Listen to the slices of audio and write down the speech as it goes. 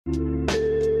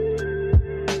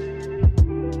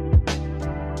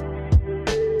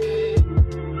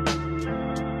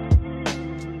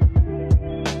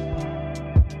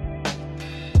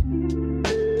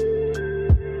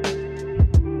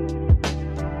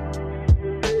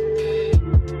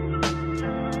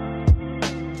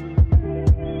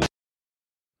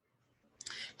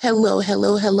Hello,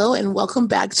 hello, hello, and welcome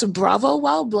back to Bravo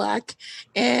While Black.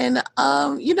 And,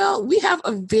 we have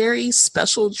a very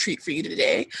special treat for you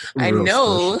today. I Real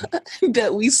know special.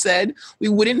 that we said we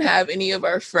wouldn't have any of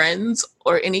our friends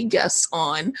or any guests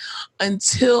on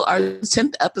until our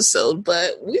 10th episode,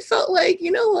 but we felt like, you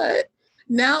know what?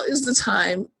 Now is the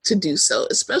time to do so,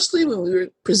 especially when we were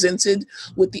presented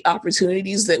with the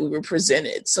opportunities that we were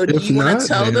presented. So do If you want not to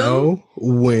tell them? now,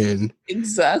 when?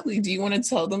 Exactly. Do you want to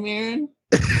tell them, Aaron?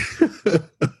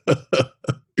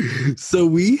 So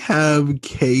we have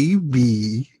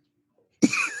KB,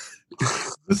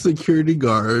 the security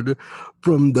guard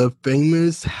from the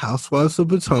famous Housewives of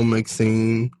Potomac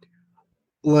scene.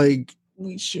 Like,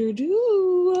 We sure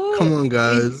do. come on,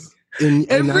 guys. And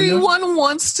Everyone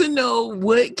wants to know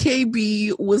what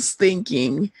KB was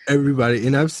thinking. Everybody,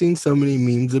 and I've seen so many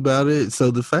memes about it.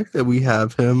 So the fact that we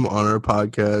have him on our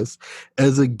podcast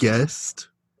as a guest,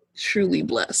 truly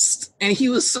blessed. And he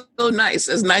was so nice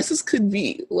as could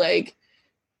be. Like,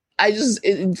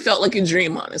 it felt like a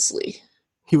dream, honestly.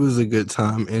 he was a good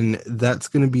time. And that's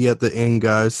going to be at the end,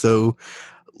 guys. So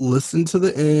listen to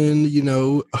the end,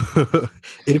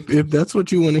 if that's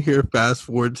what you want to hear, fast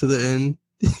forward to the end.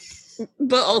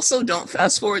 But also don't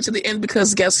fast forward to the end,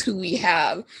 because guess who we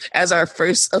have as our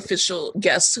first official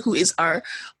guest, who is our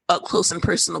up close and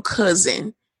personal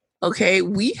cousin. Okay,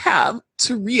 we have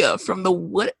Taria from the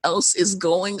What Else Is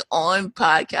Going On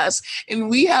podcast, and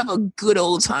we have a good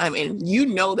old time. And you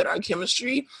know that our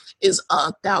chemistry is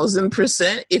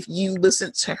 1,000% if you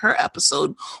listen to her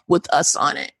episode with us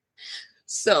on it.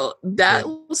 So that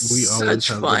was such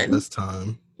fun. This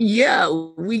time. Yeah,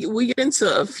 we get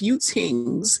into a few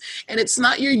things, and it's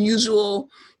not your usual,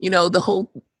 the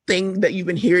whole thing that you've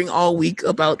been hearing all week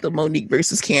about the Monique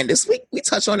versus Candace. We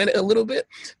touch on it a little bit,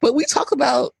 but we talk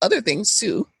about other things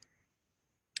too.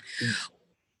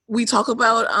 We talk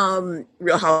about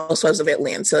Real Housewives of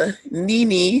Atlanta,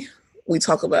 Nene. We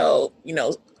talk about,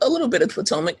 a little bit of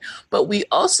Potomac, but we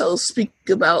also speak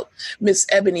about Miss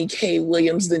Ebony K.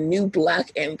 Williams, the new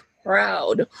Black and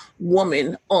proud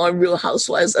woman on Real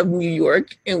Housewives of New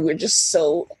York, and we're just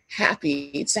so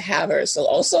happy to have her. So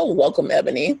also welcome,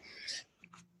 Ebony.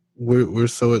 We're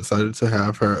so excited to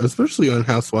have her, especially on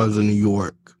Housewives of New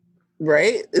York.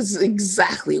 Right? It's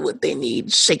exactly what they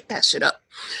need. Shake that shit up.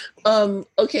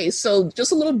 Okay, so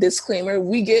just a little disclaimer.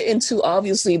 We get into,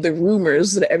 obviously, the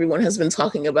rumors that everyone has been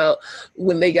talking about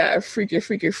when they got a freaky at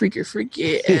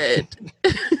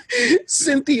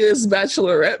Cynthia's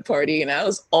bachelorette party, and I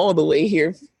was all the way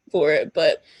here for it.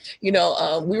 But, we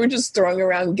were just throwing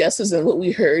around guesses and what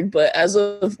we heard. But as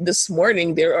of this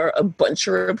morning, there are a bunch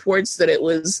of reports that it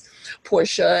was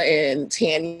Portia and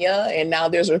Tanya, and now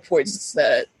there's reports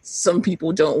that some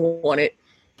people don't want it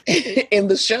in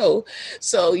the show.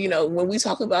 So, when we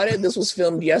talk about it, this was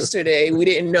filmed yesterday. We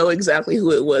didn't know exactly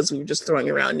who it was. We were just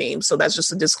throwing around names. So that's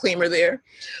just a disclaimer there.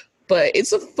 But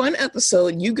it's a fun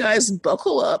episode. You guys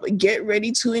buckle up, get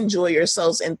ready to enjoy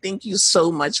yourselves, and thank you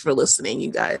so much for listening,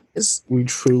 you guys. We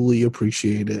truly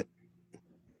appreciate it.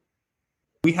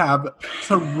 We have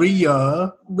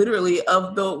Taria, literally,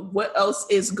 of the What Else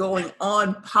Is Going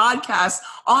On podcast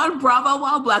on Bravo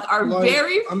While Black, our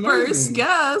very first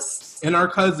guest. And our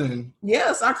cousin.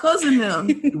 Yes, our cousin them.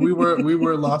 we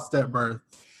were lost at birth.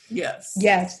 Yes.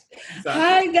 Exactly.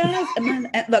 Hi guys.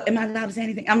 Am I allowed to say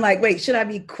anything? I'm like, wait, should I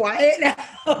be quiet now?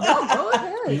 No, go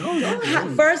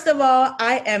ahead. First of all,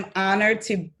 I am honored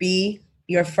to be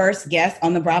your first guest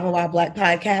on the Bravo While Black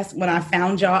podcast. When I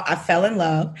found y'all, I fell in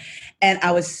love, and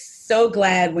I was so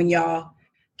glad when y'all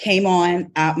came on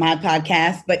my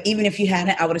podcast. But even if you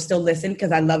hadn't, I would have still listened,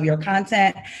 because I love your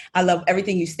content. I love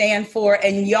everything you stand for,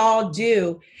 and y'all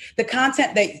do. The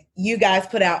content that you guys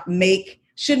put out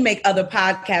should make other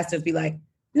podcasters be like,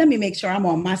 let me make sure I'm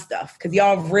on my stuff, because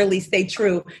y'all really stay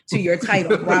true to your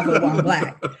title, Bravo While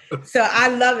Black. So I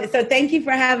love it. So thank you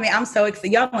for having me. I'm so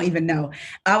excited. Y'all don't even know.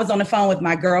 I was on the phone with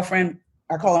my girlfriend.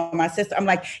 I call her my sister. I'm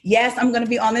like, yes, I'm going to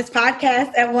be on this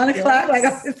podcast at 1:00. Yes. Like,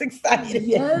 I'm just excited.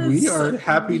 Yes. We are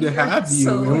happy to have you.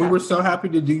 So and we were so happy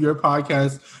to do your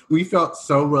podcast. We felt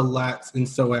so relaxed and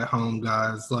so at home,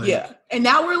 guys. Like, yeah. And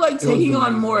now we're like taking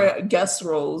on more guest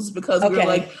roles, because we're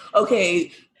like,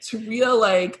 okay,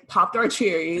 Taria popped our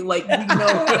cherry. Like,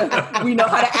 we know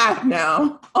how to act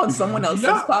now on someone else's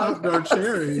podcast. Popped our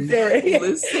cherry.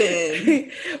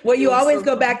 Listen. Well, you always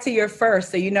go back to your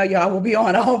first, so y'all will be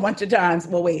on a whole bunch of times.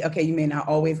 Well, wait, okay, you may not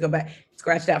always go back.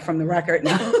 Scratch that from the record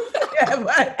now.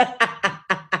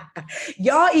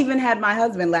 Y'all even had my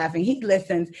husband laughing. He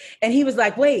listens, and he was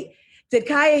like, wait, did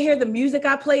Kaya hear the music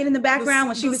I played in the background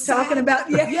when she was talking about?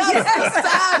 Yes,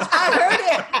 I heard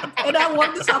it. And I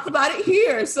wanted to talk about it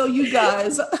here. So you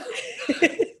guys,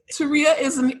 Taria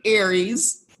is an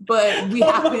Aries, but we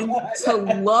happen to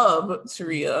love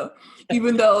Taria.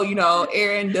 Even though,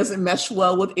 Aaron doesn't mesh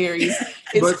well with Aries.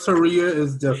 But Taria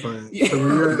is different. Yeah.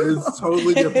 Taria is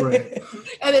totally different.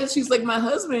 And then she's like, my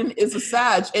husband is a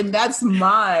Sag, and that's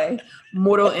my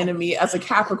mortal enemy as a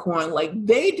Capricorn. Like,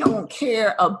 they don't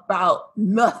care about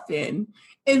nothing.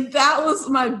 And that was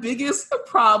my biggest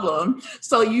problem.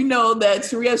 So that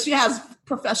Taria, she has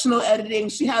professional editing.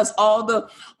 She has all the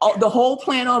whole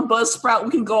plan on Buzzsprout.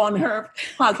 We can go on her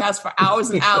podcast for hours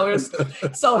and hours.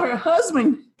 So her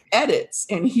husband edits,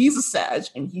 and he's a Sag,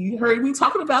 and he heard me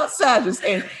talking about Sages,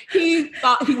 and he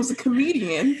thought he was a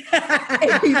comedian,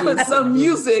 and he put some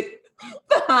music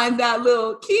behind that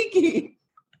little Kiki.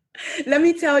 Let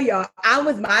me tell y'all, I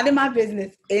was minding my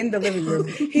business in the living room.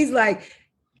 He's like,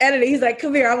 editor, he's like,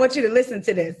 come here, I want you to listen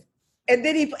to this. And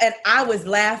then I was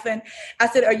laughing. I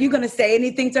said, are you going to say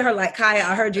anything to her? Like, Kaya,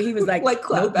 I heard you. He was like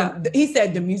clap back. He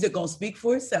said, the music going to speak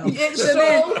for itself. It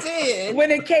sure did.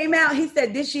 When it came out, he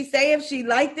said, did she say if she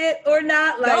liked it or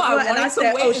not? Like, no, and I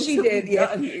said, oh, she did.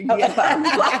 Yeah.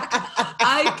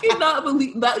 I cannot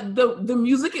believe that the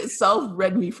music itself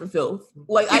read me for filth.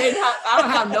 Like, I don't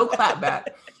have no clap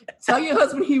back. Tell your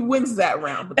husband he wins that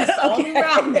round, but that's the only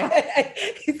round now.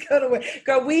 He's gonna win.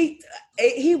 Girl,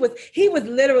 he was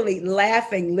literally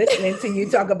laughing listening to you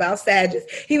talk about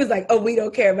Sagittarius. He was like, "Oh, we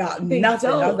don't care about nothing."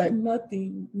 I was like,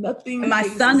 "Nothing." And my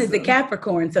son is a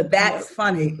Capricorn, so that's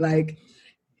funny. Like,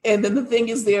 and then the thing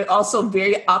is, they're also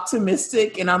very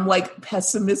optimistic, and I'm like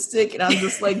pessimistic, and I'm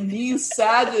just like, these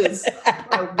Sagittarius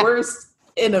are worst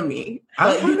enemy.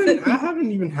 I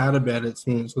haven't even had a bad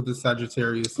experience with the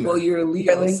Sagittarius yet. Well, you're a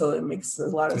Leo, so it makes a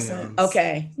lot of sense.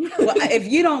 Okay. Well,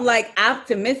 if you don't like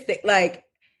optimistic, like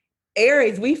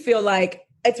Aries, we feel like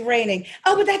it's raining.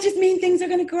 Oh, but that just means things are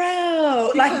going to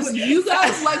grow. Because you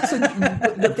guys like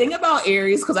to. The thing about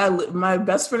Aries, because my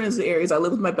best friend is Aries. I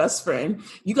live with my best friend.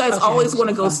 You guys always want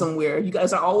to go somewhere. You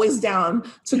guys are always down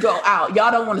to go out. Y'all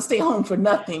don't want to stay home for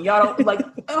nothing. Y'all don't like.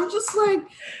 I'm just like.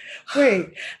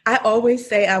 Wait, I always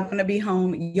say I want to be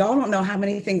home. Y'all don't know how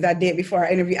many things I did before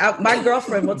our interview. My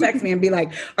girlfriend will text me and be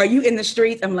like, are you in the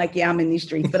streets? I'm like, yeah, I'm in these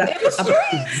streets. But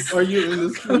Are you in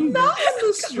the streets? Not in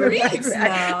the streets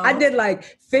now. I did like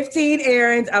 15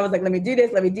 errands. I was like, let me do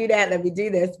this, let me do that, let me do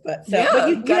this. But you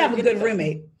have a good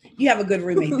roommate. You have a good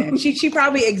roommate then. She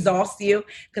probably exhausts you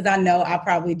because I know I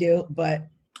probably do, but.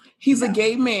 He's a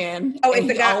gay man. Oh, it's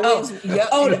a guy. He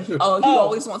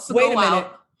always wants to go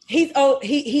out.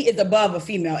 He is above a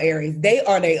female Aries. They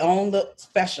are their own little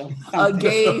special. A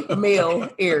gay male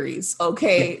Aries.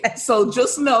 Okay. So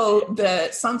just know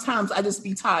that sometimes I just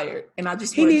be tired and I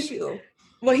just want to chill.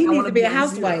 Well, he needs to be a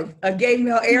housewife. A gay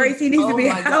male Aries, he needs to be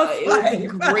a housewife. It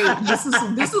would be great. This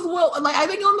is what, like, I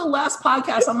think on the last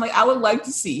podcast, I'm like, I would like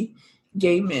to see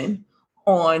gay men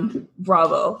on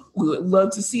Bravo. We would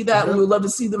love to see that. We would love to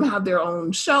see them have their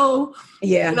own show.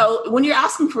 Yeah. When you're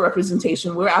asking for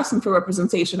representation, we're asking for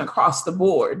representation across the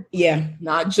board. Yeah.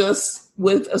 Not just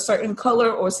with a certain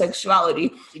color or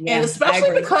sexuality. Yeah, and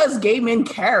especially because gay men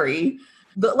carry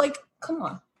come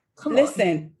on.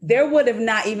 Listen, there would have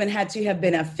not even had to have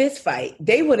been a fist fight.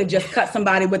 They would have just cut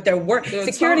somebody with their word.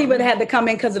 Security would have had to come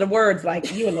in because of the words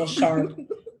like, you a little sharp.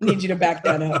 Need you to back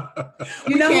that up.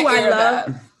 You know who I love?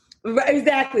 That.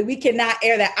 Exactly. We cannot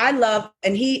air that. I love,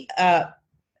 and he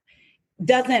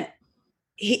doesn't,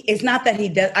 it's not that he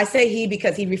does. I say he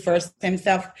because he refers to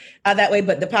himself that way,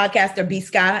 but the podcaster B.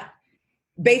 Scott,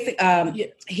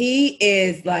 he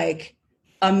is like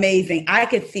amazing. I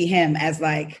could see him as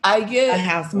like I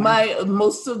get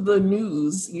most of the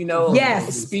news,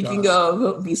 Yes. Speaking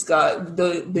of B. Scott,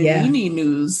 the Nene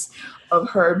news of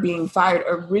her being fired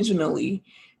originally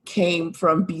came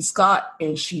from B. Scott,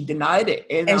 and she denied it.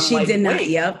 And she denied.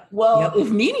 Yep. Well,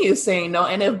 if Nene is saying no,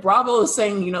 and if Bravo is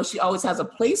saying, she always has a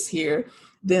place here,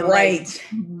 then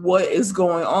what is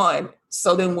going on?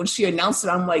 So then when she announced it,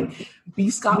 I'm like, B.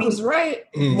 Scott was right.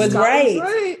 Was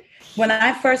right. When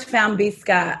I first found B.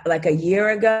 Scott like a year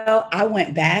ago, I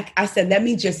went back. I said, let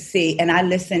me just see. And I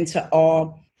listened to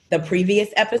all the previous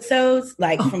episodes,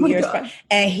 from years past,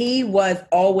 and he was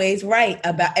always right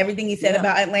about everything he said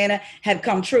about Atlanta had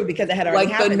come true because it had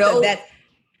already happened.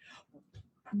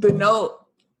 The note,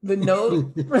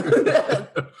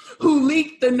 who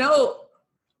leaked the note.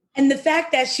 And the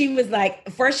fact that she was like,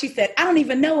 first she said, I don't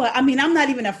even know her. I mean, I'm not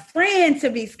even a friend to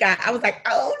B. Scott. I was like,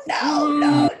 oh,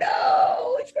 no.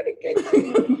 It's pretty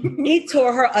good. He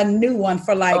tore her a new one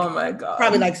for oh my God,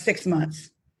 probably 6 months.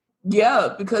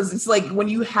 Yeah, because it's like when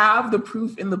you have the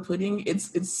proof in the pudding,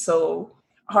 it's so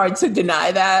hard to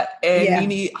deny that. And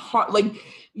Nene,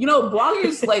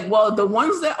 bloggers, the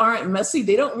ones that aren't messy,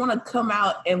 they don't want to come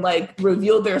out and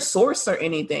reveal their source or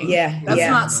anything. That's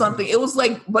not something. It was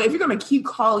but if you're going to keep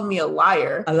calling me a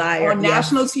liar on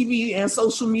national TV and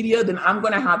social media, then I'm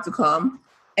going to have to come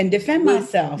and defend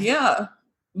myself. Yeah,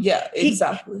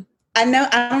 exactly. I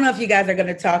don't know if you guys are going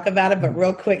to talk about it, but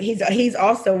real quick, he's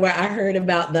also where I heard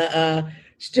about the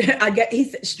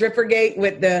he's Strippergate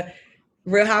with the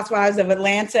Real Housewives of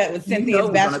Atlanta with Cynthia's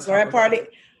bachelorette party.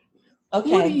 Okay.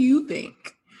 What do you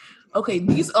think? Okay,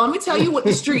 let me tell you what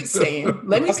the street's saying.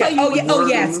 Let me tell you what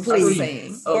the please.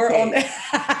 Saying. Okay.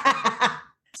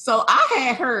 So I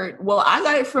had heard, I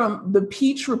got it from the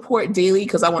Peach Report Daily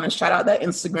because I want to shout out that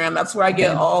Instagram. That's where I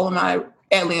get all of my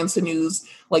Atlanta news,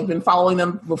 been following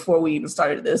them before we even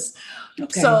started this.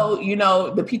 Okay. So,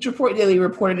 the Peach Report Daily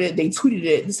reported it. They tweeted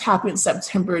it. This happened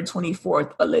September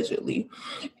 24th, allegedly.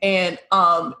 And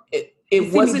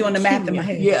it wasn't doing the math in my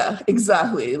head. Yeah,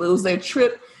 exactly. It was their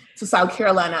trip to South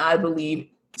Carolina, I believe.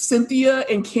 Cynthia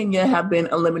and Kenya have been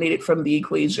eliminated from the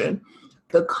equation.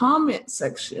 The comment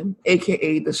section,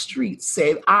 aka the street,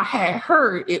 said, I had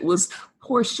heard it was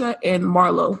Portia and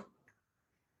Marlo.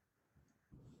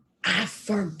 I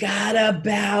forgot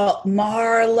about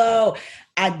Marlo.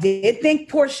 I did think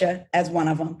Portia as one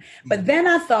of them. But then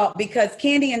I thought, because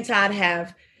Kandi and Todd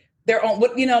have their own,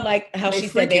 how she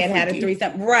said they had a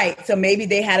threesome. Right. So maybe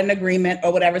they had an agreement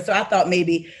or whatever. So I thought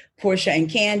maybe Portia and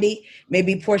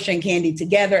Kandi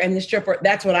together and the stripper.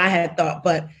 That's what I had thought.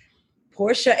 But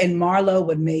Portia and Marlo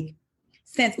would make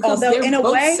sense. Because although in a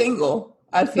way single,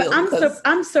 I feel. But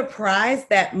I'm surprised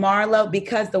that Marlo,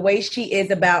 because the way she is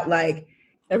about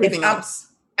everything else.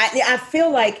 I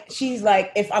feel like she's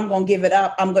if I'm going to give it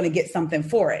up, I'm going to get something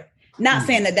for it. Not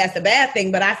saying that that's a bad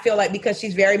thing, but I feel because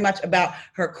she's very much about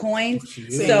her coins.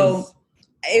 So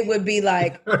it would be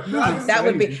that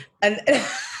would be.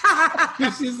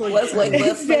 She's let's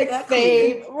make that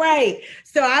save. Right.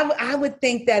 So I would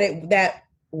think that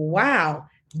wow,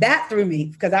 that threw me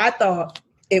because I thought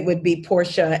it would be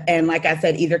Portia and like I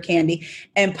said, either Kandi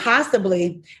and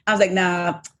possibly I was like,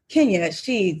 nah, Kenya,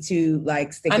 she too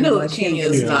sticking. I know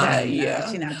Kenya's not, she's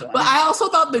not doing but it. I also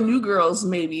thought the new girls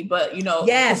maybe, but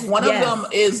one of them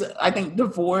is I think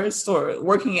divorced or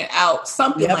working it out,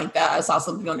 something like that. I saw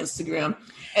something on Instagram,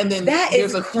 and then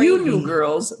there's a few new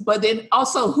girls, but then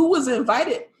also who was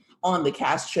invited on the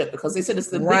cast trip because they said it's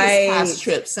the biggest cast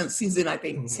trip since season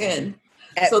 10.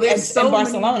 So there's so in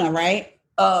Barcelona, right?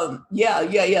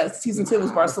 Yeah. Season 10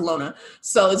 was Barcelona.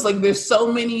 So it's there's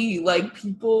so many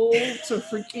people to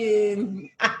freaking.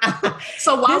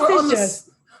 So while we're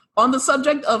on the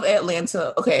subject of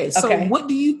Atlanta, what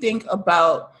do you think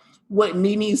about what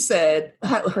Nene said,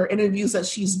 her interviews that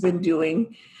she's been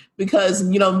doing? Because,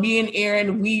 me and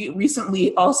Aaron, we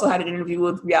recently also had an interview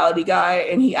with Reality Guy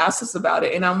and he asked us about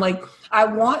it. And I'm I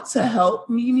want to help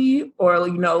Nene or,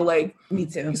 me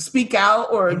too, speak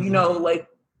out or,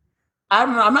 I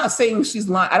don't know. I'm not saying she's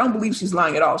lying. I don't believe she's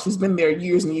lying at all. She's been there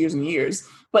years and years and years.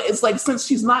 But it's since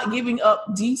she's not giving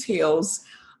up details,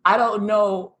 I don't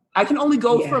know. I can only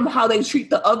go from how they treat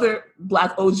the other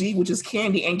Black OG, which is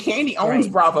Kandi. And Kandi owns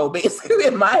Bravo, basically,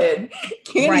 in my head.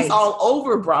 Candy's all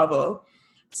over Bravo.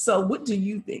 So what do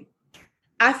you think?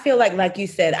 I feel like you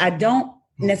said, I don't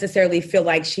necessarily feel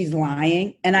like she's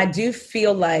lying. And I do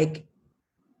feel like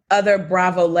other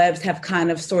Bravo Lebs have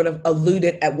kind of sort of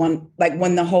alluded at one,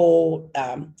 when the whole,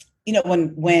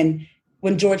 when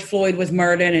George Floyd was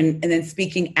murdered and then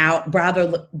speaking out,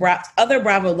 other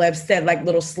Bravo Lebs said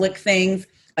little slick things,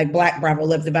 Black Bravo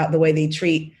Lebs about the way they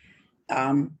treat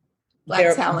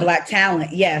Black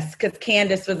talent. Yes, because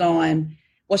Candace was on,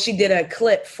 she did a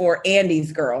clip for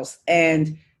Andy's Girls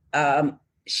and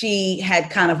she had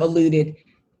kind of alluded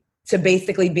to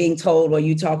basically being told, well,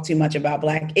 you talk too much about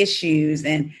Black issues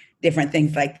and different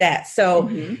things like that. So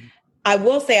I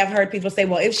will say, I've heard people say,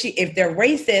 well, if they're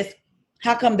racist,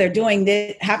 how come they're doing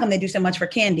this? How come they do so much for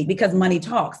Kandi? Because money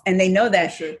talks. And they know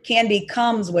that Kandi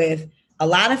comes with a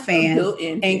lot of fans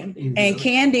and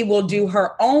Kandi will do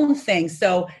her own thing.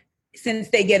 So since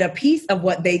they get a piece of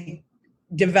what they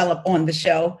develop on the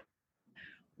show,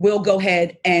 we'll go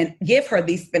ahead and give her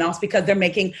these spinoffs because they're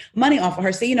making money off of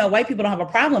her. So, white people don't have a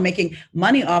problem making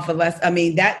money off of us. I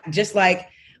mean, that just like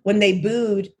when they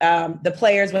booed the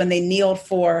players, when they kneeled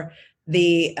for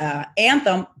the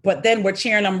anthem, but then we're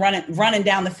cheering them running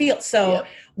down the field. So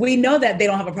we know that they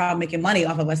don't have a problem making money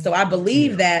off of us. So I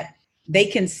believe that they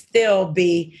can still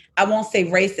be, I won't say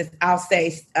racist, I'll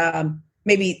say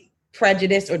maybe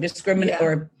prejudice or discriminate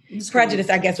or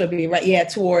prejudice, I guess would be right. Yeah,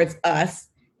 towards us.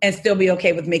 And still be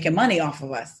okay with making money off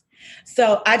of us.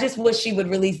 So I just wish she would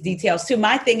release details too.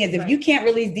 My thing is, if you can't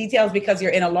release details because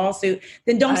you're in a lawsuit,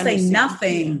 then don't say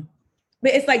nothing.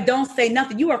 But it's like, don't say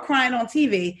nothing. You are crying on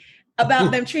TV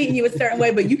about them treating you a certain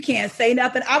way, but you can't say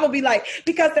nothing. I will be like,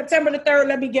 because September the 3rd,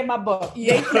 let me get my book.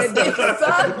 Yes,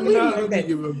 exactly.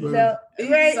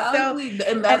 Exactly. So,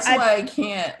 and that's why I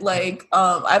can't, like,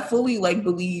 I fully, like,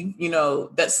 believe, you know,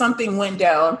 that something went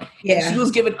down and she was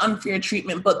given unfair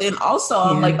treatment. But then also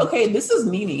I'm like, okay, this is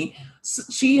Nene.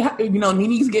 She, you know,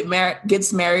 Nene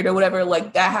gets married or whatever.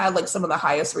 Like, that had, like, some of the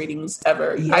highest ratings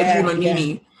ever. I Dream of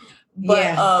Nene.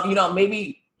 But, you know,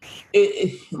 maybe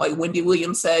like Wendy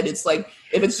Williams said, it's like,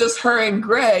 if it's just her and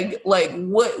Greg, like,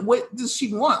 what does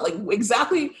she want? Like,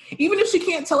 exactly, even if she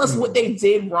can't tell us what they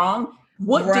did wrong,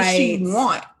 what does she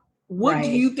want? What do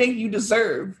you think you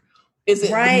deserve? Is it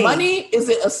the money? Is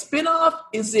it a spinoff?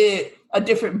 Is it a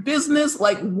different business?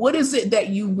 Like, what is it that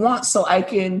you want? So I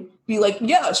can be like,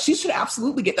 yeah, she should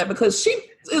absolutely get that, because she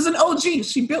is an OG.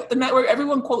 She built the network.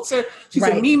 Everyone quotes her. She's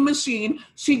a meme machine.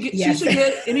 She should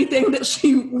get anything that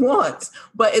she wants.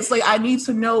 But it's like, I need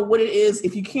to know what it is.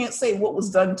 If you can't say what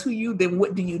was done to you, then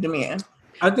what do you demand?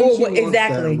 I think she wants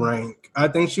that rank. I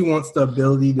think she wants the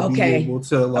ability to be able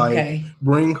to, like,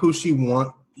 bring who she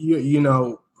wants, you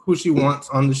know, who she wants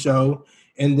on the show,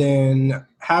 and then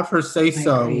have her say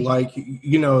so. Like,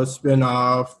 you know, a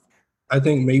spinoff. I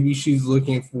think maybe she's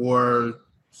looking for.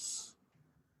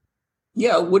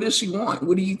 Yeah, what does she want?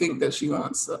 What do you think that she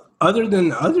wants? Other than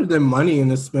money in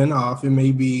a spinoff, it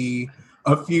may be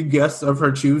a few guests of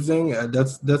her choosing.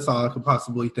 That's all I could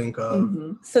possibly think of.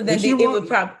 Mm-hmm. So then it would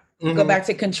probably go back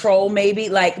to control, maybe,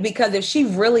 like, because if she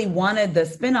really wanted the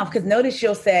spinoff, because notice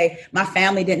she'll say, my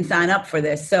family didn't sign up for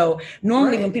this. So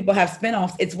normally when people have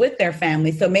spinoffs, it's with their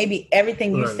family. So maybe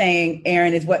everything you're saying,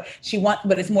 Aaron, is what she wants,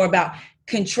 but it's more about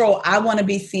control. I want to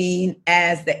be seen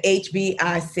as the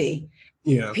HBIC.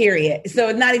 Yeah. Period. So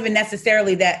it's not even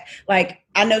necessarily that, like,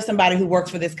 I know somebody who works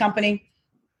for this company,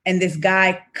 and this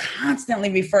guy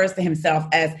constantly refers to himself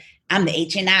as, I'm the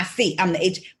HNIC.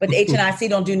 But the HNIC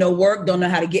don't do no work, don't know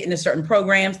how to get into certain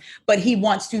programs, but he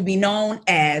wants to be known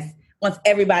as, wants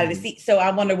everybody to see. So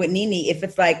I wonder with Nene, if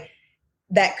it's like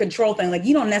that control thing, like,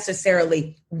 you don't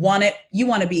necessarily want it. You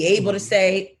want to be able to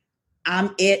say,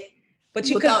 I'm it. But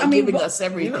you without giving us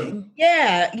everything.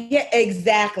 Yeah,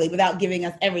 exactly. Without giving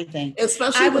us everything.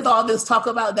 Especially with all this talk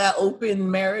about that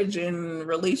open marriage and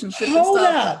relationship and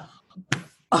stuff.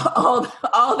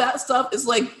 All that stuff is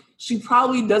like, she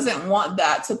probably doesn't want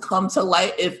that to come to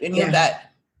light if any of that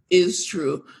is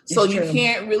true. So you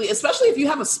can't really, especially if you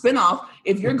have a spinoff,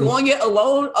 if you're going it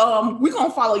alone, we're going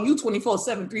to follow you 24/7,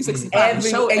 365 and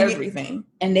show everything.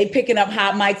 And they picking up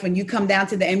hot mics when you come down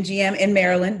to the MGM in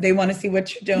Maryland. They want to see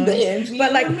what you're doing. The MGM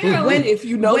but like, in Maryland, if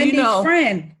you know, Wendy's you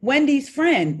know. Wendy's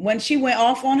friend, when she went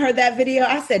off on her that video,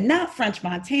 I said, not French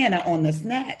Montana on the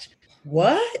snatch.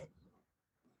 What?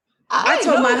 I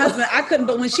told my husband I couldn't,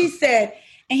 but when she said,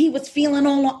 and he was feeling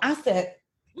on, I said,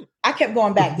 I kept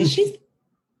going back. Did she?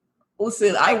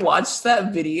 Listen, I watched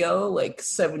that video like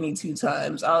 72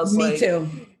 times. I was Me too.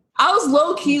 I was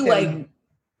low key like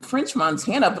French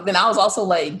Montana, but then I was also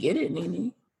like, get it,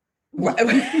 Nene.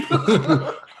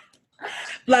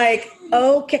 Like,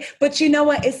 okay. But you know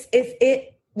what? It's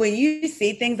when you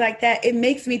see things like that, it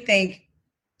makes me think,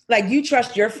 like, you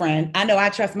trust your friend. I know I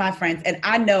trust my friends, and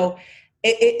I know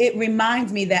it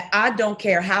reminds me that I don't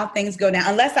care how things go down,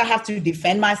 unless I have to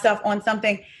defend myself on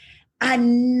something. I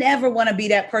never want to be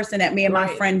that person that me and my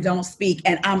friend don't speak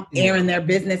and I'm airing their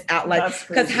business out. Like,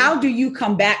 because how do you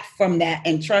come back from that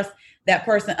and trust that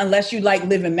person unless you like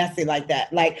living messy like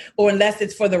that? Like, or unless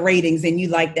it's for the ratings and you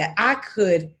like that. I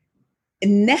could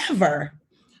never.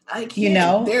 I can't. You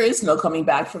know, there is no coming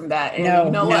back from that. And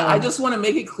you know what? I just want to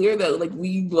make it clear that, like,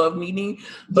 we love Nene,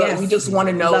 but we just want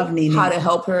to know how to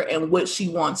help her and what she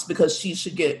wants, because she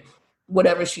should get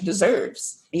whatever she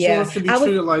deserves. She wants to be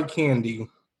treated like Candy.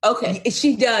 Okay.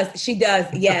 She does.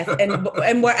 Yes.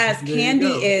 And whereas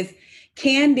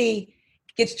Candy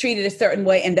gets treated a certain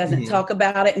way and doesn't talk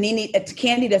about it.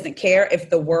 Candy doesn't care if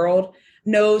the world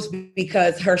knows,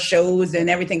 because her shows and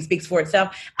everything speaks for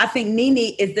itself. I think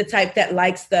Nene is the type that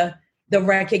likes the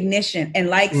recognition and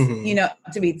likes, you know,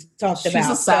 to be talked about. She's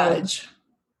a savage.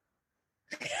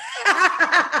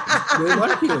 They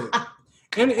like it.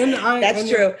 That's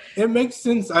true. It makes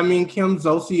sense. I mean, Kim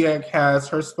Zolciak has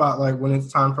her spotlight when it's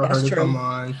time for her to come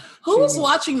on. Who's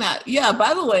watching that? Yeah,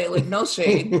 by the way, like, no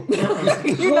shade. Who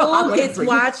is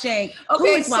watching? Okay, who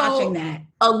is watching that?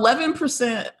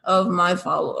 11% of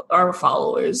our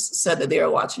followers said that they are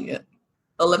watching it.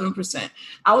 11%.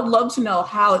 I would love to know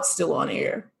how it's still on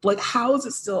air. Like, how is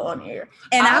it still on air?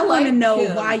 And I want to know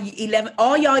why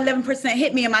all y'all 11%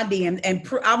 hit me in my DM, and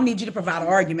I'll need you to provide an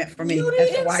argument for me as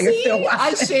to why you're still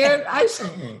watching.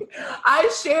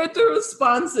 I shared the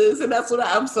responses, and that's what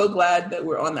I'm so glad that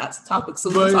we're on that topic, so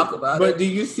we can talk about it. But do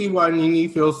you see why Nene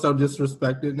feels so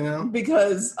disrespected now?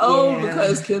 Because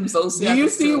Kim's so sick. Do you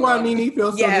see why Nene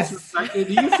feels so disrespected?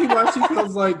 Do you see why she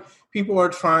feels like people are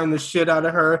trying the shit out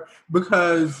of her?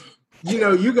 Because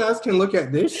you guys can look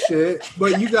at this shit,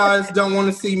 but you guys don't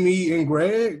want to see me and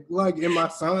Greg, like, and my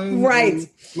son, right?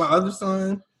 My other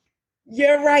son.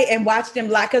 You're right, and watch them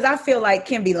lie, because I feel like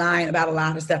Kim be lying about a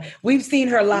lot of stuff. We've seen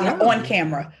her lie on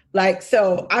camera, like,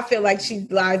 so I feel like she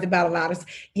lies about a lot of stuff.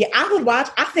 Yeah, I would watch.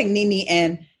 I think Nene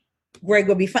and Greg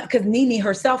would be fun, because Nene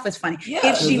herself is funny. Yeah,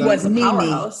 if she was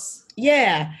Nene,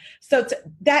 yeah. So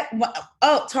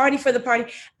tardy for the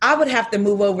party. I would have to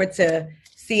move over to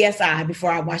CSI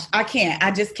before I watch. I can't.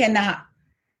 I just cannot.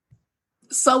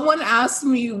 Someone asked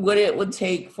me what it would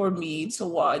take for me to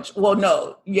watch. Well,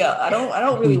 no, yeah, I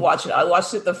don't really watch it. I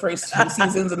watched it the first 2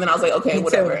 seasons, and then I was like, okay,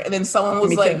 whatever. And then someone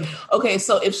was like, okay,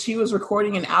 so if she was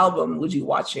recording an album, would you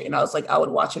watch it? And I was like, I would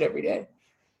watch it every day.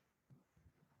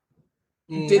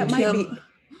 That might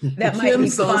be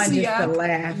fun just to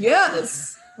laugh.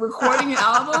 Yes. Recording an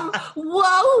album,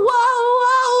 whoa.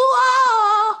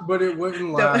 But it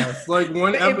wouldn't last. Like,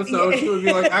 one episode, she would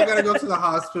be like, I gotta go to the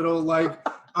hospital. Like,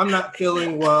 I'm not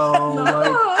feeling well.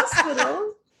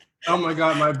 Hospital. Oh my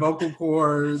God, my vocal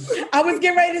cords. I was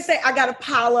getting ready to say, I got to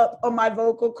pile up on my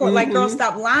vocal cord. Like, girl,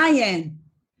 stop lying.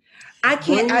 I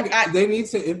can't. They need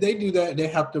to, if they do that, they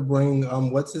have to bring,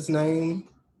 what's his name?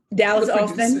 Dallas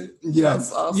Austin?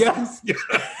 Yes. Yes.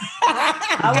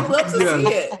 I would love to see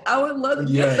it. I would love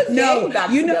to get the game back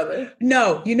together.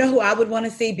 No, you know who I would want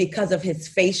to see because of his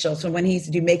facial. So when he used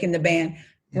to do Making the Band,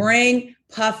 bring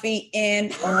Puffy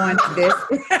in on this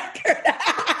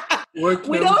record.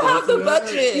 We don't have the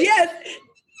budget. Yes,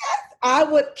 I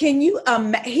would. Can you?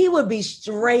 He would be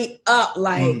straight up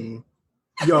like,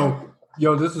 yo,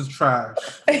 this is trash.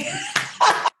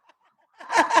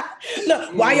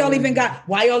 Look, why y'all even got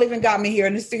me here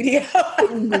in the studio?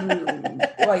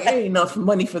 Like, ain't enough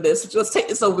money for this. Just take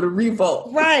this over to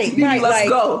Revolt. Right. Let's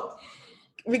go.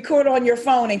 Record on your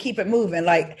phone and keep it moving.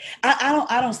 Like,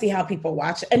 I don't see how people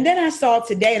watch it. And then I saw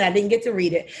today, and I didn't get to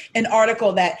read it, an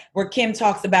article where Kim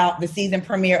talks about the season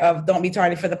premiere of Don't Be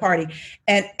Tardy for the Party.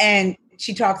 And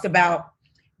she talks about,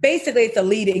 basically it's a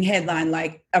leading headline,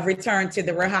 like a return to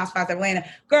the Real Housewives of Atlanta.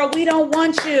 Girl, we don't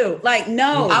want you. Like,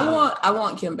 no. I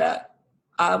want Kim back.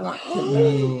 I want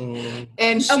Kim back.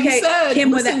 And she said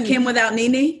Kim without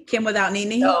Nene? Kim without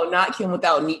Nene? No, not Kim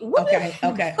without Nene.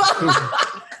 Okay.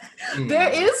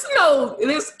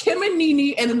 There's Kim and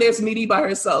Nene, and then there's Nene by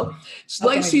herself.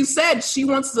 Like she said, she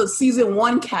wants the season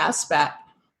 1 cast back.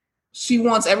 She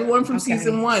wants everyone from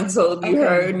season 1. So it'll be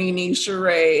her, Nene,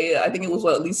 Sheree. I think it was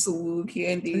Lisa Wu,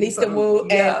 Candy. Lisa Wu.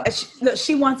 Yeah. And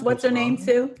she wants, what's her name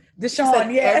too?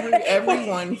 Deshaun.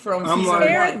 Everyone from season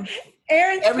 1.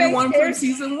 Everyone from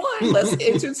season 1. Let's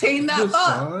entertain that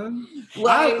thought.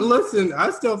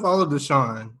 I still follow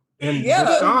Deshaun. And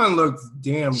Deshaun looks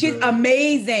damn She's good.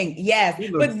 amazing. Yes.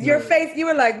 But your face, you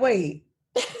were like, wait.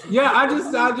 Yeah, I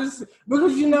just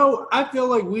because I feel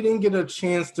like we didn't get a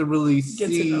chance to really get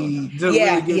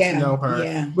to know her.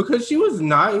 Yeah. Because she was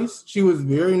nice. She was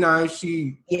very nice.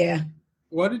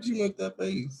 Why did you make that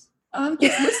face? I'm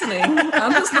just listening.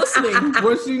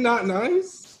 Was she not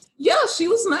nice? Yeah, she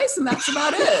was nice, and that's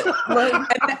about it. Like,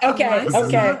 okay.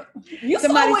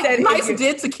 Somebody said nice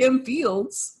did to Kim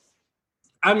Fields.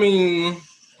 I mean,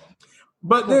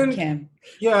 but then Kim.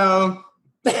 Yeah.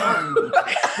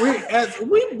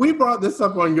 We brought this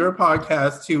up on your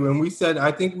podcast too, and we said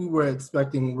I think we were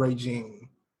expecting Regine.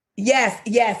 Yes,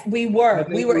 we were.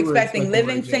 We were expecting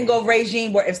living Regine. Single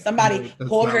Regine, where if somebody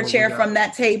pulled her chair from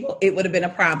that table, it would have been a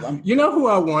problem. You know who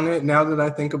I wanted? Now that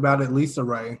I think about it, Lisa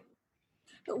Ray.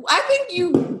 I think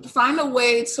you find a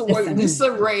way to work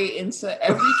Lisa Ray into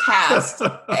every cast.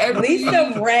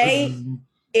 Lisa Ray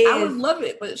I would love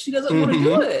it, but she doesn't want to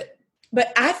do it.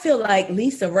 But I feel like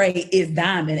Lisa Ray is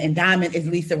Diamond, and Diamond is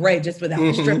Lisa Ray, just without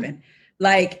the stripping.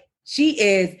 Like, she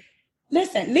is.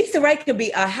 Listen, Lisa Ray could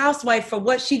be a housewife for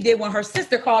what she did when her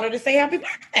sister called her to say happy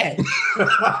birthday.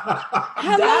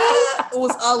 That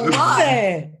was a lot.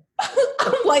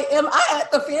 I'm like, am I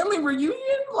at the family reunion?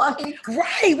 Like,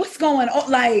 right? What's going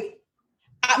on? Like,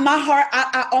 my heart,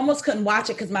 I almost couldn't watch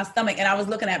it because my stomach, and I was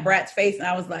looking at Brat's face, and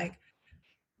I was like,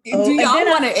 do y'all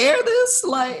want to air this?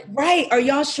 Like, right? Are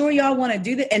y'all sure y'all want to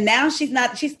do that? And now she's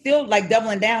still like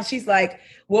doubling down. She's like,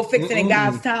 we'll fix it in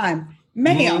God's time,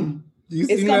 ma'am. You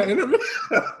seen that interview?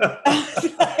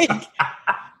 Like,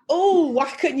 oh, why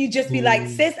couldn't you just be like,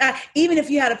 sis, even if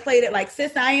you had played it like,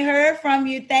 sis, I ain't heard from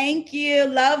you. Thank you.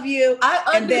 Love you.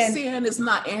 I understand it's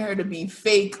not in her to be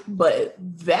fake, but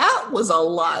that was a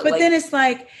lot. But then it's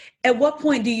like, at what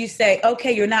point do you say,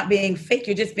 okay, you're not being fake,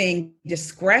 you're just being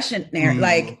discretionary.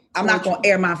 Like, I'm not going to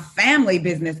air my family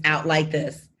business out like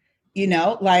this. You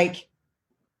know, like,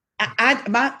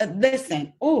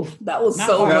 listen, oof. That was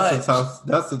so much.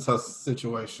 That's a tough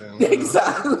situation.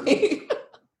 Exactly.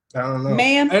 I don't know.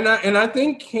 Man. And I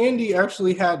think Kandi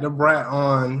actually had the brat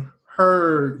on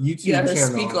her YouTube channel.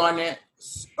 Speak on it.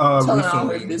 Telling all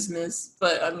her business.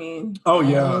 But I mean. Oh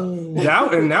yeah.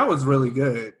 That was really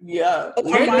good. Yeah.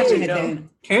 I'm watching it then.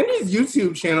 Kandi's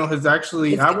YouTube channel has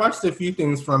actually I watched a few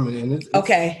things from it and it's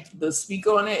okay. The speak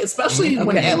on it, especially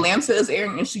when Atlanta is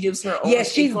airing and she gives her own. Yeah,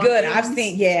 she's good. I've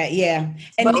seen yeah.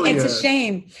 And it's a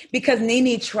shame because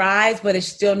Nene tries, but it's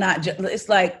still not it's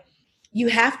like you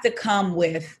have to come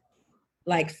with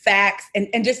like facts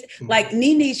and just like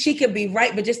Nene, she could be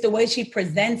right, but just the way she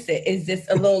presents it is just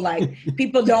a little like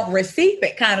people don't receive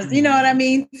it kind of, you know what I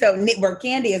mean? So where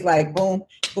Kandi is like boom,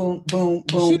 boom, boom,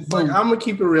 boom, she's boom. Like, I'm gonna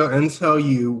keep it real and tell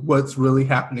you what's really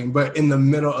happening, but in the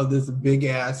middle of this big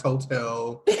ass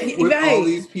hotel with all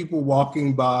these people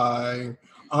walking by.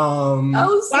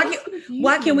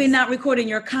 Why can we not record in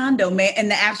your condo, man? In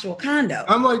the actual condo?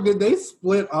 I'm like, did they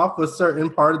split off a certain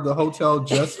part of the hotel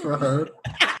just for her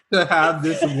to have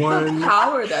this one the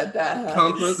power that has?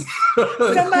 Comfort?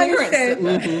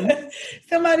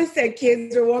 Somebody said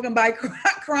kids are walking by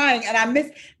crying, and I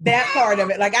missed that part of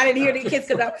it. Like I didn't hear the kids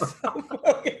because I was so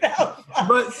focused out.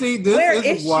 But see, this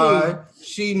is why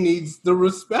she needs the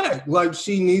respect. Like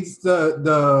she needs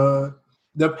the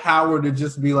power to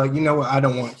just be like, you know what, I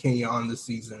don't want Kenya on this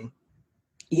season.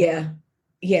 Yeah.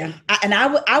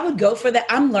 I would go for that.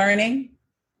 I'm learning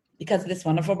because of this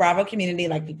wonderful Bravo community,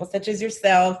 like people such as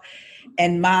yourself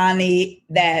and Mani,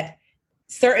 that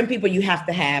certain people you have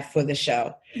to have for the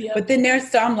show. Yep. But then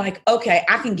I'm like, okay,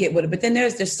 I can get with it. But then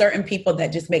there's just certain people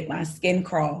that just make my skin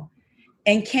crawl.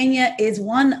 And Kenya is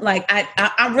one, like,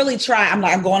 I really try. I'm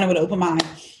going in with an open mind.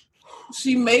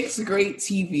 She makes great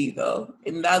TV though,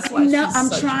 and that's why she's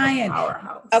such a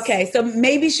powerhouse. Okay, so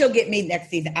maybe she'll get me next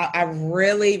season. I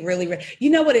really, you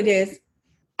know what it is?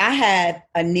 I had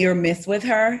a near miss with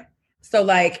her. So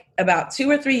like about 2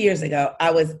 or 3 years ago,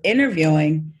 I was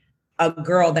interviewing a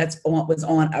girl was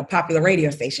on a popular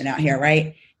radio station out here,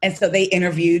 right? And so they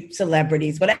interviewed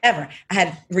celebrities, whatever. I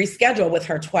had rescheduled with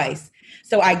her twice.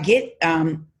 So I get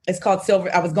it's called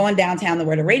Silver. I was going downtown to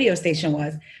where the radio station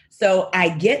was. So I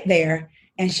get there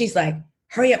and she's like,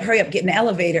 hurry up, get in the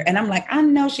elevator. And I'm like, I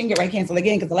know she can get right canceled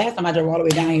again because the last time I drove all the way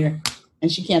down here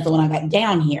and she canceled when I got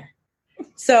down here.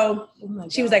 So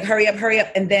she was like, hurry up.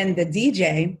 And then the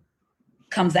DJ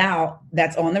comes out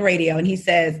that's on the radio and he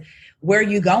says, where are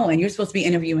you going? You're supposed to be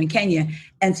interviewing Kenya.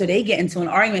 And so they get into an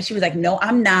argument. She was like, no,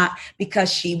 I'm not,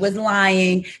 because she was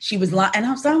lying. And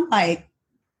I'm like,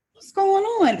 what's going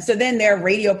on? So then their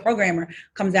radio programmer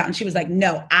comes out and she was like,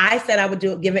 no, I said I would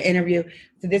give an interview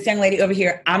to this young lady over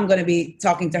here. I'm going to be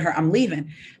talking to her. I'm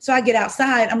leaving. So I get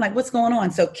outside. I'm like, what's going on?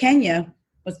 So Kenya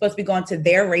was supposed to be going to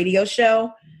their radio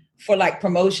show for like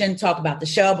promotion, talk about the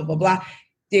show, blah, blah, blah.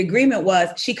 The agreement was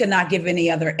she could not give any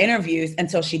other interviews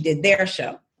until she did their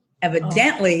show.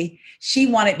 Evidently, she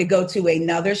wanted to go to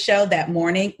another show that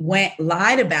morning,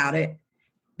 lied about it,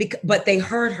 but they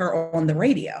heard her on the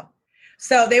radio.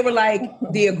 So they were like,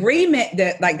 the agreement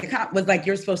that was like,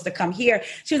 you're supposed to come here.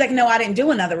 She was like, no, I didn't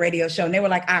do another radio show. And they were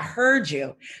like, I heard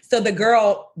you. So the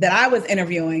girl that I was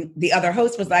interviewing, the other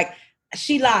host was like,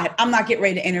 she lied. I'm not getting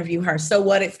ready to interview her. So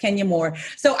what? It's Kenya Moore.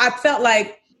 So I felt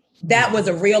like that was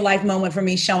a real life moment for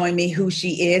me, showing me who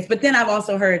she is. But then I've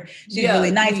also heard she's really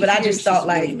nice, but I just thought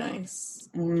like, really nice.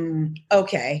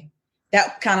 Okay.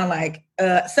 That kind of like,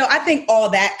 so I think all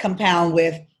that compound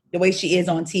with the way she is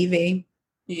on TV.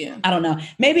 Yeah. I don't know.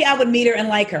 Maybe I would meet her and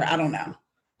like her. I don't know.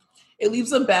 It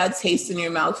leaves a bad taste in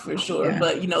your mouth for sure. Yeah.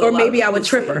 But, or maybe I would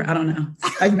trip her. I don't know.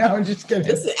 I know. I'm just kidding.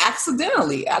 Just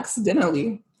accidentally.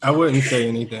 I wouldn't say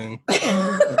anything.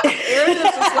 Aaron is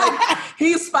just like,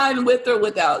 he's fine with or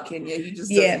without Kenya. He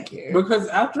just doesn't care. Because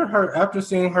after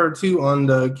seeing her too on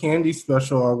the Kandi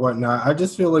special or whatnot, I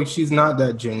just feel like she's not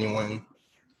that genuine.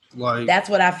 Like that's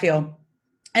what I feel.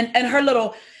 And her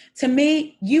little, to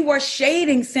me, you were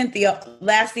shading Cynthia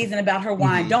last season about her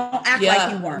wine. Mm-hmm. Don't act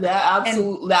like you weren't. That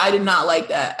absolutely, I did not like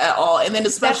that at all. And then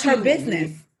especially that's her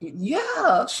business.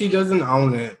 Yeah, she doesn't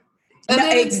own it. No,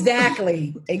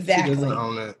 exactly. She doesn't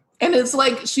own it. And it's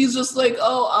like, she's just like,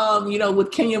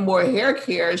 with Kenya Moore hair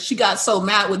care, she got so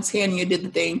mad when Tanya did the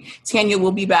thing. Tanya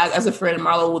will be back as a friend.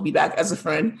 Marlo will be back as a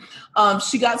friend.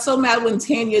 She got so mad when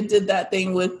Tanya did that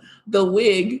thing with the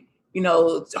wig,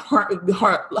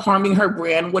 harming her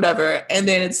brand, whatever. And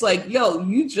then it's like,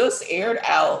 you just aired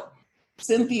out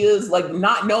Cynthia's like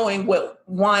not knowing what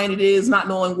wine it is, not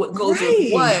knowing what goes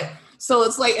with what. So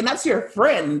it's like, and that's your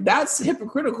friend. That's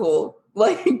hypocritical.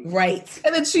 Like, right.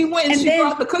 And then she went and she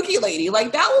brought the cookie lady.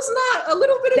 Like, that was not a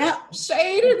little bit of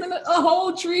shade and a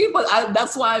whole tree, but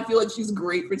that's why I feel like she's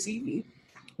great for TV.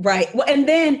 Right. Well, and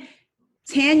then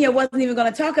Tanya wasn't even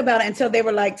going to talk about it until they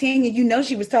were like, Tanya,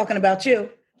 she was talking about you.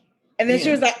 And then she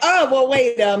was like, oh, well,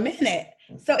 wait a minute.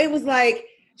 So it was like,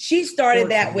 she started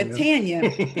that with Tanya.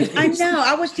 I know.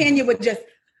 I wish Tanya would just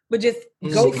go. She's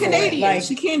Canadian. Like,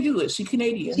 she can't do it. She's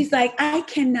Canadian. She's like, I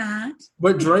cannot.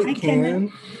 But Drake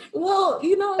can. Well,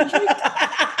 Drake.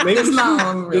 Maybe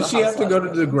does she have to go to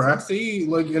Degrassi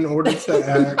in order to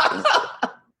act?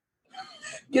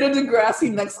 Get a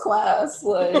Degrassi next class.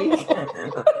 Like,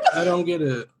 I don't get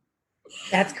it.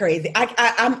 That's crazy.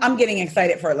 I'm getting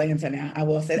excited for Atlanta now. I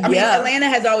will say. I mean, Atlanta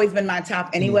has always been my top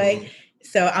anyway,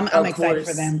 so I'm excited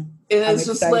for them. It's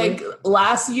just like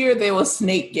last year there was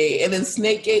Snakegate, and then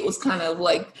Snakegate was kind of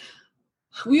like,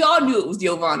 we all knew it was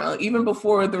Giovanna even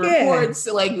before the reports.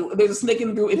 Like, there's a snake in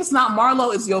the group. If it's not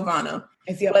Marlo, it's Giovanna.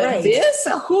 But this,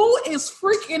 who is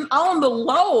freaking on the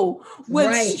low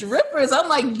with strippers? I'm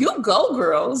like, you go,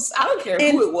 girls. I don't care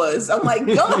who it was. I'm like,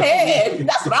 go ahead.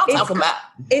 That's what I'm talking about.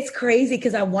 It's crazy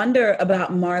because I wonder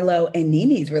about Marlo and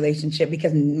Nene's relationship,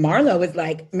 because Marlo is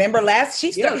like, remember I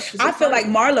feel like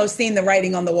Marlo's seen the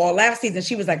writing on the wall last season.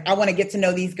 She was like, I want to get to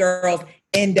know these girls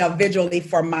individually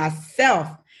for myself.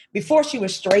 Before she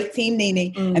was straight team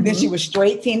Nene, and then she was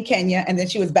straight team Kenya, and then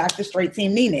she was back to straight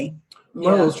team Nene.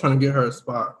 Marlo's trying to get her a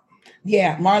spot.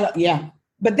 Yeah, Marlo. Yeah,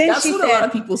 but then that's what a lot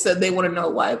of people said. They want to know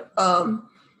why.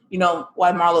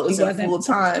 Why Marlo isn't full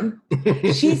time.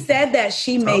 She said that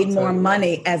she made more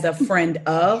money as a friend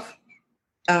of,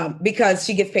 because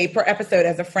she gets paid per episode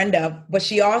as a friend of. But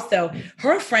she also,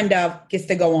 her friend of gets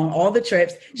to go on all the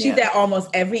trips. She's at almost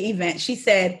every event. She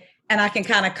said, and I can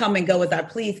kind of come and go as I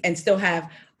please and still have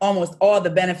almost all the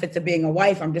benefits of being a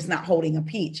wife. I'm just not holding a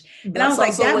peach. And I was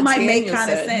like, that might make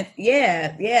kind of sense.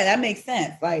 Yeah, that makes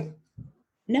sense. Like,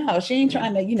 no, she ain't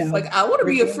trying to, Like, I want to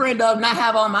be a friend of, not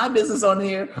have all my business on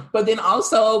here, but then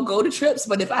also go to trips.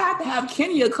 But if I have to have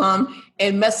Kenya come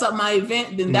and mess up my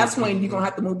event, then that's when you're going to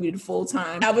have to move me to full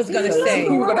time. I was going to say.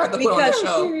 We're going to have to put on the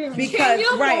show. Because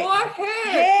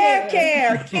hair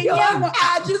care. Your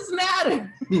edges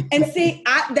matter. And see,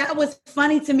 that was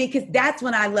funny to me, because that's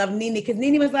when I love Nene, because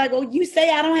Nene was like, well, you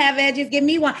say I don't have edges, give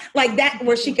me one. Like that,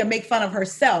 where she could make fun of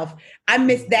herself. I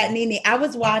missed that Nene. I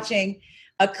was watching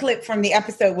a clip from the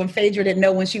episode when Phaedra didn't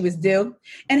know when she was due,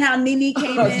 and how Nene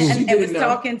came in and was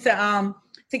talking to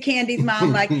Candy's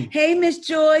mom, like, hey, Miss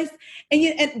Joyce.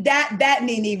 And that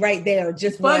Nene right there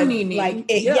just fun was Nene. Like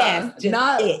it, just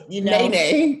not it,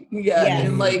 Nene.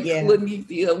 And like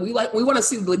Lenithia, we want to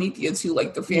see Lenithia too,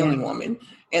 like the family woman.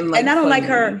 And I don't like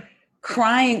her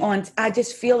crying on. I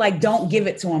just feel like, don't give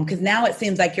it to him, because now it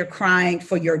seems like you're crying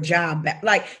for your job back.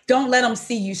 Like, don't let them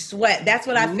see you sweat. That's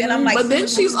what I feel. I'm like, but then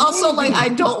she's also like, I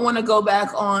don't want to go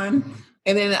back on.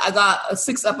 And then I got a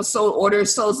 6-episode order.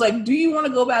 So it's like, do you want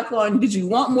to go back on? Did you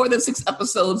want more than 6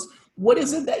 episodes? What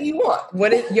is it that you want?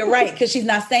 You're right, because she's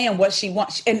not saying what she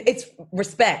wants, and it's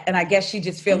respect. And I guess she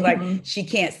just feels like she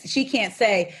can't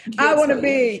say, I want to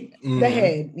be the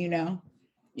head,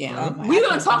 Yeah, we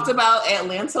done talked about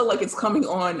Atlanta like it's coming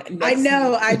on next I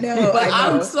know. But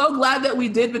I'm so glad that we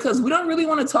did, because we don't really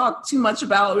want to talk too much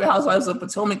about Real Housewives of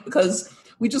Potomac, because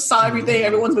we just saw everything.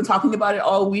 Everyone's been talking about it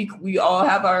all week. We all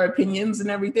have our opinions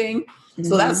and everything.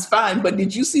 So that's fine. But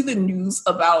did you see the news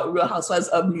about Real Housewives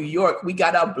of New York? We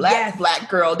got a black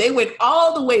girl. They went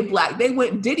all the way black. They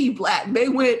went Diddy black. They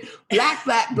went black.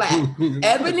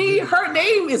 Ebony, her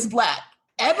name is black.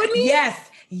 Ebony?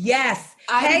 Yes.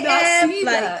 I did not see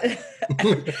that.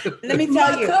 Let me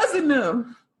tell you. My cousin knew.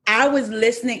 I was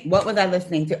listening. What was I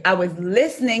listening to? I was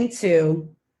listening to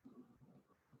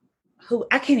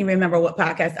I can't even remember what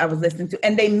podcast I was listening to.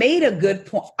 And they made a good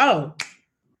point. Oh,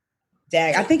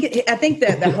 dag. I think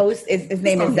the host his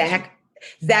name is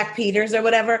Zach Peters or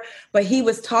whatever. But he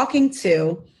was talking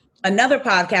to another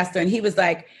podcaster, and he was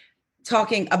like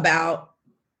talking about,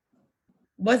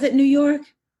 was it New York?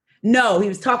 No, he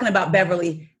was talking about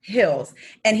Beverly Hills,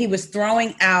 and he was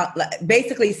throwing out,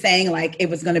 basically saying like it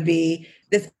was going to be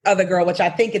this other girl, which I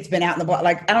think it's been out in the bar.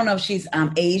 Like, I don't know if she's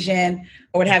Asian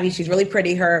or what have you. She's really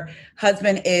pretty. Her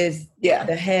husband is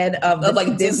the head of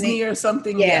like Disney or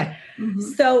something. Yeah. Mm-hmm.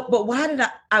 So, but why did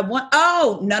I want,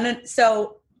 no.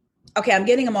 So, okay, I'm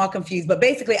getting them all confused, but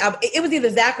basically it was either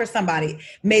Zach or somebody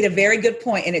made a very good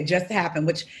point, and it just happened,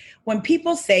 which when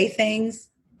people say things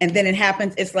and then it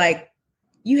happens, it's like,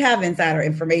 you have insider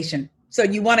information. So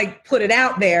you want to put it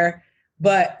out there,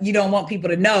 but you don't want people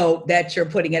to know that you're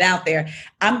putting it out there.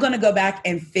 I'm going to go back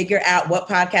and figure out what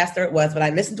podcaster it was, but I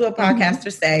listened to a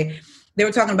podcaster say, they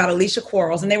were talking about Alicia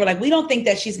Quarles, and they were like, we don't think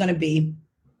that she's going to be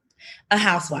a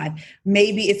housewife.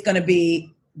 Maybe it's going to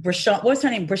be Brashawn. What's her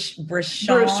name?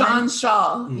 Brashawn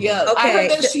Shaw. Yeah. Okay. I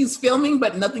heard that she's filming,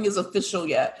 but nothing is official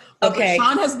yet. But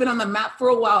Brashawn has been on the map for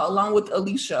a while, along with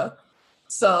Alicia.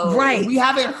 So we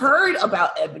haven't heard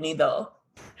about Ebony, though.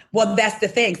 Well, that's the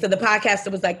thing. So the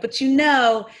podcaster was like, but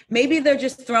maybe they're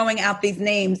just throwing out these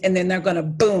names and then they're going to,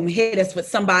 boom, hit us with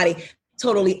somebody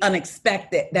totally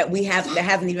unexpected that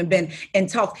hasn't even been in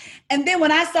talks. And then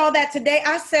when I saw that today,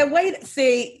 I said,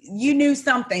 you knew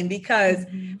something, because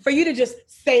for you to just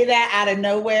say that out of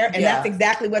nowhere, and that's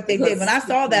exactly what they did. When I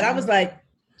saw that, I was like,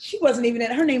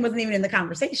 her name wasn't even in the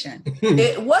conversation.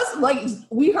 It was like,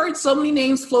 we heard so many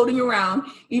names floating around,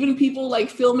 even people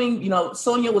like filming,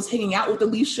 Sonia was hanging out with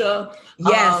Alicia.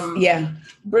 Yes.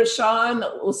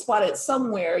 Brashawn was spotted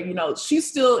somewhere, she's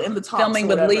still in the talks. Filming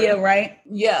with Leah, right?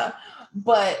 Yeah.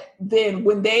 But then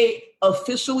when they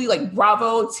officially, like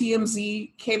Bravo,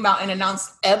 TMZ came out and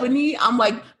announced Ebony, I'm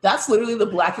like, that's literally the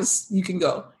blackest you can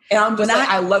go. And I'm just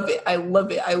I love it. I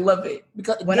love it. I love it.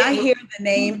 Because when I hear the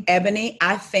name Ebony,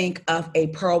 I think of a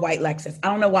pearl white Lexus. I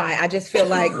don't know why. I just feel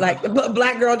like a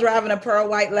black girl driving a pearl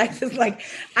white Lexus. Like,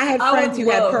 I had friends who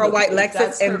had pearl white Lexus.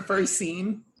 That's her first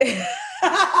scene.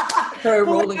 Her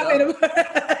rolling up.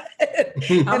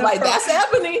 I'm like, that's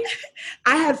Ebony.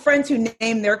 I had friends who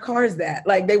named their cars that.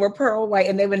 Like, they were pearl white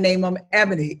and they would name them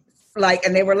Ebony.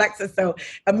 And they were Lexus. So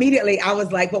immediately I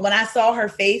was like, but when I saw her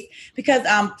face, because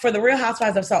for the Real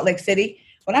Housewives of Salt Lake City,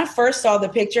 when I first saw the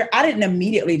picture, I didn't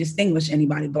immediately distinguish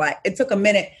anybody black. It took a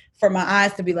minute for my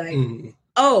eyes to be like,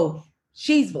 oh,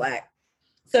 she's black.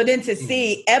 So then to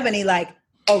see Ebony, like,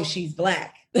 oh, she's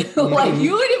black. Like,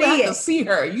 you didn't even have to see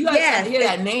her. You guys have to hear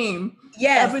that name.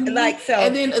 Yes, Ebony. like so.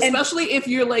 And then especially if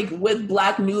you're like with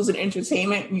Black news and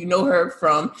entertainment, you know her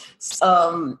from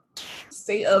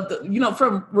State of the,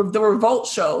 from the Revolt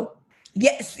show.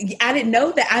 Yes, I didn't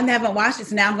know that. I haven't watched it,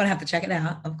 so now I'm going to have to check it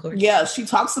out, of course. Yeah, she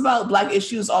talks about Black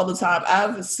issues all the time.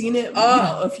 I've seen it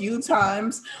a few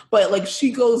times, but like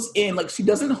she goes in, like she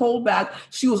doesn't hold back.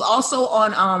 She was also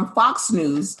on Fox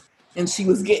News, and she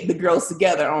was getting the girls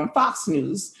together on Fox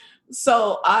News.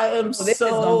 So I am State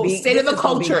of the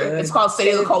Culture. It's called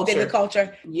State of the Culture. State of the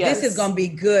Culture. Yes. This is going to be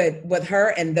good with her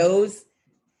and those.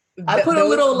 I put a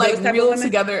little like reel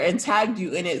together and tagged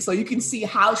you in it so you can see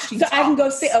how she talks. I can go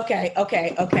see. Okay.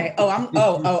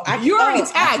 You're already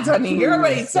tagged, honey. You're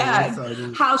already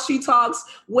tagged. How she talks,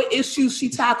 what issues she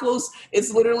tackles.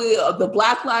 It's literally the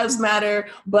Black Lives Matter,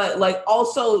 but like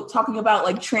also talking about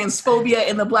like transphobia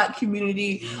in the Black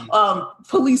community,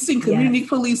 policing, community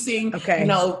policing. Okay.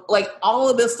 Like all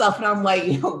of this stuff. And I'm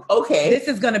like, okay. This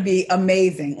is going to be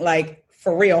amazing. Like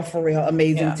for real,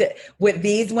 amazing. With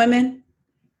these women.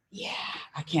 Yeah,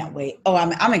 I can't wait. Oh,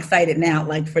 I'm excited now,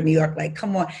 like for New York. Like,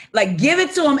 come on. Like, give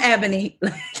it to him, Ebony.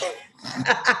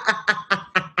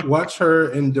 Watch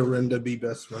her and Dorinda be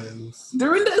best friends.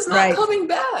 Dorinda is not coming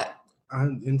back.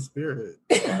 I'm in spirit.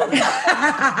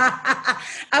 I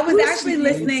was actually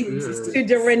listening to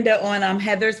Dorinda on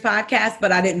Heather's podcast,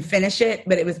 but I didn't finish it.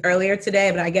 But it was earlier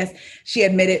today. But I guess she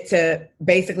admitted to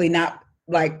basically not,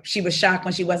 like, she was shocked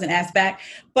when she wasn't asked back.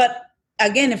 But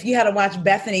again, if you had to watch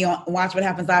Bethany Watch What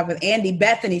Happens Live with Andy,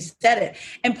 Bethany said it.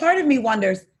 And part of me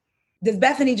wonders, does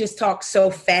Bethany just talk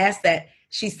so fast that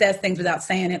she says things without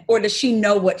saying it? Or does she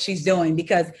know what she's doing?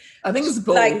 Because I think it's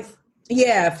both. Like,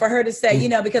 for her to say,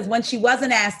 because when she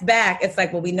wasn't asked back, it's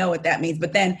like, well, we know what that means.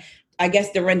 But then I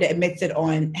guess Dorinda admits it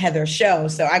on Heather's show.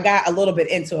 So I got a little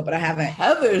bit into it, but I haven't.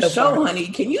 Heather's show, honey.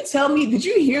 Can you tell me, did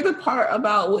you hear the part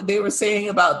about what they were saying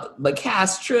about the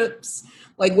cast trips?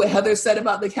 Like what Heather said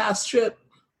about the cast trip.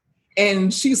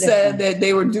 And she said that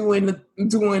they were doing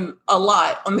a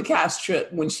lot on the cast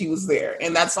trip when she was there.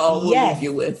 And that's all we'll leave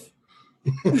you with.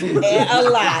 A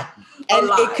lot.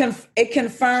 It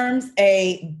confirms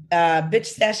a Bitch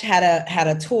Sesh had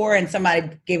a tour and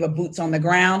somebody gave a boots on the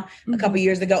ground a couple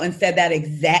years ago and said that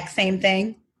exact same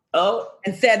thing. Oh.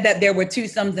 And said that there were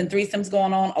twosomes and threesomes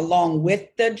going on along with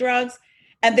the drugs.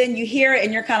 And then you hear it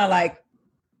and you're kind of like,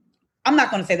 I'm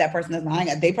not going to say that person is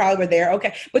lying. They probably were there.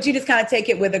 Okay. But you just kind of take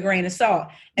it with a grain of salt.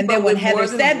 And then when Heather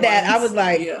said that, I was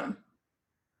like,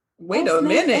 wait a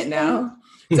minute now.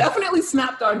 Definitely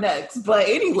snapped our necks. But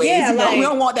anyways, we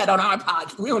don't want that on our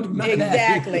podcast. We don't do none of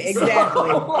that.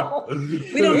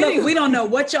 Exactly. We don't know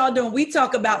what y'all doing. We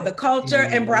talk about the culture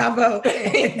and Bravo.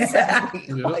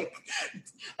 Exactly.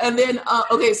 And then,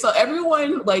 so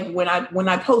everyone, like when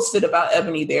I posted about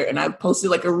Ebony there, and I posted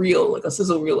like a reel, like a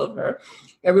sizzle reel of her,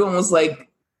 everyone was like,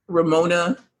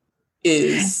 Ramona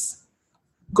is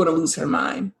going to lose her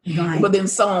mind. Right. But then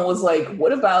someone was like,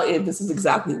 what about if this is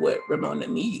exactly what Ramona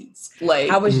needs? Like,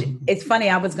 it's funny.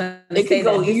 I was going to say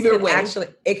that either way. Actually,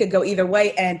 it could go either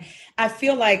way. And I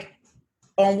feel like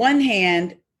on one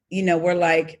hand, we're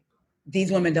like,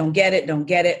 these women don't get it.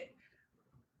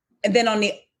 And then on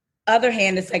the other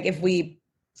hand, it's like,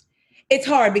 it's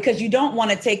hard because you don't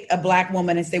want to take a Black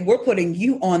woman and say, we're putting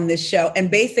you on this show. And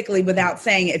basically without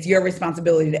saying it's your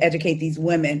responsibility to educate these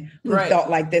women who thought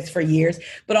like this for years.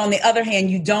 But on the other hand,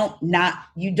 you don't not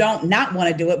want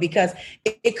to do it because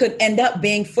it could end up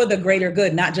being for the greater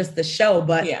good, not just the show,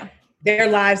 but their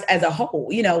lives as a whole.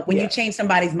 When you change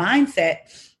somebody's mindset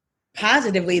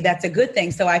positively, that's a good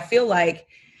thing. So I think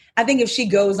if she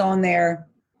goes on there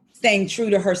staying true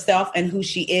to herself and who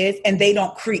she is, and they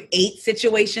don't create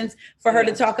situations for her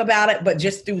to talk about it, but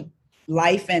just through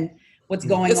life and what's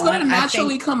going on. It's going to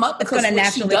naturally come up. It's going to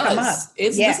naturally come up.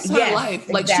 This is her life.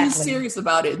 Like, she's serious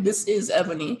about it. This is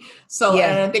Ebony. So,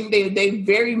 and I think they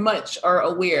very much are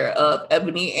aware of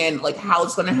Ebony and like how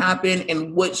it's going to happen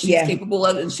and what she's capable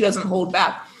of, and she doesn't hold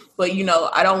back. But,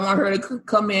 I don't want her to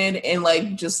come in and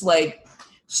like, just like,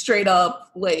 straight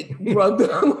up, like, rub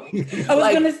them. I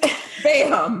was gonna say,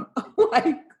 bam.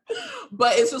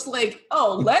 But it's just like,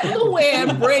 let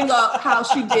Luann bring up how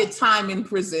she did time in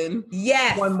prison.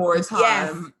 Yes. One more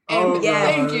time. And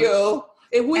thank you.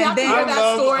 If we have to hear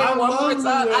that story one more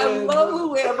time, I love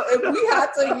Luann, but if we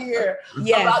had to hear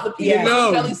about the peanut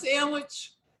butter jelly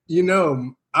sandwich.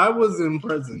 I was in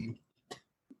prison.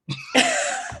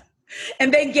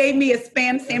 And they gave me a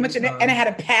Spam sandwich and it had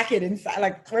a packet inside.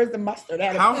 Like, where's the mustard?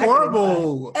 How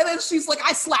horrible. And then she's like,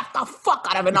 I slapped the fuck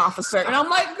out of an officer. And I'm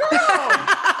like, girl,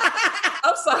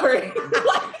 I'm sorry.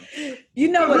 You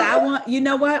know what I want? You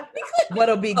know what?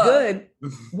 What'll be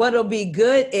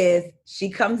good is she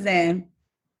comes in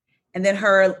and then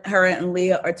her and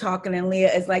Leah are talking and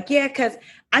Leah is like, yeah, because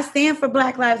I stand for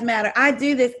Black Lives Matter. I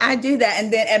do this, I do that.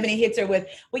 And then Ebony hits her with,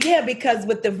 well, yeah, because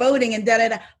with the voting and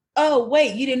da-da-da. Oh,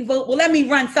 wait, you didn't vote? Well, let me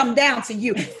run some down to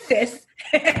you, sis.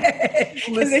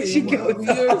 Listen, and then she goes,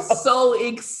 we're so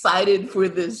excited for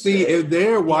this. See, if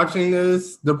they're watching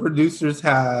this, the producers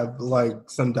have like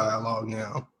some dialogue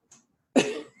now.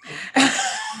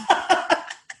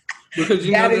 Because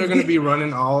they're going to be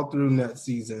running all through next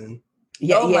season.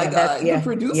 My God. The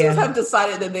producers have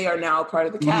decided that they are now part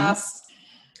of the cast.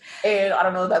 And I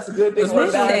don't know if that's a good thing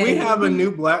or bad. We have a new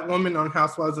Black woman on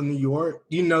Housewives of New York.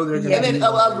 They're going to and then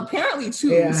apparently too.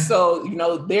 Yeah. So,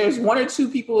 there's one or two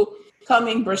people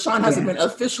coming. Brashawn hasn't been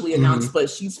officially announced,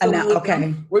 but she's filming with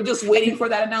them. We're just waiting for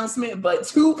that announcement. But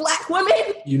 2 Black women.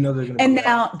 They're going to. And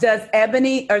now, does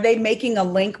Ebony? Are they making a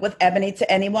link with Ebony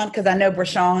to anyone? Because I know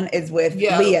Brashawn is with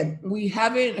Leah. We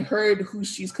haven't heard who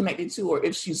she's connected to or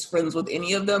if she's friends with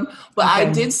any of them. But I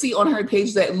did see on her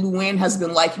page that Luann has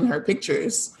been liking her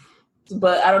pictures.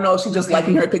 But I don't know if she's just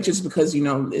liking her pictures because,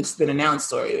 it's been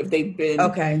announced or if they've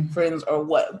been friends or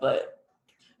what. But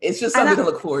it's just something to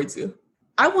look forward to.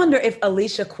 I wonder if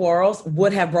Alicia Quarles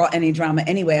would have brought any drama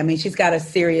anyway. I mean, she's got a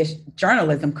serious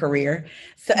journalism career.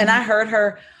 So, and I heard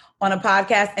her on a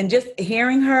podcast and just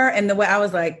hearing her and the way I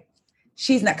was like,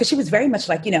 she's not, because she was very much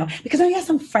like, because yes,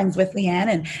 I'm friends with Luann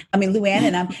and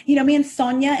I'm, me and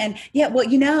Sonia and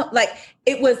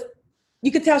it was,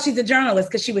 you could tell she's a journalist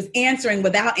because she was answering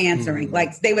without answering. Mm-hmm.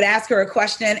 Like they would ask her a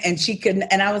question and she couldn't.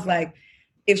 And I was like,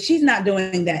 if she's not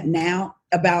doing that now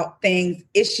about things,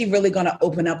 is she really going to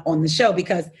open up on the show?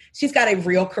 Because she's got a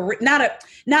real career. Not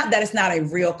that it's not a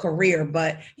real career,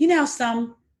 but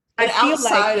some. And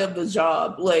outside of the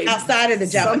job, outside of the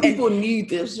job, some people need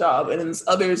this job, and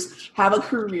others have a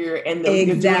career and they're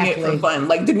doing it for fun.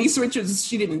 Like Denise Richards,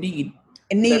 she didn't need.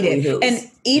 And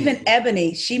even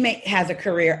Ebony, she has a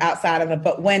career outside of it.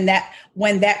 But when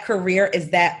that career is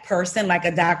that person, like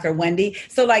a Dr. Wendy.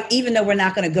 So even though we're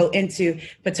not going to go into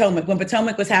Potomac, when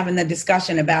Potomac was having the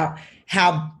discussion about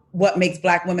what makes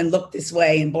Black women look this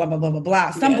way and blah, blah, blah, blah,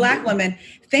 blah. Some Black women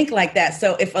think like that.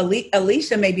 So if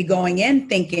Alicia may be going in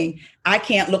thinking, I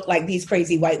can't look like these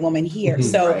crazy white women here. Mm-hmm.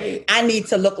 So I need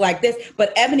to look like this.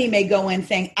 But Ebony may go in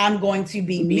saying, I'm going to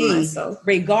be me myself,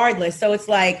 regardless. So it's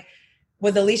like,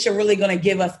 was Alicia really going to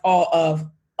give us all of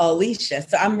Alicia.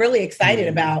 So I'm really excited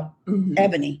about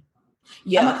Ebony.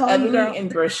 Yeah, Ebony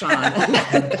and Vershawn.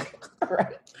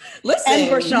 Right. Listen,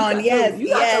 and Vershawn, yes.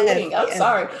 I'm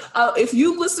sorry. If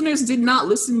you listeners did not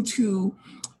listen to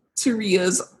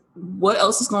Taria's What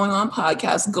Else Is Going On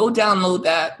podcast, go download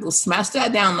that. Go smash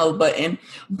that download button.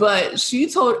 But she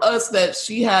told us that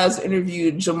she has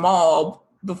interviewed Jamal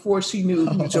before she knew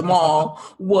who Jamal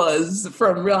was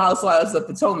from Real Housewives of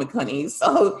Potomac, honey.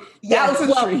 So that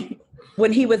was a treat.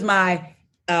 When he was my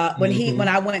when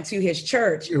I went to his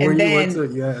church, and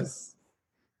then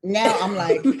now I'm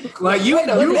like you are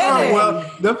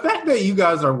well. The fact that you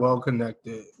guys are well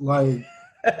connected, like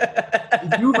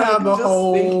you have a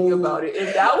whole. Thinking about it,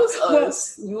 if that was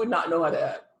us, we would not know how to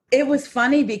act. It was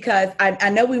funny because I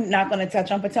know we're not going to touch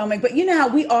on Potomac, but you know how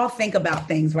we all think about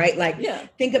things, right? Like,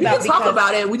 think about. We can talk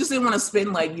about it. We just didn't want to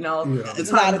spend the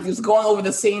time of just going over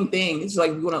the same thing. It's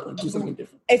like we want to do something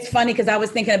different. It's funny because I was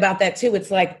thinking about that too.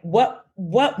 It's like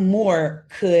what more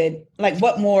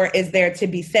is there to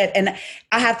be said? And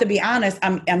I have to be honest.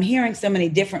 I'm hearing so many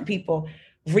different people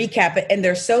recap it, and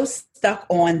they're so stuck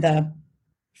on the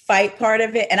fight part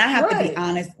of it. And I have to be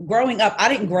honest. Growing up, I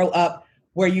didn't grow up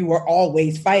where you were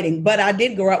always fighting, but I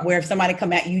did grow up where if somebody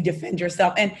come at you, defend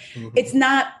yourself. And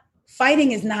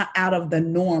fighting is not out of the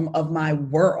norm of my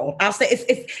world. I'll say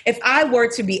if I were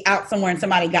to be out somewhere and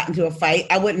somebody got into a fight,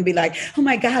 I wouldn't be like, oh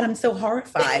my God, I'm so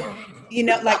horrified.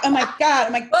 Like, oh my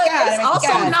God. It's also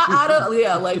not out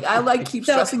of, I keep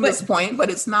stressing this point, but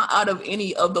it's not out of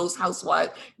any of those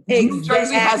housewives. New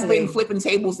Jersey has been flipping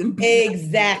tables and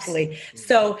exactly.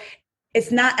 So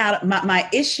it's not out of, my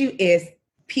issue is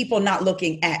people not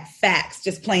looking at facts,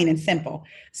 just plain and simple.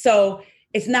 So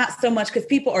it's not so much because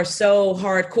people are so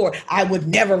hardcore. I would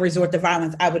never resort to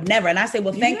violence. I would never. And I say,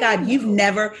 well, thank God you've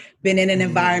never been in an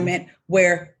environment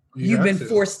where you've been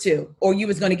forced to, or you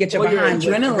was going to get your behind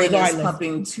your adrenaline regardless. Is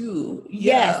pumping too.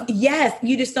 Yeah. Yes.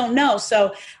 You just don't know.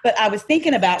 So, but I was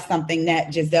thinking about something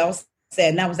that Giselle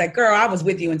said, and I was like, girl, I was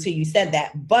with you until you said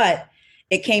that. But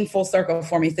it came full circle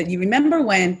for me. So you remember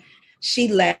when she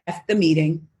left the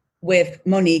meeting with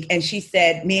Monique and she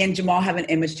said, me and Jamal have an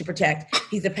image to protect.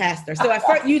 He's a pastor. So at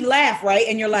first you laugh, right?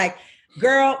 And you're like,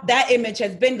 girl, that image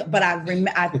has been, but I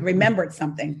remembered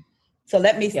something. So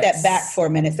let me step back for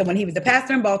a minute. So when he was the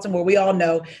pastor in Baltimore, we all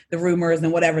know the rumors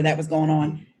and whatever that was going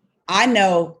on. I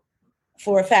know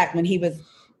for a fact when he was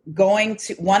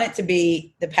wanted to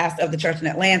be the pastor of the church in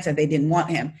Atlanta, they didn't want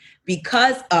him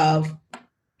because of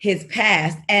his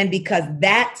past and because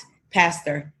that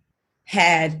pastor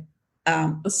had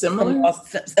a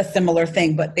similar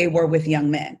thing, but they were with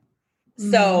young men.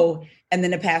 So, and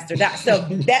then the pastor died. So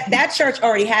that church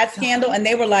already had scandal, and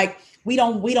they were like, we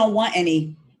don't want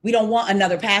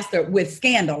another pastor with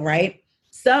scandal, right?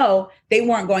 So they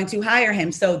weren't going to hire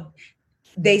him. So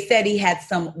they said he had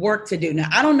some work to do. Now,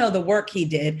 I don't know the work he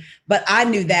did, but I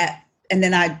knew that. And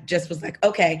then I just was like,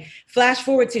 okay, flash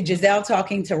forward to Giselle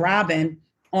talking to Robin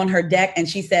on her deck. And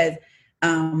she says,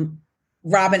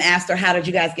 Robin asked her, how did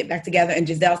you guys get back together? And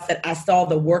Giselle said, I saw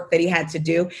the work that he had to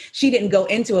do. She didn't go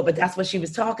into it, but that's what she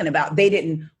was talking about. They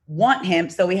didn't want him,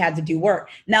 so he had to do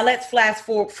work. Now let's flash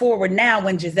forward now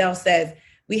when Giselle says,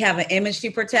 we have an image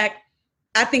to protect.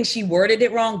 I think she worded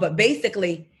it wrong, but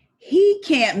basically, he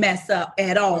can't mess up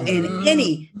at all in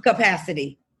any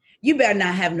capacity. You better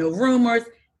not have no rumors.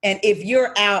 And if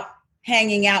you're out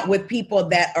hanging out with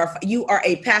people you are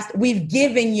a pastor, we've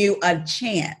given you a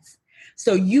chance.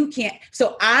 So you can't.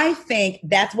 So I think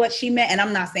that's what she meant. And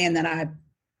I'm not saying that I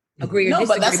agree or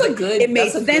disagree. But it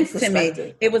made sense to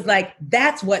me. It was like,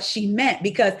 that's what she meant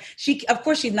because of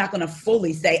course, she's not going to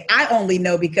fully say, I only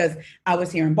know because I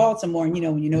was here in Baltimore and,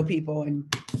 when you know people and,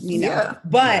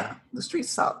 but the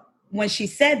streets talk. When she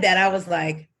said that, I was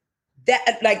like,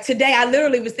 today, I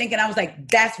literally was thinking, I was like,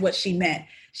 that's what she meant.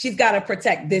 She's got to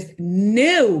protect this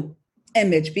new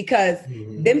image because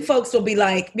them folks will be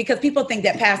like, because people think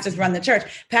that pastors run the church.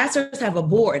 Pastors have a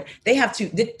board. They have to,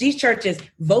 these churches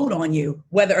vote on you,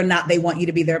 whether or not they want you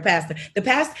to be their pastor.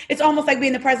 It's almost like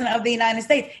being the president of the United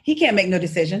States. He can't make no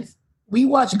decisions. We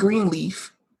watch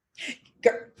Greenleaf.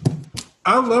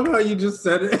 I love how you just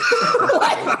said it.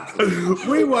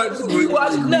 we watch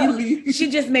Greenleaf. No,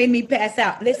 she just made me pass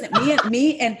out. Listen,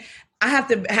 me and I have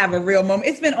to have a real moment.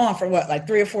 It's been on for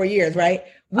 3 or 4 years, right?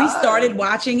 We started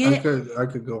watching it. I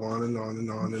could go on and on and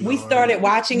on. We started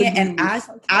watching it, and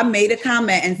I made a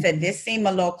comment and said, this seemed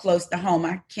a little close to home.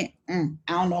 I can't, I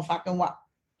don't know if I can watch.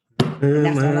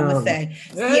 That's what I'm going to say.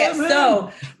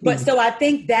 So I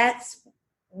think that's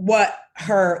what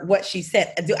she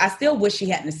said. I still wish she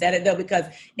hadn't said it though, because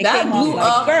it that came blew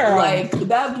off up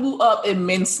that blew up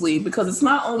immensely, because it's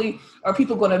not only are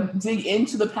people going to dig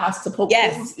into the past to poke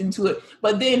holes into it,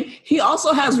 but then he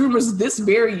also has rumors this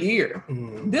very year.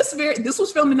 This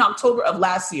was filmed in October of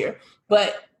last year,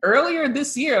 but earlier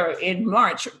this year in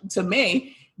March to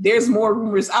May, there's more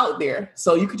rumors out there.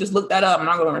 So you could just look that up. I'm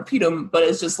not going to repeat them, but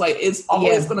it's just like, it's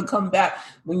always going to come back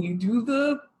when you do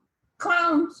the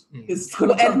clowns. It's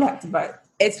going to come back to bite.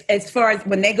 As far as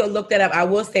when they go look that up, I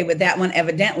will say with that one,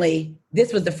 evidently,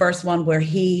 this was the first one where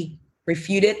he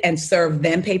refuted and served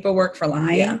them paperwork for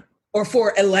lying or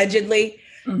for allegedly.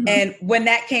 And when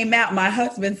that came out, my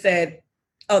husband said,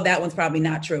 oh, that one's probably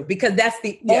not true, because that's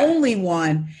the only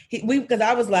one. Because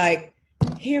I was like,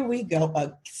 here we go,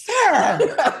 sir.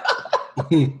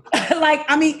 Like,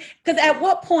 I mean, because at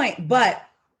what point, but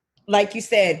like you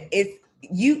said,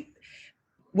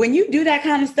 when you do that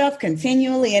kind of stuff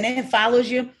continually and it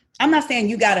follows you, I'm not saying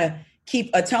you got to keep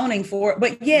atoning for it,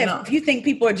 but if you think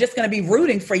people are just going to be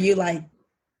rooting for you, like,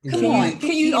 come on.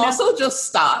 Can you also just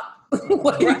stop?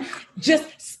 Right.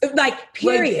 Just like,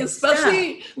 period. Like,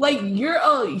 especially like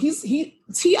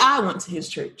T.I. went to his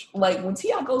church. Like when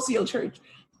T.I. goes to your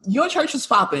church is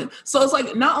popping. So it's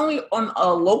like, not only on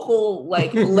a local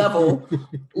like level,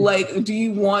 like, do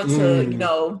you want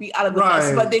to, be out of the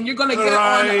mess, but then you're going to get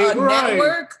on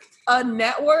a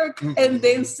network and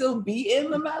then still be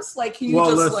in the mess. Like, can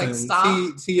you like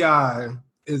stop? T.I.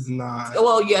 is not.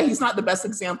 Well, yeah, he's not the best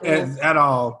example at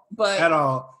all. But at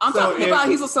all. I'm talking about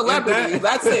he's a celebrity.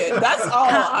 That's it. That's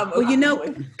all.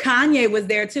 Kanye was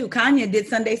there too. Kanye did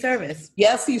Sunday service.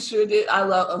 Yes, he sure did. I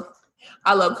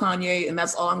love Kanye, and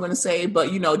that's all I'm going to say.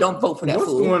 But don't vote for that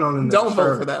fool. What's going on in Don't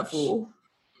vote for that fool.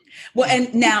 Well,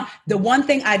 and now the one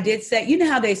thing I did say, you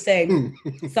know how they say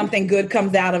something good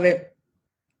comes out of it.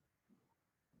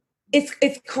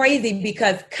 It's crazy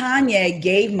because Kanye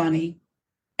gave money.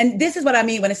 And this is what I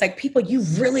mean when it's like, people, you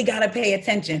really got to pay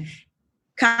attention.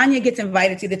 Kanye gets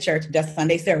invited to the church, does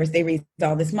Sunday service. They raise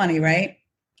all this money, right?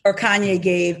 Or Kanye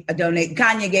gave a donation.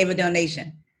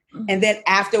 Mm-hmm. And then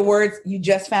afterwards, you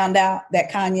just found out that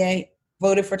Kanye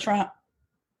voted for Trump.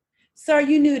 Sir,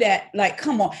 you knew that. Like,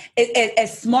 come on.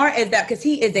 As smart as that, because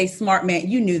he is a smart man.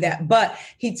 You knew that. But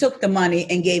he took the money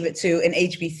and gave it to an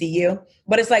HBCU.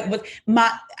 But it's like,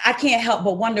 I can't help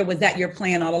but wonder, was that your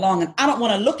plan all along? And I don't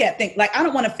want to look at things like, I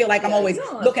don't want to feel like I'm always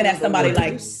looking at somebody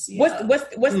like,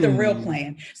 what's the real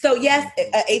plan? So yes,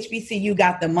 HBCU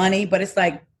got the money, but it's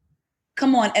like,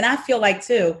 come on. And I feel like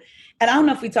too, and I don't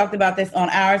know if we talked about this on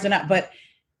ours or not, but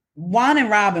Juan and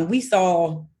Robin, we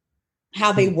saw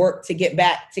how they worked to get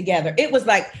back together. It was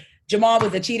like Jamal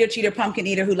was a cheater, pumpkin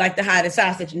eater who liked to hide a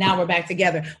sausage. Now we're back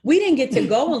together. We didn't get to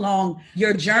go along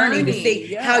your journey to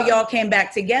see how y'all came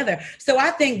back together. So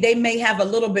I think they may have a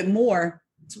little bit more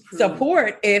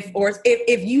support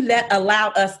if you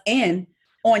allow us in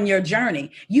on your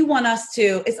journey. You want us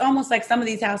to, it's almost like some of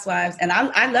these housewives, and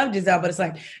I love Giselle, but it's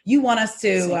like, you want us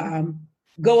to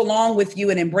go along with you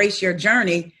and embrace your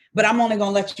journey, but I'm only going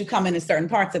to let you come in certain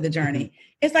parts of the journey.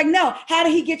 It's like, no, how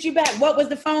did he get you back? What was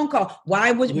the phone call?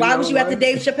 Why was you at the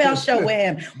Dave Chappelle show with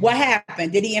him? What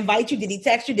happened? Did he invite you? Did he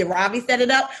text you? Did Robbie set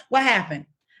it up? What happened?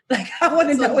 Like, I want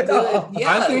to know it all.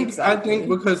 Yeah, I think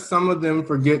because some of them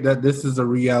forget that this is a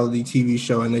reality TV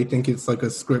show and they think it's like a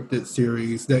scripted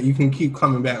series that you can keep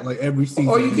coming back like every season.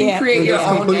 Or you can create your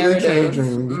own narrative.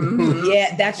 Mm-hmm.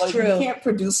 Yeah, that's true. You can't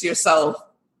produce yourself.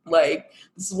 Like,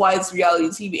 this is why it's reality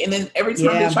TV. And then every time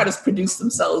they try to produce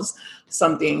themselves,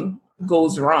 something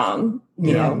goes wrong,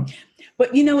 you know.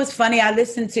 But it's funny. I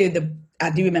listened to I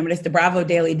do remember this, the Bravo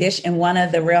Daily Dish, and one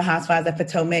of the Real Housewives of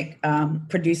Potomac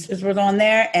producers was on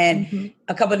there. And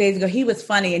a couple of days ago, he was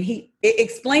funny, and it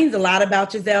explains a lot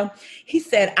about Giselle. He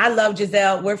said, I love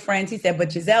Giselle. We're friends. He said,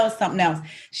 but Giselle is something else.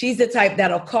 She's the type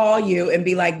that'll call you and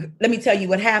be like, let me tell you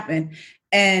what happened.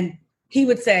 And he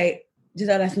would say,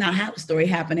 Giselle, that's not how the story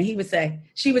happened. And she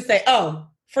would say, oh,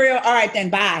 for real? All right, then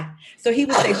bye. So he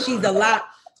would say, she's a lot.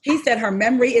 He said her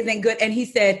memory isn't good. And he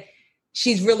said,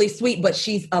 she's really sweet, but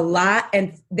she's a lot.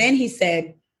 And then he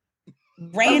said,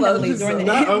 randomly during the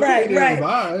right.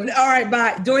 All right,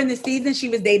 bye. During the season, she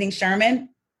was dating Sherman.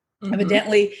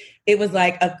 Evidently, it was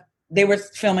like they were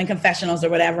filming confessionals or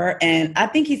whatever. And I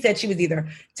think he said she was either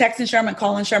texting Sherman,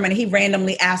 calling Sherman. And he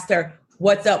randomly asked her,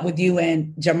 what's up with you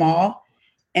and Jamal?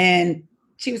 And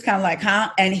she was kind of like,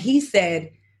 huh? And he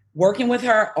said, working with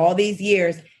her all these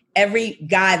years, every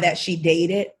guy that she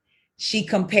dated, she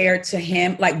compared to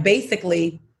him. Like,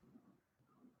 basically,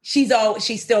 she's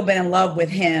still been in love with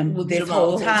him this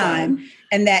whole time.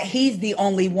 And that he's the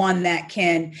only one that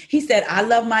can. He said, I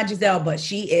love my Giselle, but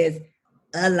she is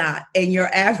a lot. And your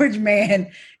average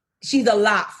man, she's a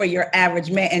lot for your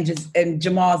average man. And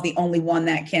Jamal's the only one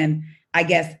that can, I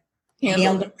guess,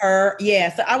 handle her.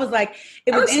 Yeah. So I was like,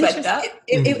 it was interesting.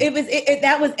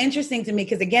 That was interesting to me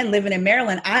because, again, living in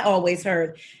Maryland, I always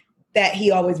heard that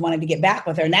he always wanted to get back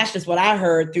with her. And that's just what I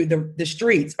heard through the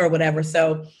streets or whatever.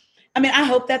 So, I mean, I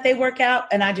hope that they work out,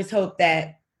 and I just hope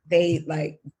that they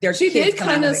their she kids did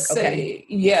kind of say,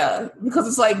 yeah, because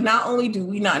it's like, not only do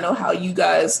we not know how you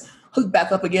guys hooked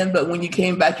back up again, but when you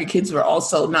came back, your kids were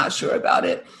also not sure about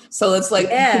it. So it's like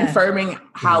confirming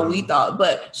how we thought.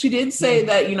 But she did say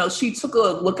that, you know, she took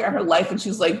a look at her life and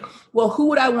she's like, well, who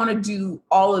would I want to do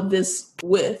all of this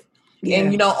with? Yeah.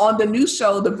 And, you know, on the new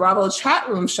show, the Bravo chat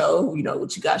room show, you know,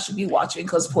 which you guys should be watching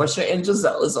because Portia and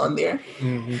Giselle is on there.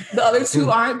 Mm-hmm. The other two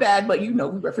aren't bad, but, you know,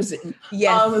 we represent.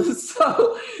 Yes.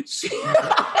 So she,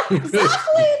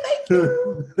 exactly, thank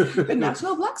you. The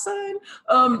national black sign.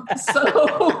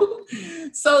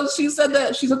 So she said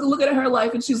that she took a look at her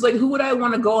life and she's like, who would I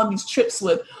want to go on these trips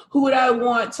with? Who would I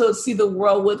want to see the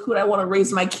world with? Who would I want to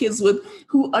raise my kids with?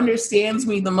 Who understands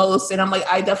me the most? And I'm like,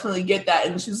 I definitely get that.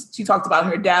 And she talked about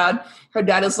her dad. Her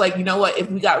dad is like, you know what? If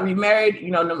we got remarried,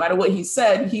 you know, no matter what he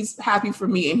said, he's happy for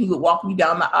me and he would walk me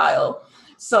down the aisle.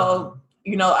 So,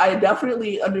 you know, I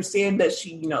definitely understand that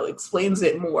she, you know, explains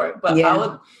it more. But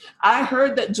I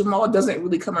heard that Jamal doesn't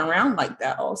really come around like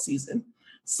that all season.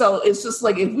 So it's just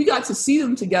like, if we got to see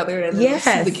them together and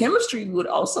see the chemistry would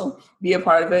also be a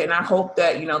part of it. And I hope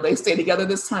that, you know, they stay together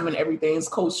this time and everything's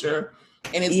kosher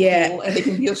and it's cool and they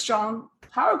can be a strong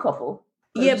power couple.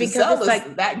 Yeah, because Giselle it's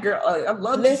like that girl. I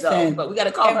love Giselle, but we got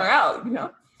to call her out, you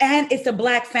know. And it's a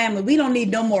black family. We don't need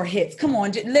no more hits. Come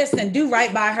on, listen, do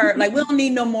right by her. Like, we don't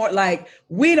need no more. Like,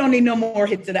 we don't need no more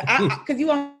hits to that. Because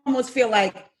you almost feel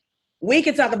like we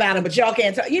can talk about it, but y'all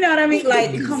can't talk. You know what I mean?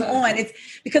 Like, come on. It's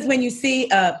because when you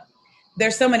see,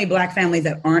 there's so many black families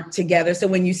that aren't together. So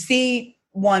when you see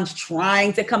ones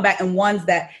trying to come back and ones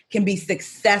that can be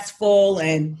successful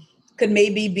and could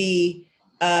maybe be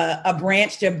a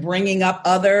branch to bringing up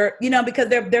other, you know, because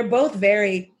they're both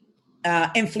very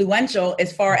influential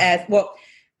as far as, well,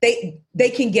 they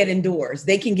can get indoors.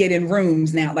 They can get in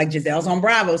rooms now, like Giselle's on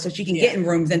Bravo, so she can get in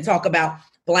rooms and talk about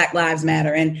Black Lives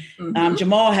Matter. And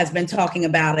Jamal has been talking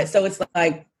about it. So it's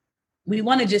like, we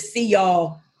want to just see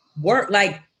y'all work,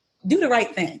 like, do the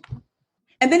right thing.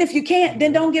 And then if you can't,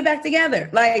 then don't get back together.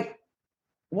 Like,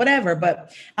 whatever.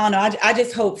 But I don't know. I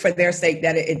just hope for their sake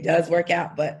that it does work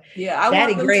out. But I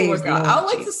want them to work out. I would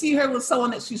like to see her with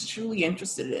someone that she's truly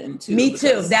interested in too. Me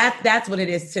too. That's what it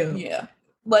is too. Yeah.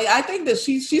 Like, I think that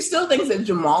she still thinks that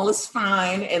Jamal is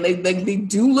fine and they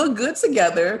do look good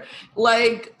together.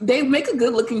 Like, they make a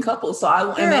good looking couple. So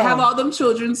and they have all them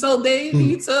children. So they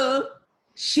need to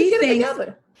get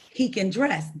together. He can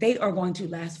dress. They are going to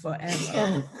last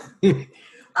forever.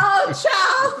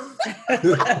 Oh, child.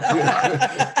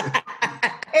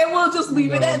 And we'll just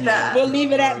leave it at that. We'll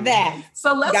leave it at that.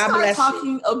 So let's start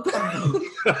talking about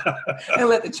and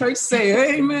let the church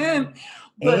say amen.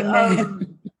 But,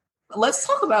 let's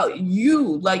talk about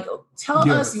you. Like, tell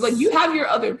us, like, you have your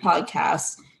other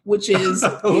podcast, which is,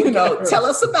 you know, tell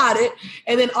us about it.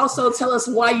 And then also tell us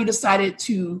why you decided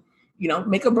to, you know,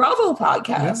 make a Bravo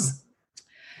podcast.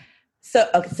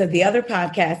 Yeah. So the other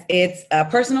podcast, it's a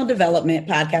personal development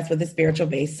podcast with a spiritual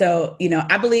base. So, you know,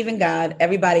 I believe in God.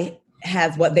 Everybody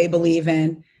has what they believe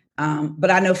in.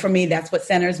 But I know for me, that's what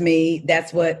centers me.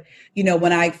 That's what, you know,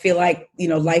 when I feel like, you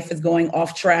know, life is going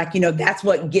off track, you know, that's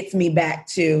what gets me back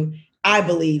to, I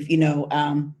believe, you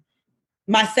know,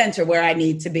 my center where I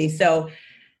need to be. So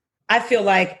I feel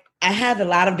like I had a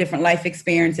lot of different life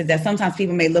experiences that sometimes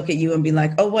people may look at you and be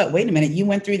like, oh, wait a minute, you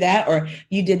went through that or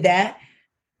you did that.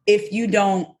 If you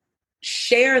don't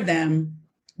share them,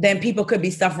 then people could be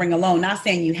suffering alone. Not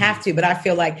saying you have to, but I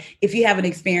feel like if you have an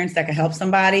experience that could help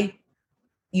somebody,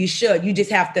 you should. You just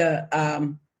have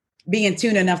to be in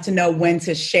tune enough to know when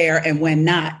to share and when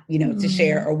not, you know, to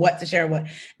share or what to share, what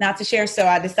not to share. So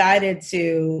I decided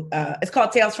to, it's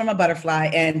called Tales from a Butterfly.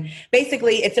 And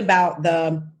basically it's about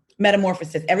the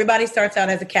metamorphosis. Everybody starts out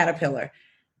as a caterpillar.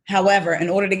 However, in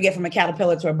order to get from a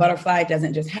caterpillar to a butterfly, it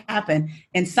doesn't just happen.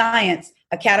 In science,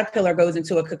 a caterpillar goes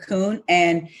into a cocoon,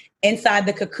 and inside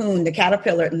the cocoon, the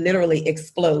caterpillar literally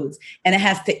explodes, and it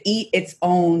has to eat its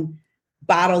own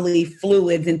bodily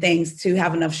fluids and things to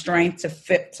have enough strength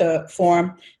to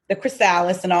form the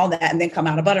chrysalis and all that, and then come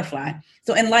out a butterfly.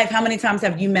 So in life, how many times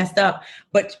have you messed up,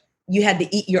 but you had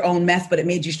to eat your own mess, but it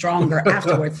made you stronger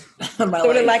afterwards? Sort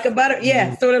of like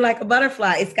a sort of like a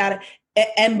butterfly. It's got to,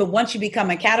 but once you become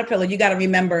a caterpillar, you got to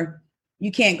remember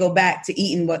you can't go back to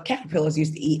eating what caterpillars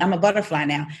used to eat. I'm a butterfly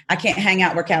now. I can't hang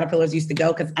out where caterpillars used to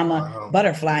go because I'm a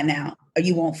butterfly now, or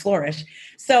you won't flourish.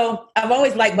 So I've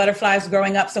always liked butterflies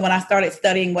growing up. So when I started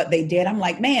studying what they did, I'm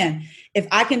like, man, if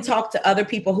I can talk to other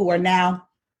people who are now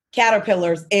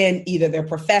caterpillars in either their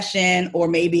profession, or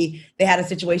maybe they had a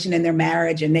situation in their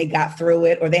marriage and they got through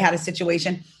it, or they had a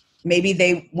situation, maybe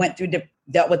they went through,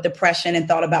 dealt with depression and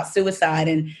thought about suicide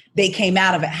and they came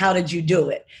out of it. How did you do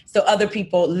it? So other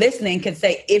people listening can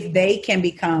say, if they can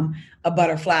become a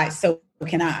butterfly, so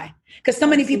can I. Because so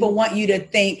many people want you to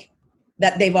think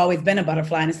that they've always been a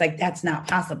butterfly, and it's like, that's not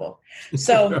possible.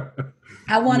 So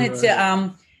I wanted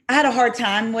to, I had a hard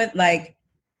time with, like,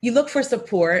 you look for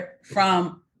support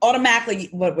from automatically,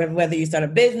 whether you start a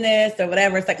business or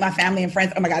whatever. It's like my family and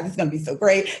friends, oh my God, this is going to be so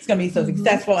great. It's going to be so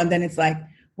successful. And then it's like,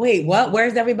 wait, what?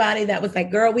 Where's everybody that was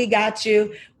like, girl, we got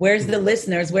you. Where's the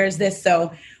listeners? Where's this?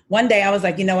 So one day I was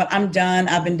like, you know what? I'm done.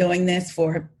 I've been doing this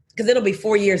because it'll be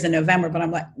 4 years in November, but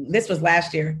I'm like, this was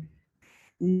last year.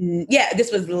 Yeah,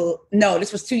 this was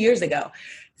 2 years ago.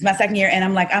 It's my second year. And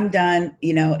I'm like, I'm done.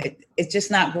 You know, it's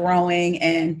just not growing.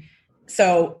 And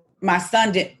so my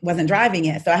son wasn't driving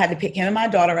yet. So I had to pick him and my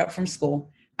daughter up from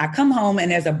school. I come home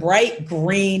and there's a bright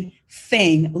green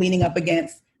thing leaning up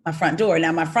against my front door.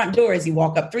 Now my front door is, you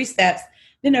walk up 3 steps,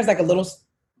 then there's like a little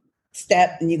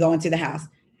step and you go into the house.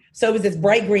 So it was this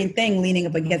bright green thing leaning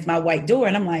up against my white door.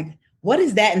 And I'm like, what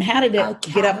is that? And how did it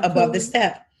get up above the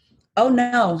step? Oh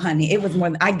no, honey. It was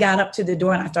more I got up to the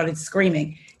door and I started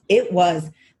screaming. It was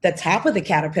the top of the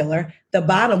caterpillar. The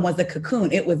bottom was a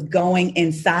cocoon. It was going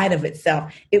inside of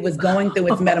itself. It was going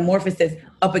through its metamorphosis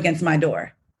up against my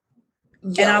door.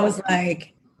 Yo. And I was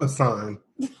like, a sign.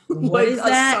 What is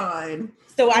that? Sign.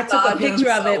 So I took a picture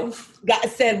of it. God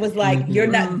said was like, you're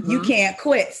not, you can't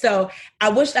quit. So I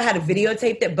wished I had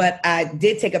videotaped it, but I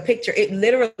did take a picture.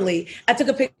 I took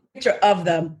a picture of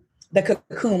the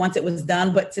cocoon once it was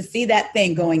done, but to see that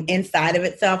thing going inside of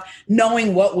itself,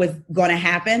 knowing what was going to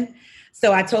happen.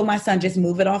 So I told my son, just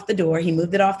move it off the door. He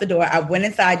moved it off the door. I went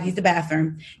inside, used the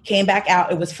bathroom, came back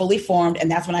out. It was fully formed. And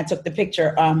that's when I took the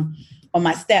picture on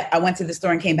my step. I went to the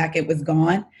store and came back. It was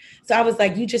gone. So I was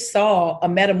like, you just saw a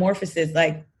metamorphosis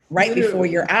like right before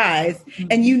your eyes.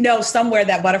 And you know somewhere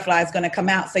that butterfly is going to come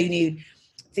out. So you need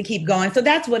to keep going. So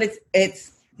that's what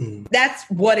that's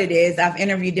what it is. I've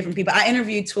interviewed different people. I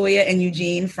interviewed Toya and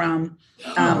Eugene from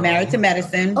Married to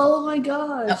Medicine. Oh my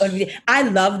gosh. I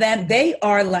love them. They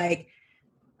are like,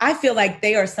 I feel like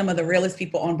they are some of the realest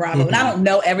people on Bravo. And I don't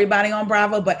know everybody on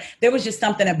Bravo, but there was just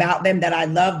something about them that I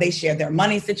love. They shared their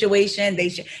money situation. They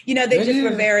just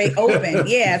were very open.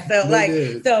 Yeah. So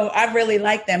so I really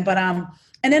like them. But, and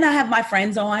then I have my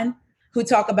friends on who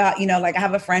talk about, like I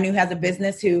have a friend who has a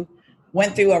business who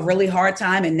went through a really hard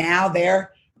time and now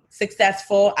they're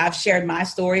successful. I've shared my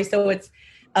story. So it's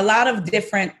a lot of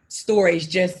different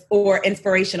stories or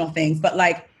inspirational things, but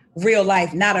like real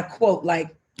life, not a quote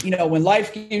like, when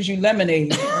life gives you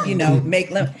lemonade,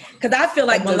 make lemon. Because I feel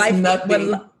like when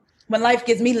life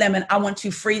gives me lemon, I want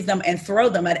to freeze them and throw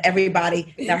them at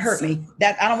everybody that hurt me.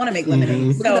 That I don't want to make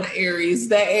lemonade. So that Aries.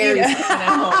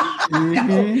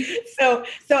 So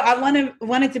I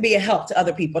wanted to be a help to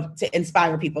other people, to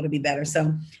inspire people to be better.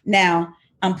 So now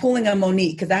I'm pulling a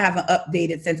Monique because I haven't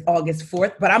updated since August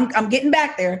 4th, but I'm getting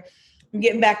back there.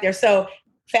 So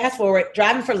fast forward,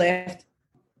 driving for Lyft,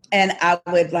 and I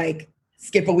would like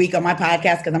skip a week on my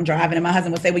podcast because I'm driving. And my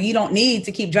husband would say, well, you don't need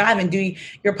to keep driving, do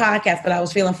your podcast. But I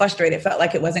was feeling frustrated. Felt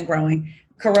like it wasn't growing.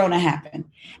 Corona happened.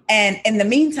 And in the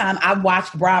meantime, I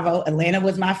watched Bravo. Atlanta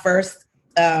was my first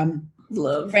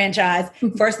love franchise.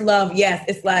 First love. Yes.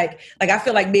 It's like I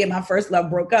feel like me and my first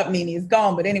love broke up, meaning it's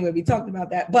gone. But anyway, we talked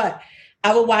about that. But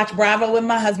I would watch Bravo with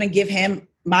my husband, give him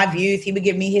my views. He would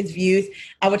give me his views.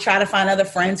 I would try to find other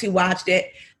friends who watched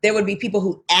it. There would be people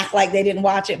who act like they didn't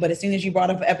watch it, but as soon as you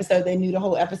brought up an episode, they knew the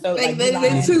whole episode.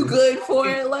 They're too good for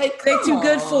it. They're too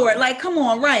good for it. Like, come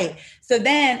on, right. So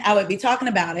then I would be talking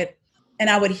about it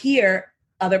and I would hear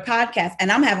other podcasts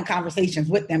and I'm having conversations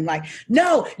with them like,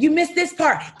 no, you missed this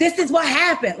part. This is what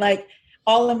happened. Like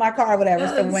all in my car or whatever.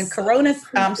 So when Corona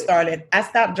started, I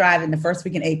stopped driving the first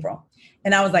week in April.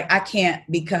 And I was like, I can't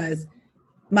because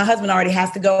my husband already has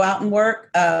to go out and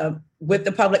work with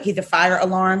the public. He's a fire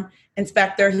alarm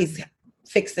inspector. He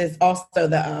fixes also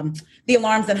the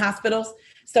alarms in hospitals.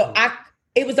 So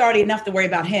it was already enough to worry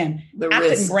about him. I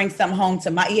couldn't bring some home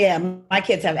to my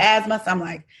kids have asthma. So I'm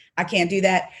like, I can't do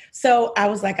that. So I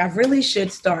was like, I really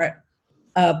should start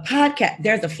a podcast.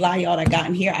 There's a fly y'all that got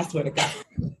in here. I swear to God.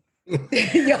 I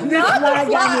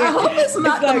hope it's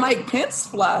not the Mike Pence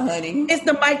fly, honey. It's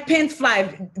the Mike Pence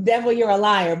fly. Devil, you're a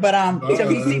liar. But so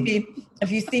he see me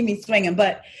if you see me swinging.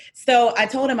 But so I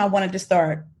told him I wanted to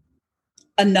start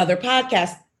another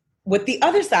podcast with the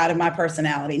other side of my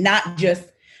personality, not just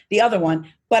the other one.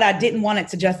 But I didn't want it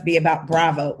to just be about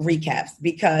Bravo recaps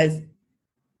because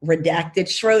Redacted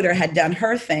Schroeder had done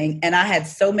her thing. And I had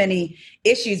so many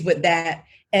issues with that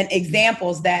and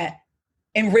examples that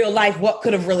in real life, what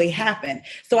could have really happened.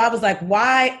 So I was like,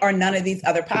 why are none of these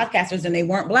other podcasters, and they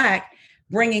weren't Black,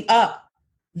 bringing up,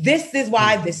 this is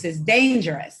why this is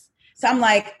dangerous. So I'm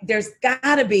like, there's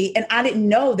gotta be, and I didn't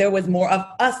know there was more of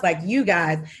us like you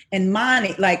guys and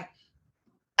Monty. Like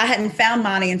I hadn't found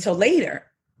Monty until later.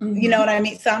 Mm-hmm. You know what I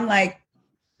mean? So I'm like,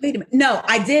 wait a minute. No,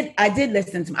 I did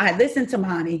listen to, I had listened to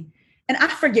Monty and I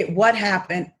forget what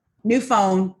happened. New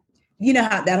phone, you know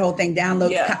how that whole thing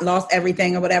download, lost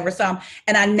everything or whatever. So,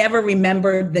 and I never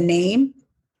remembered the name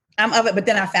of it, but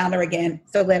then I found her again.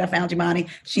 So glad I found you, Monty.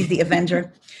 She's the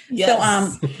Avenger.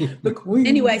 Yes. So, the queen.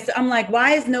 Anyway, so I'm like,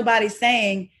 why is nobody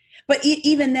saying, but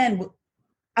even then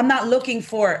I'm not looking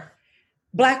for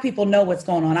Black people know what's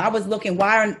going on. I was looking,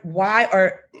 why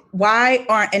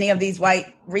aren't any of these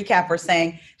white recappers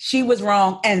saying she was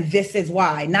wrong and this is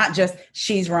why, not just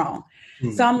she's wrong.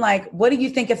 Mm-hmm. So I'm like, what do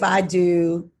you think if I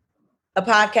do a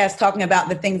podcast talking about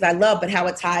the things I love, but how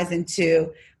it ties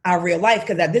into our real life?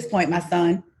 Because at this point, my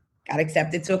son got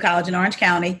accepted to a college in Orange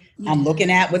County. Yeah. I'm looking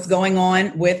at what's going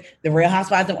on with the Real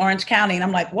Housewives of Orange County. And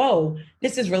I'm like, whoa,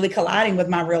 this is really colliding with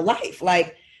my real life.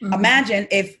 Like, imagine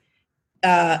if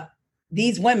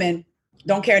these women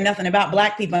don't care nothing about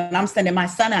Black people, and I'm sending my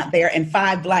son out there, and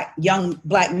 5 young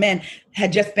black men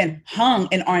had just been hung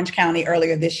in Orange County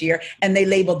earlier this year, and they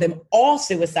labeled them all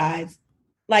suicides.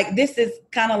 Like, this is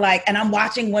kind of like, and I'm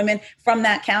watching women from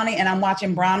that county, and I'm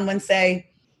watching Bronwyn say,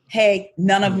 hey,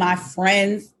 none of my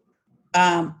friends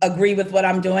agree with what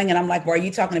I'm doing. And I'm like, well, are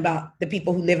you talking about the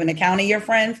people who live in the county, your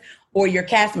friends, or your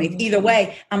castmates? Either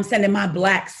way, I'm sending my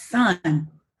Black son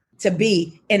to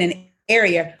be in an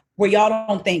area where y'all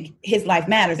don't think his life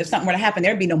matters. If something were to happen,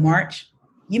 there'd be no march.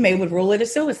 You may would rule it a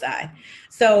suicide.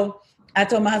 So I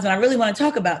told my husband, I really want to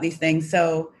talk about these things.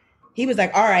 So he was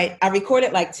like, all right. I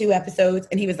recorded like 2 episodes,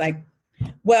 and he was like,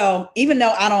 well, even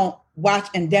though I don't watch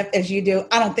in depth as you do,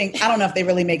 I don't know if they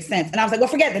really make sense. And I was like, well,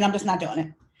 forget it. I'm just not doing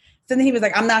it. So then he was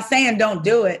like, I'm not saying don't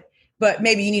do it, but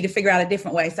maybe you need to figure out a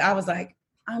different way. So I was like,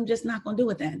 I'm just not going to do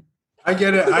it then. I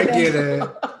get it.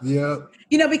 Yeah.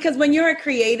 You know, because when you're a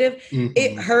creative,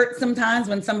 it hurts sometimes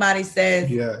when somebody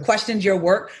says, questions your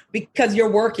work, because your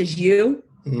work is you.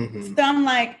 Mm-hmm. So I'm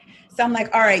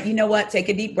like, all right, you know what? Take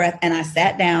a deep breath. And I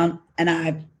sat down, and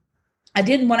I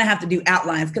didn't want to have to do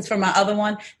outlines, because for my other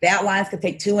one, the outlines could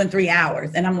take 2 and 3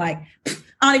 hours. And I'm like, I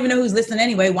don't even know who's listening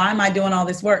anyway. Why am I doing all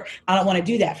this work? I don't want to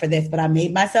do that for this, but I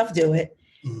made myself do it.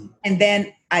 Mm-hmm. And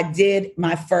then I did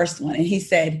my first one, and he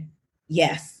said,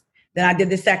 yes. Then I did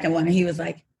the second one, and he was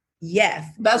like, yes.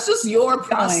 That's just your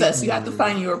process. You have to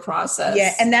find your process.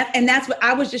 Yeah. And that's what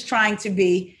I was just trying to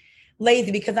be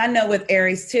lazy, because I know with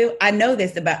Aries too, I know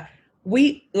this about,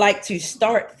 we like to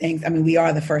start things. I mean, we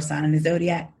are the first sign in the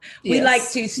zodiac. Yes. We like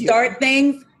to start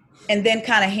things and then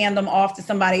kind of hand them off to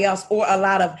somebody else, or a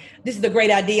lot of, this is a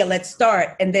great idea, let's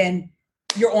start. And then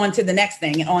you're on to the next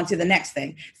thing and on to the next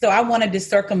thing. So I wanted to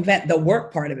circumvent the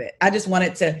work part of it. I just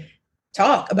wanted to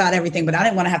talk about everything, but I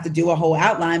didn't want to have to do a whole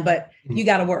outline, but you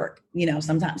got to work, you know,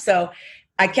 sometimes. So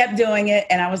I kept doing it,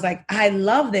 and I was like, I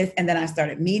love this. And then I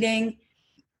started meeting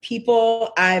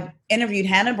people. I interviewed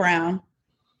Hannah Brown,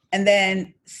 and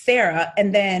then Sarah,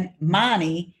 and then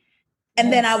Monty.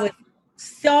 And then I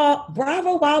saw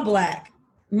Bravo While Black.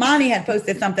 Monty had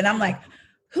posted something. I'm like,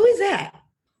 who is that?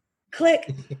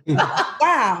 Click.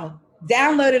 Wow.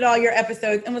 Downloaded all your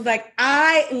episodes and was like,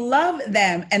 I love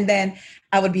them. And then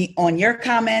I would be on your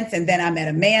comments. And then I met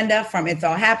Amanda from It's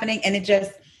All Happening. And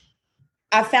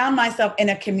I found myself in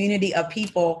a community of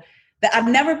people that I've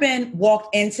never been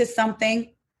walked into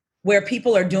something where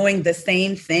people are doing the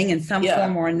same thing in some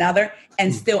form or another,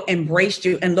 and still embraced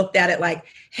you and looked at it like,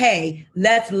 hey,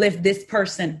 let's lift this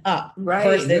person up. Right.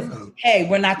 Versus, hey,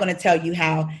 we're not going to tell you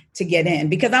how to get in.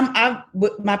 Because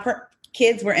my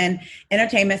kids were in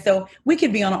entertainment, so we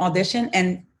could be on an audition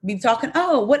and be talking,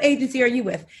 oh, what agency are you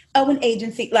with? Oh, an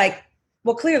agency. Like,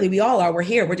 well, clearly we all are. We're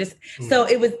here. We're just, so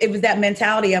it was that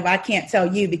mentality of, I can't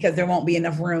tell you because there won't be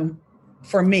enough room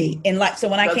for me in life. So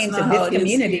when I came to this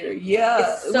community,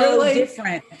 it's so like,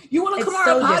 different. You want to come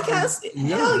on our podcast?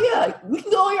 Hell yeah, we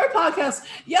can go on your podcast.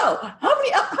 Yo, how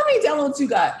many downloads you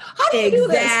got? How do you do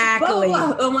this? Blah,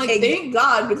 blah, blah. I'm like, thank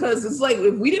God, because it's like,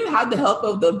 if we didn't have the help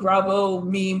of the Bravo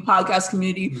Meme podcast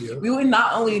community, we would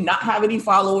not only not have any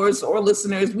followers or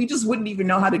listeners, we just wouldn't even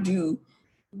know how to do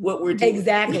what we're doing.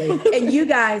 Exactly. And you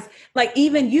guys, like,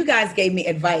 even you guys gave me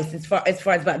advice as far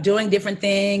as about doing different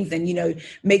things, and, you know,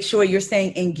 make sure you're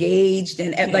staying engaged,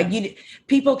 and like,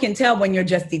 people can tell when you're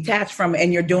just detached from it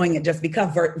and you're doing it just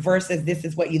because versus this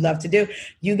is what you love to do.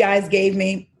 You guys gave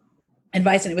me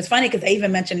advice, and it was funny because I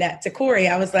even mentioned that to Corey.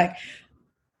 I was like,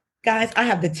 guys, I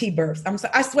have the tea burps.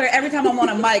 I swear, every time I'm on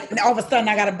a mic, all of a sudden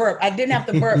I got to burp. I didn't have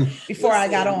to burp before I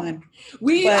got on.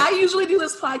 I usually do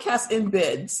this podcast in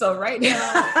bed. So right now,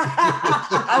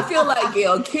 I feel like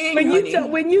Gail King.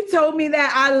 When you told me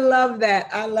that, I love that.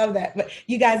 I love that. But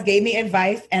you guys gave me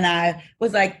advice, and I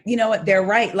was like, you know what? They're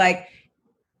right. Like,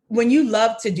 when you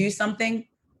love to do something,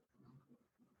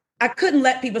 I couldn't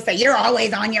let people say, you're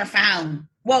always on your phone.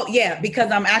 Well, yeah,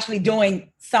 because I'm actually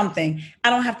doing something. I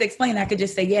don't have to explain. I could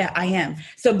just say, yeah, I am.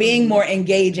 So being more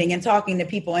engaging and talking to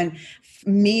people and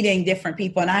meeting different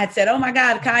people. And I had said, oh my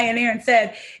God, Kai and Aaron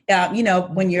said, you know,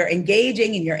 when you're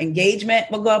engaging and your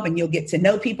engagement will go up and you'll get to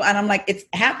know people. And I'm like, it's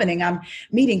happening. I'm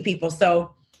meeting people.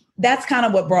 So that's kind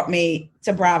of what brought me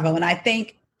to Bravo. And I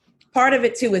think part of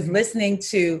it too is listening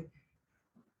to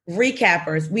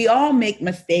recappers. We all make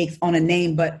mistakes on a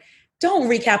name, but don't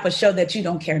recap a show that you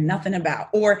don't care nothing about.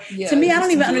 Or to me, I don't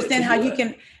even understand how you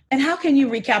can, and how can you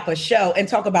recap a show and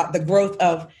talk about the growth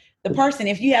of the person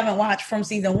if you haven't watched from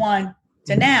season 1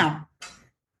 to now,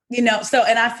 you know? So,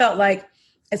 and I felt like,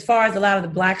 as far as a lot of the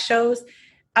Black shows,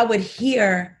 I would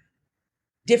hear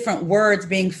different words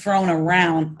being thrown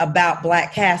around about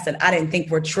Black cast that I didn't think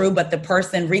were true, but the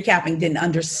person recapping didn't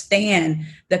understand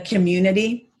the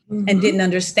community. And didn't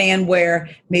understand where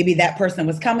maybe that person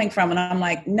was coming from. And I'm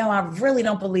like, no, I really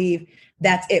don't believe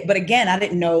that's it. But again, I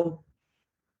didn't know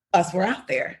us were out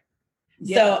there.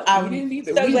 Yeah, so I'm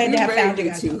so glad to have found you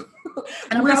guys. Too.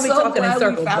 And we're so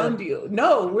glad we found you.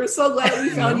 No, we're so glad we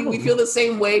found you. We feel the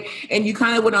same way. And you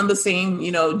kind of went on the same,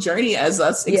 you know, journey as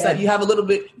us, except you have a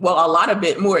lot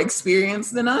bit more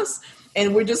experience than us.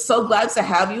 And we're just so glad to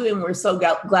have you, and we're so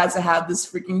glad to have this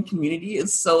freaking community.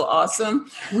 It's so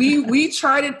awesome. We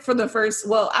tried it for the first,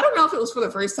 I don't know if it was for the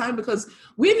first time, because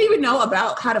we didn't even know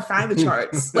about how to find the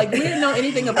charts. Like, we didn't know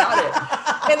anything about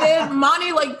it. And then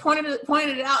Monty like pointed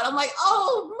it out. I'm like,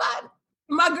 oh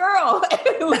my girl.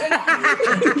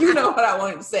 You know what I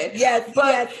wanted to say. Yes,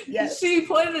 but yes. She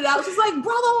pointed it out. She's like,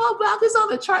 Bravo Black is on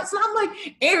the charts. And I'm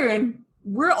like, Aaron,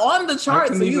 we're on the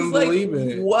charts. I couldn't even believe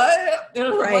it. What?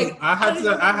 Right. Like, I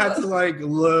had to like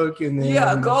look, and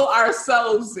then go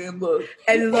ourselves and look.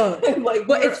 Like,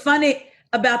 well, it's funny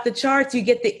about the charts. You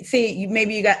get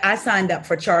I signed up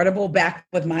for Chartable back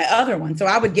with my other one. So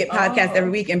I would get podcasts every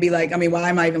week and be like, I mean, why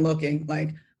am I even looking?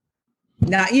 Like,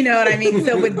 not, you know what I mean?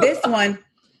 So with this one,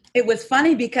 it was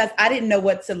funny because I didn't know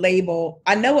what to label.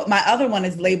 I know what my other one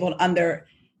is labeled under,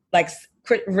 like,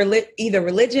 either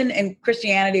religion and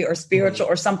Christianity or spiritual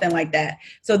or something like that.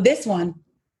 So this one,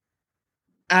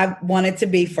 I wanted to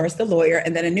be first a lawyer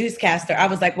and then a newscaster. I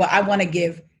was like, well, I want to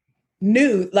give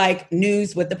news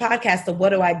with the podcast. So what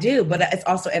do I do? But it's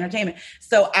also entertainment.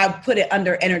 So I put it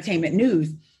under entertainment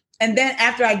news. And then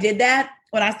after I did that,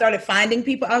 when I started finding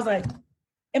people, I was like,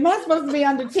 am I supposed to be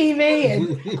under TV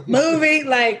and movie?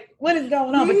 Like, what is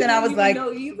going on? But then I was like,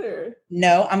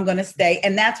 no, I'm going to stay.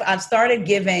 And that's what I've started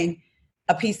giving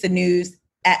a piece of news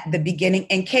at the beginning,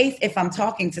 in case if I'm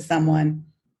talking to someone,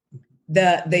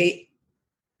 the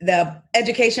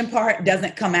education part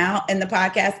doesn't come out in the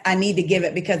podcast. I need to give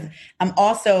it because I'm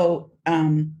also,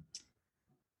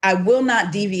 I will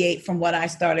not deviate from what I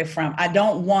started from. I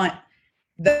don't want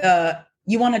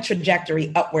you want a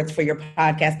trajectory upwards for your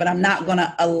podcast, but I'm not going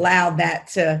to allow that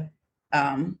to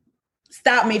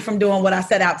stop me from doing what I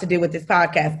set out to do with this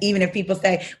podcast. Even if people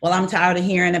say, well, I'm tired of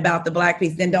hearing about the Black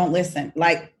piece, then don't listen.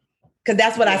 Like, because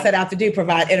that's what I set out to do,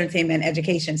 provide entertainment and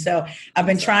education. So I've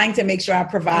been trying to make sure I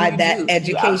provide that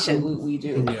education. You absolutely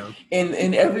do. Yeah.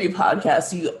 In every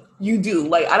podcast, you do.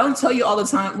 Like, I don't tell you all the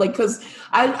time, like, because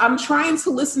I'm trying to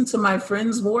listen to my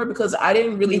friends more, because I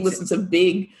didn't really listen to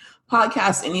big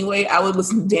podcasts anyway. I would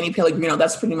listen to Danny Pellegrino.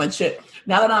 That's pretty much it.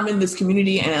 Now that I'm in this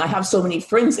community and I have so many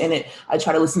friends in it, I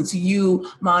try to listen to you,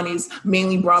 Monty's,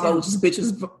 mainly Bravo, which is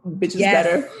bitches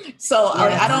better. So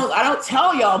I don't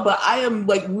tell y'all, but I am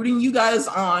like rooting you guys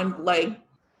on. Like,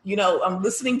 you know, I'm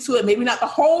listening to it. Maybe not the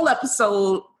whole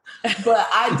episode, but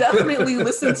I definitely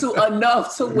listen to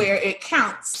enough to where it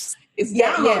counts. It's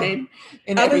downloaded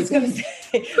and everything.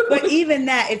 But even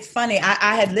that, it's funny.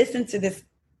 I had listened to this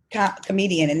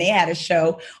comedian and they had a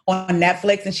show on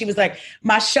Netflix and she was like,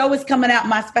 my show is coming out,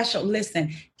 my special.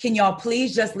 Listen, can y'all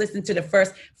please just listen to the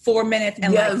first 4 minutes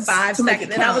and like 5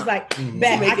 seconds? And I was like,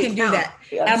 bet I can do that.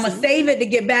 And I'm gonna save it to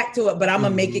get back to it, but I'm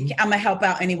gonna make it, I'm gonna help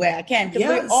out any way I can,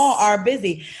 because we all are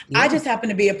busy. I just happen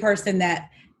to be a person that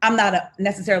I'm not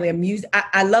necessarily a music.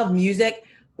 I love music,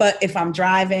 but if I'm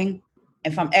driving,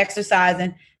 if I'm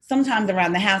exercising, sometimes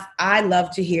around the house, I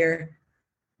love to hear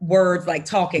words like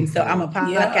talking. So I'm a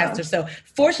podcaster. So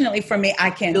fortunately for me, I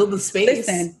can build the space.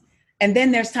 Listen. And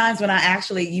then there's times when I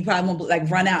actually, you probably won't like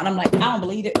run out and I'm like, I don't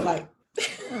believe it. Like,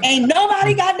 ain't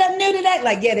nobody got nothing new today.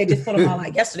 Like, yeah, they just put them on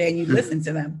like yesterday and you listen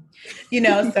to them,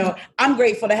 so I'm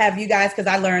grateful to have you guys because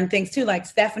I learned things too. Like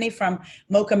Stephanie from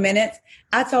Mocha Minutes,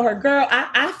 I told her, girl,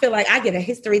 I feel like I get a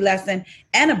history lesson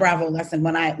and a Bravo lesson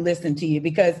when I listen to you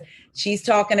because she's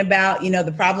talking about,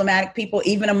 the problematic people,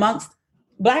 even amongst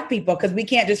Black people, because we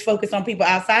can't just focus on people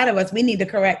outside of us. We need to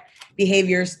correct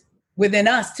behaviors within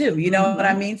us too. You know what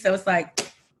I mean? So it's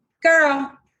like,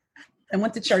 girl, I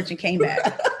went to church and came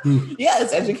back. Yeah,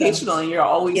 it's educational and you're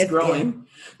always growing. Yeah.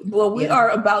 Well, we are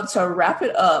about to wrap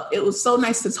it up. It was so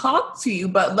nice to talk to you,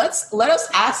 but let us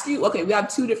ask you, okay, we have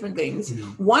two different things.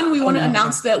 One, we want to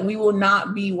announce that we will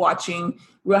not be watching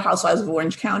Real Housewives of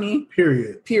Orange County.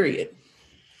 Period.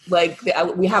 Like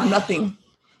we have nothing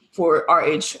for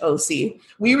RHOC.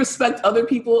 We respect other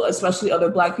people, especially other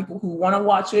Black people who want to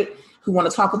watch it, who want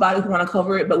to talk about it, who want to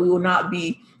cover it, but we will not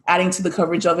be adding to the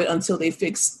coverage of it until they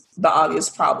fix the obvious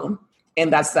problem.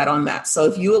 And that's that on that. So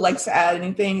if you would like to add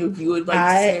anything, if you would like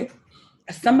to say.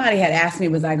 Somebody had asked me,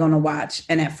 was I going to watch?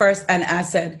 And at first, and I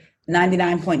said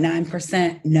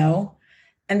 99.9% no.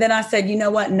 And then I said, you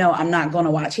know what? No, I'm not going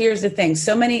to watch. Here's the thing.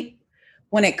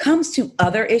 When it comes to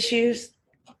other issues,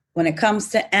 when it comes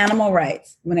to animal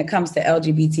rights, when it comes to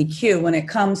LGBTQ, when it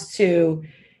comes to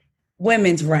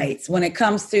women's rights, when it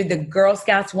comes to the Girl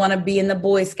Scouts want to be in the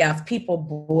Boy Scouts, people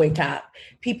boycott.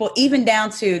 People, even down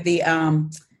to the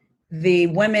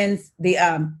women's,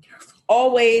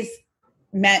 Always,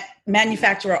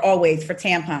 manufacturer Always for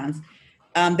tampons.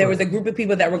 There was a group of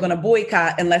people that were going to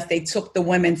boycott unless they took the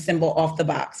women's symbol off the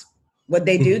box. What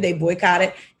they do, they boycott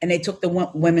it and they took the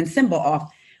women's symbol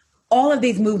off. All of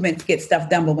these movements get stuff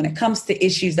done, but when it comes to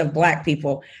issues of Black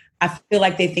people, I feel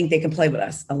like they think they can play with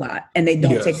us a lot and they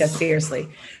don't take us seriously.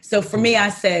 So for me, I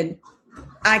said,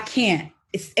 I can't.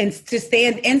 And to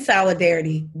stand in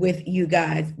solidarity with you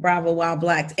guys, Bravo Wild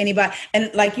Blacks, anybody. And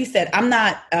like you said, I'm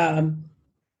not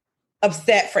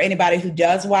upset for anybody who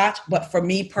does watch, but for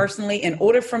me personally, in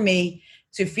order for me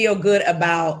to feel good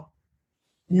about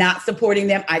not supporting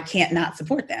them, I can't not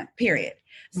support them, period.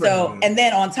 So, and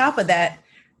then on top of that,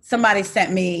 somebody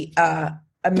sent me a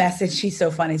message. She's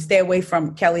so funny. Stay away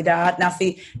from Kelly Dodd. Now,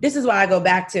 see, this is why I go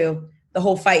back to the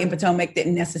whole fight in Potomac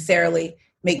didn't necessarily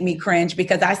make me cringe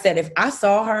because I said, if I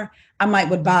saw her, I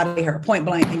would body her point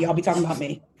blank and y'all be talking about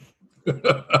me.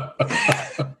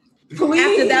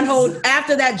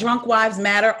 After that Drunk Wives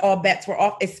Matter, all bets were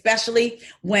off, especially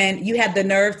when you had the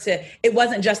nerve to, it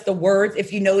wasn't just the words.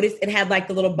 If you notice, it had like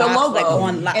the little box, logo. like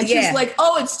on, and she's like,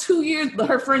 oh, it's 2 years.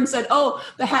 Her friend said, oh,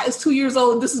 the hat is 2 years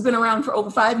old. This has been around for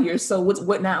over 5 years. So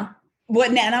what now?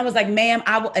 What now? And I was like, ma'am,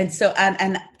 how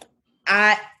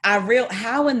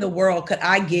in the world could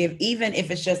I give, even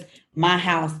if it's just my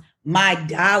house, my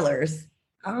dollars?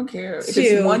 I don't care if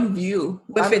it's one view.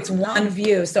 If it's one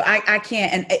view. So I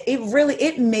can't. And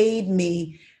it made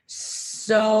me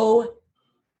so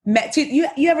mad.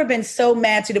 You ever been so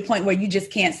mad to the point where you just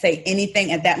can't say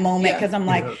anything at that moment? Because I'm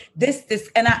like, this.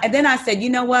 And then I said, you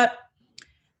know what?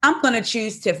 I'm going to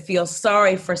choose to feel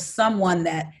sorry for someone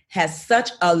that has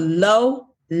such a low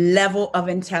level of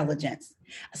intelligence.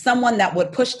 Someone that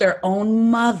would push their own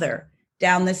mother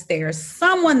down the stairs,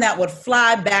 someone that would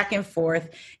fly back and forth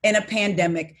in a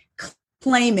pandemic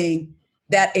claiming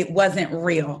that it wasn't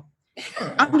real.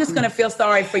 I'm just going to feel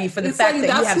sorry for you for the fact that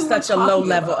you have such a low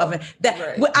level of it.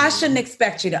 I shouldn't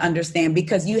expect you to understand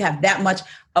because you have that much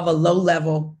of a low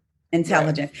level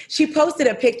intelligence. Right. She posted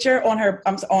a picture on her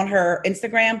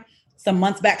Instagram some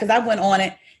months back because I went on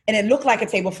it and it looked like a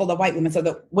table full of white women. So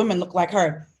the women looked like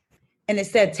her. And it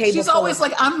said table. She's always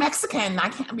like, I'm Mexican. I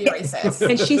can't be racist.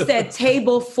 And she said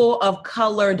table full of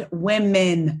colored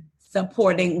women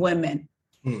supporting women.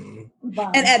 Mm-hmm.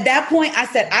 And at that point, I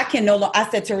said, I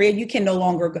said, Taria, you can no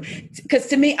longer go. Because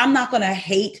to me, I'm not going to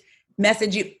hate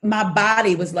message you. My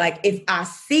body was like, if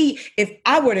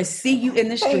I were to see you in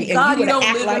the street and you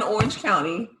don't live in Orange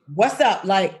County. What's up?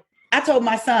 Like, I told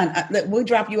my son, we'll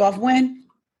drop you off when?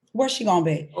 Where's she gonna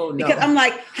be? Oh, no. Because I'm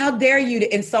like, how dare you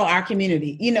to insult our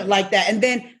community, like that. And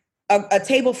then a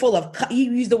table full of,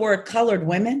 you use the word colored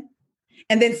women,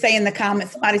 and then say in the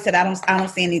comments, somebody said, I don't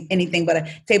see anything but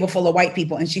a table full of white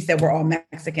people, and she said we're all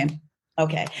Mexican.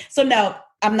 Okay, so no,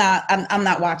 I'm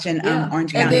not watching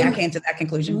Orange County. I came to that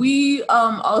conclusion. We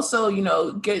also,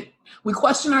 we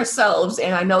question ourselves.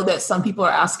 And I know that some people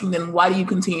are asking them, why do you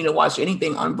continue to watch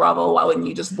anything on Bravo? Why wouldn't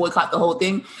you just boycott the whole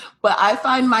thing? But I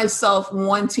find myself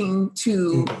wanting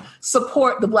to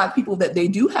support the Black people that they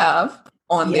do have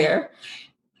on there,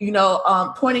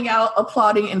 pointing out,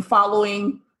 applauding, and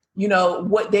following,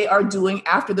 what they are doing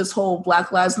after this whole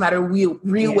Black Lives Matter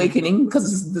reawakening,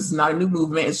 because this is not a new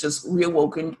movement. It's just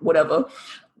reawoken, whatever.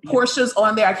 Portia's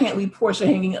on there. I can't leave Portia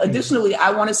hanging. Additionally,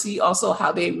 I want to see also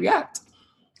how they react.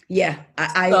 Yeah,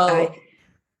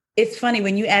 it's funny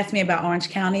when you ask me about Orange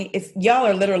County. Y'all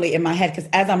are literally in my head because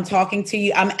as I'm talking to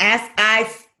you, I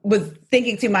was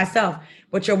thinking to myself,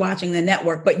 but you're watching the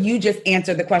network, but you just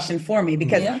answered the question for me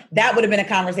because that would have been a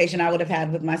conversation I would have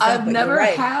had with myself. I've never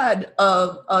had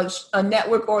a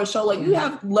network or a show like you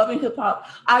have. Loving Hip Hop.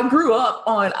 I grew up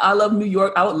on I Love New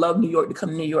York. I would love New York to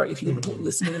come to New York. If you're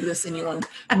listening to this, anyone,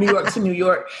 New York to New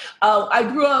York. I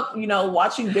grew up,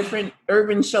 watching different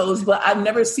urban shows, but I've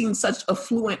never seen such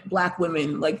affluent Black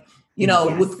women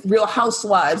with Real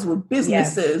Housewives, with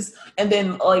businesses, and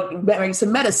then married to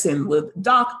medicine with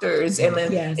doctors. And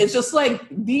then it's just like,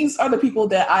 these are the people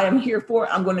that I am here for.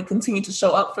 I'm going to continue to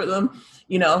show up for them,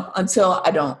 until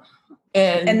I don't.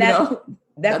 And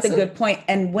that's a good point.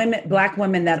 And Black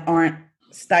women that aren't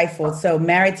stifled. So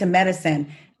Married to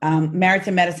Medicine,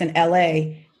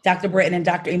 LA, Dr. Britton and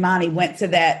Dr. Imani went to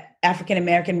that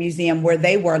African-American museum where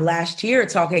they were last year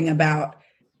talking about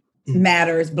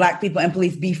matters, Black people and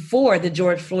police, before the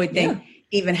George Floyd thing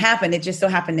even happened. It just so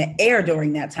happened to air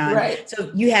during that time. Right.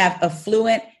 So you have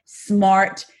affluent,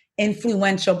 smart,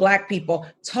 influential Black people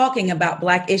talking about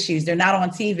Black issues. They're not on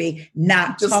TV,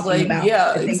 not just talking about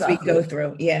the things we go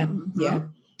through. Yeah. Mm-hmm. Yeah.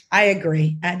 I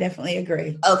agree. I definitely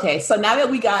agree. Okay. So now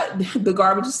that we got the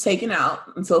garbage is taken out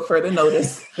until further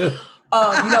notice,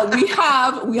 we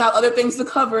have other things to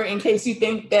cover in case you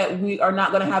think that we are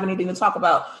not going to have anything to talk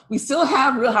about. We still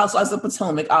have Real Housewives of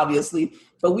Potomac, obviously,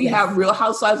 but we have Real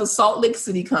Housewives of Salt Lake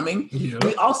City coming. Yeah.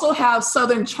 We also have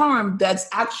Southern Charm that's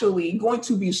actually going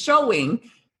to be showing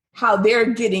how they're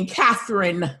getting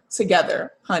Catherine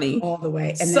together, honey. All the way.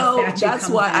 And so that's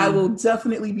why I will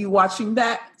definitely be watching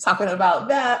that, talking about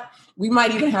that. We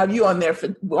might even have you on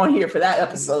here for that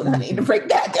episode, honey, to break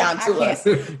that down to us,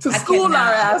 to school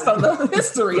our ass on the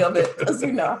history of it, because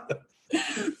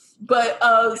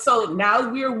But so now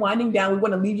we're winding down. We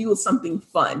want to leave you with something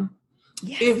fun.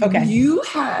 Yes. If you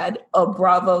had a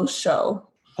Bravo show,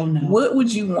 what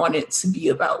would you want it to be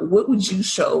about? What would you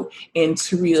show in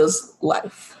Taria's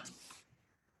life?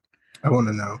 I want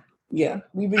to know. Yeah,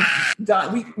 we've been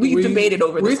done. We debated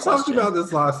over this. We talked about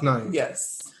this last night.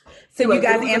 Yes. So you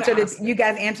guys answered it. You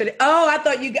guys answered it. Oh, I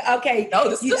thought you. Okay. No,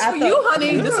 this is for you,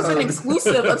 honey. This is an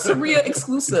exclusive, a Taria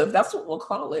exclusive. That's what we'll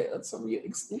call it, a Taria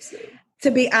exclusive.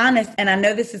 To be honest, and I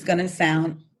know this is going to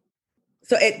sound.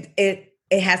 So it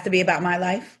has to be about my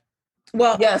life.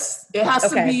 Well, yes, it has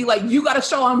to be like you got a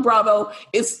show on Bravo.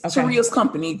 It's Taria's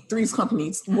company, Three's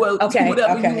companies. Well,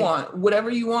 whatever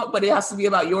you want, but it has to be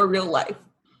about your real life.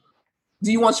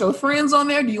 Do you want your friends on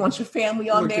there? Do you want your family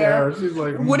on there? She's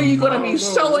like, what are you going to be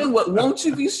showing? What won't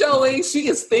you be showing? She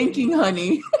is thinking,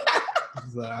 honey.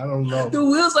 She's like, I don't know. The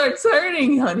wheels are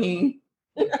turning, honey.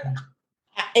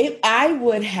 I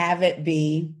would have it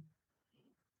be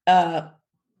an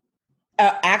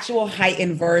actual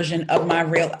heightened version of my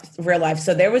real life.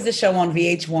 So there was a show on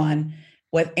VH1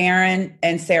 with Aaron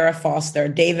and Sarah Foster,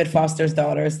 David Foster's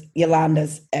daughters,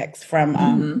 Yolanda's ex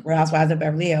from Real Housewives of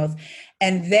Beverly Hills.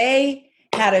 And they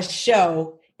had a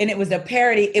show, and it was a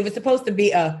parody. It was supposed to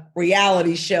be a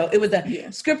reality show. It was a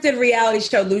scripted reality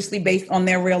show loosely based on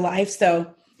their real life.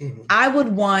 So I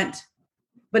would want,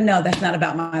 but no, that's not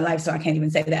about my life, so I can't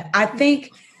even say that. I think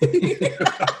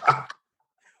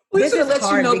we should let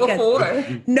you know before.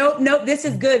 No, this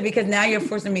is good because now you're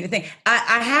forcing me to think.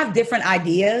 I have different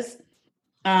ideas.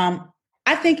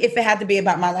 I think if it had to be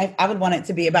about my life, I would want it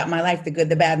to be about my life, the good,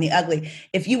 the bad, and the ugly.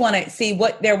 If you want to see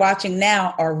what they're watching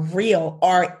now are real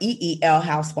REEL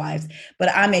housewives, but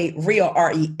I'm a real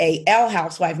REAL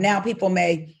housewife. Now people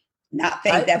may not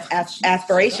think that's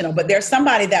aspirational, but there's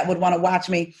somebody that would want to watch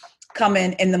me come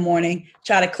in the morning,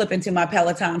 try to clip into my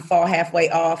Peloton, fall halfway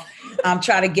off,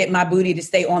 try to get my booty to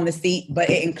stay on the seat, but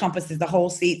it encompasses the whole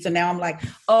seat. So now I'm like,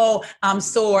 oh, I'm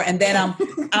sore. And then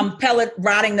I'm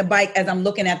riding the bike as I'm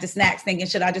looking at the snacks thinking,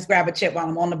 should I just grab a chip while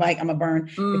I'm on the bike? I'm going to burn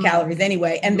the calories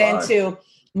anyway. And then to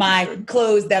my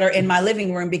clothes that are in my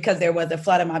living room because there was a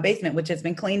flood in my basement, which has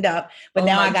been cleaned up. But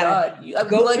now I got to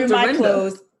go through my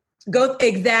clothes,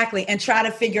 and try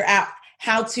to figure out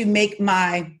how to make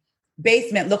my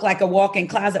basement look like a walk-in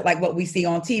closet, like what we see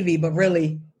on TV, but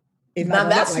really, now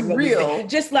that's like real.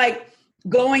 Just like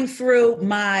going through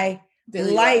my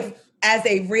life as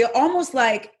a real, almost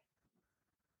like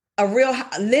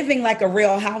living like a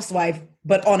real housewife,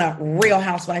 but on a Real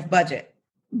Housewife budget.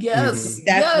 Yes,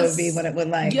 that would be what it would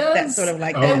like. Yes. That's sort of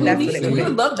like that. That's what it would be. We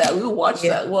would love that. We would watch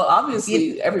that. Well,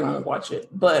 obviously, everyone would watch it,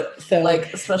 but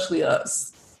like especially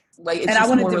us. Like, it's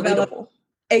just more relatable.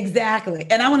 Exactly,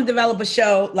 and I want to develop a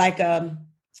show like the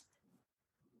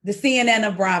CNN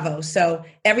of Bravo. So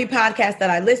every podcast that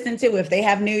I listen to, if they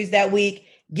have news that week,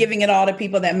 giving it all to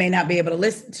people that may not be able to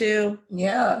listen to.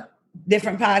 Yeah.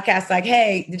 Different podcasts like,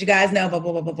 hey, did you guys know, blah,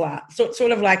 blah, blah, blah, blah. So,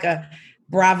 sort of like a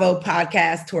Bravo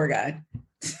podcast tour guide.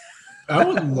 I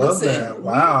would love that.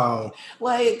 Wow.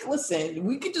 Listen,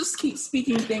 we could just keep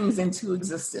speaking things into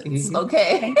existence,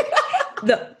 okay?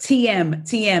 The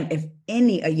TM, if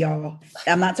any of y'all,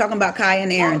 I'm not talking about Kai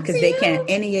and Aaron because they can't,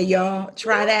 any of y'all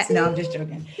try that? No, I'm just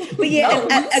joking. But yeah,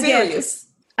 and again, serious.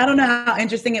 I don't know how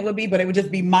interesting it would be, but it would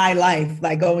just be my life,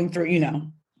 like going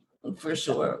through, For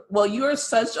sure. Well, you are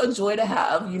such a joy to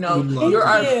have. You're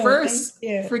our first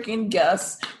freaking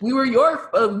guest.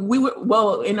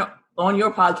 On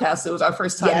your podcast, it was our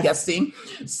first time guesting.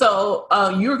 So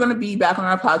you're going to be back on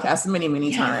our podcast many,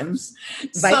 many times.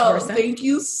 Thank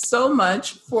you so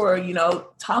much for,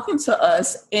 talking to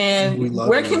us. And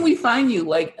where can we find you?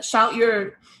 Like, shout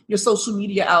your social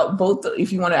media out, both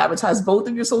if you want to advertise both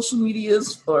of your social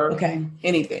medias or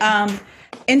anything.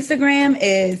 Instagram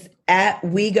is at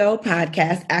WeGo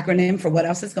Podcast, acronym for what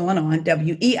else is going on,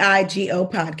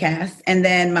 WEIGO Podcast. And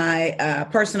then my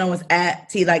personal was at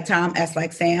T like Tom, S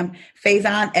like Sam,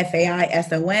 Faison,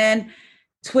 FAISON,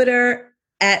 Twitter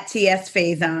at TS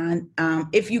Faison.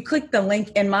 If you click the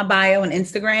link in my bio on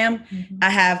Instagram, I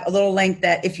have a little link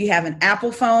that if you have an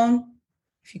Apple phone,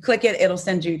 if you click it, it'll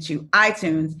send you to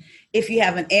iTunes. If you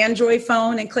have an Android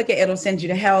phone and click it, it'll send you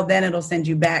to hell. Then it'll send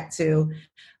you back to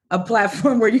a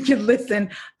platform where you can listen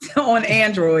on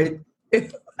Android.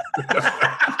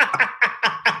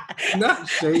 Not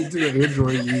shade to the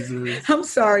Android users. I'm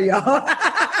sorry, y'all.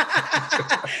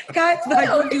 Guys,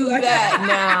 don't do that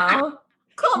now.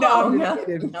 Come on.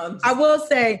 No. I will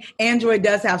say Android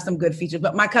does have some good features,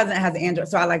 but my cousin has an Android,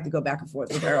 so I like to go back and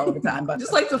forth with her all the time. But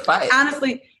just like to fight.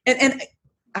 Honestly, and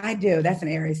I do. That's an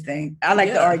Aries thing. I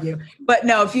like to argue. But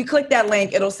no, if you click that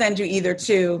link, it'll send you either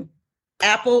to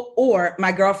Apple, or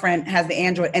my girlfriend has the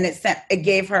Android, and it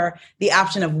gave her the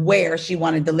option of where she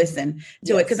wanted to listen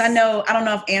to it. Because I don't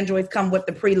know if Androids come with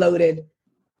the preloaded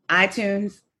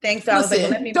iTunes thing. So listen, I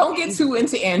was like, don't get too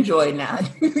into Android now.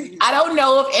 I don't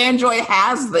know if Android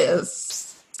has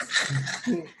this.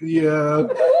 Yeah.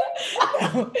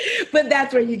 But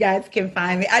that's where you guys can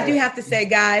find me. I do have to say,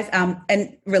 guys,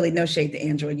 and really no shade to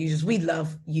Android users. We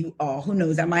love you all. Who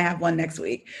knows? I might have one next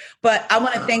week. But I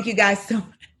want to thank you guys so much.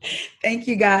 Thank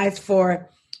you guys for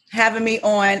having me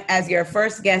on as your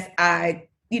first guest.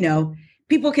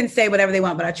 People can say whatever they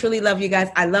want, but I truly love you guys.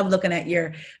 I love looking at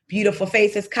your beautiful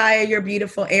faces. Kaya, you're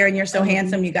beautiful. Aaron, you're so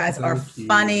handsome. You guys are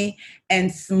funny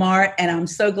and smart. And I'm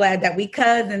so glad that we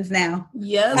cousins now.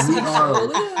 Yes, we are.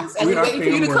 And we're waiting for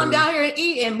you to come down here and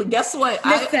eat. And guess what?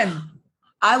 Listen.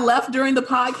 I left during the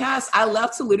podcast. I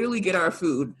left to literally get our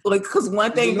food. Because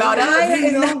one thing about us.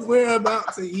 You know we're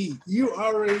about to eat. You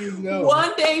already know.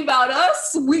 One thing about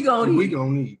us, we gonna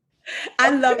eat. I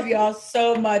love y'all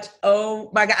so much. Oh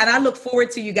my God. And I look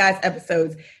forward to you guys'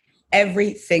 episodes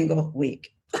every single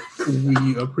week.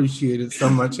 We appreciate it so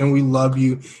much. And we love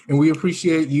you. And we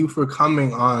appreciate you for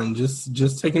coming on.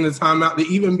 Just taking the time out to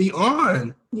even be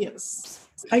on. Yes.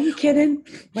 Are you kidding?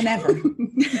 Whenever.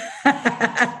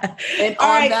 And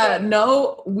on that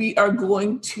note, we are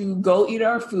going to go eat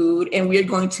our food, and we are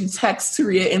going to text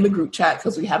Taria in the group chat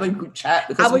because we have a group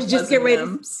chat. I was getting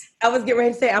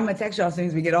ready to say I'm gonna text y'all as soon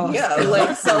as we get off. Yeah,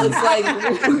 so it's like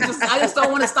I just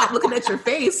don't want to stop looking at your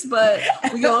face, but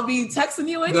we're gonna be texting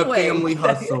you anyway. The family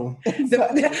hustle.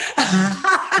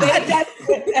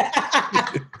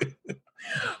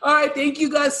 All right, thank you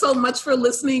guys so much for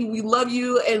listening. We love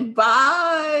you, and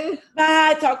bye.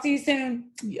 Bye. Talk to you soon.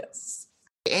 Yes.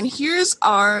 And here's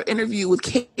our interview with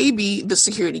KB, the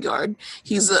security guard.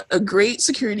 He's a great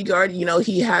security guard.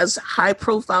 He has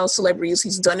high-profile celebrities.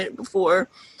 He's done it before.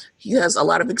 He has a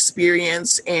lot of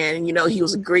experience, and, he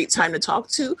was a great time to talk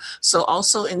to. So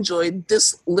also enjoy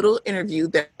this little interview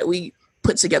that we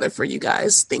put together for you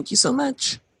guys. Thank you so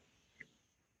much.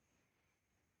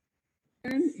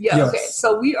 Yeah, yes. Okay.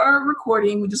 So we are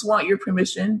recording. We just want your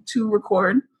permission to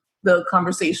record the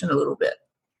conversation a little bit.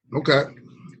 Okay.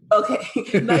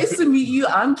 Nice to meet you.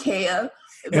 I'm Kaya.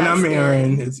 And I'm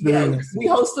Aaron. It's very nice. We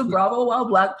host the Bravo While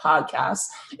Black podcast.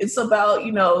 It's about,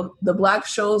 the Black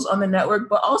shows on the network,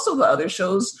 but also the other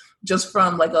shows just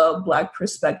from like a Black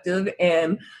perspective.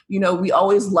 And, you know, we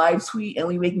always live tweet and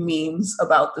we make memes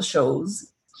about the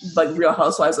shows, like Real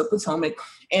Housewives of Potomac.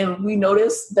 And we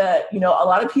noticed that, you know, a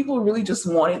lot of people really just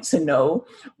wanted to know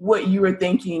what you were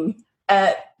thinking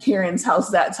at Karen's house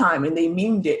that time, and they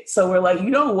memed it. So we're like, you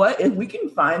know what? If we can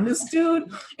find this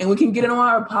dude and we can get him on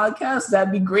our podcast,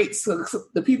 that'd be great. So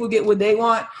the people get what they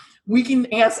want. We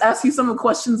can ask you some of the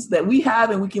questions that we have,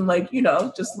 and we can, like, you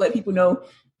know, just let people know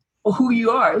who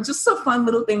you are. It's just a fun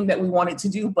little thing that we wanted to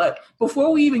do. But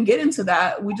before we even get into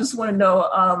that, we just want to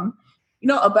know, you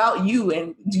know, about you.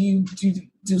 And do you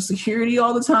do security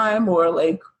all the time, or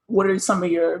like, what are some of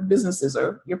your businesses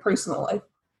or your personal life?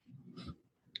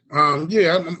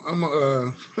 Yeah, I'm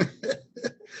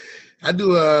I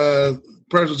do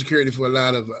personal security for a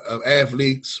lot of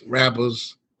athletes,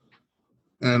 rappers,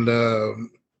 and a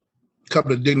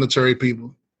couple of dignitary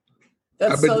people.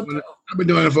 I've been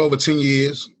doing it for over 10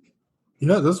 years.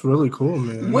 Yeah, that's really cool,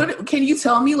 man. What can you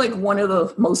tell me, like, one of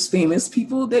the most famous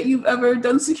people that you've ever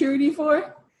done security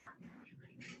for?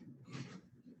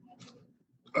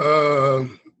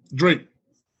 Drake.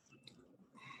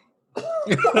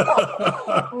 She's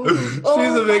a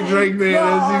big Drake fan,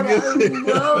 as you can see.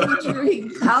 I love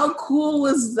Drake. How cool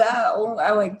was that? Oh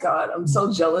my God, I'm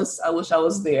so jealous. I wish I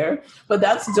was there. But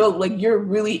that's dope. Like, you're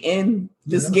really in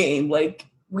this game. Like,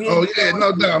 no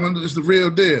doubt. It's the real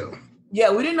deal. Yeah,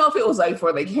 we didn't know if it was like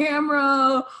for the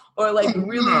camera or like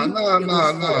really.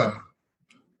 No.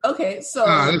 Okay, so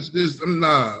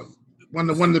one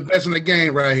of the best in the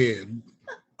game right here.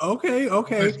 Okay.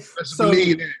 Let's so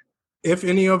believe that. If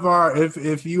any of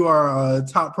if you are a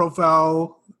top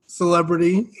profile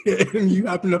celebrity and you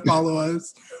happen to follow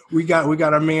us, we got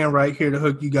our man right here to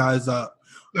hook you guys up.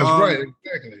 That's right,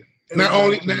 exactly. Not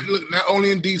only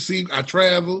in DC, I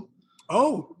travel.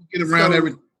 Oh, get around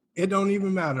everything. It don't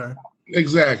even matter.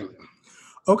 Exactly.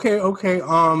 Okay.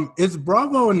 Is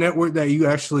Bravo a network that you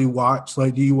actually watch?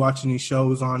 Like, do you watch any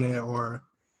shows on it, or?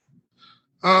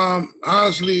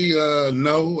 Honestly,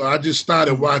 no. I just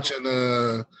started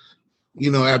watching.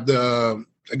 After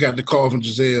I got the call from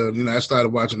Giselle, I started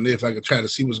watching it if I could try to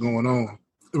see what's going on.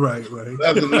 Right.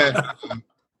 Other than that,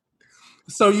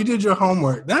 so you did your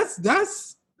homework. That's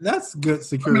good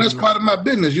security. I mean, that's part of my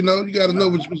business. You got to know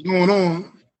what's going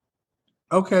on.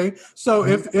 Okay, so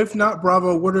if not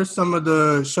Bravo, what are some of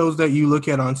the shows that you look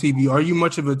at on TV? Are you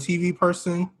much of a TV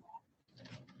person?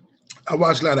 I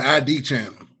watch a lot of ID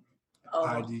channel.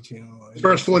 ID channel.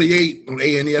 First 48 on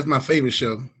A&E. That's my favorite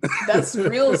show. That's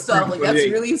real stuff. Like, that's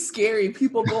really scary.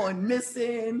 People going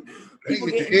missing. People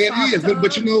getting it is,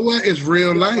 but you know what? It's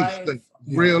real life. Like,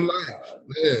 real life.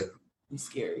 Yeah. It's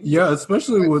scary. Yeah,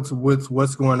 especially with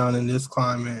what's going on in this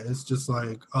climate. It's just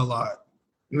like a lot.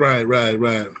 Right.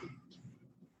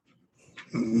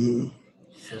 Mm-hmm.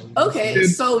 Okay,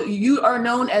 so you are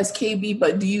known as KB,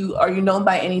 but are you known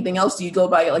by anything else? Do you go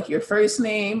by like your first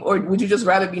name, or would you just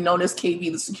rather be known as KB,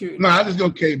 the security? No, I just go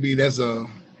KB. That's all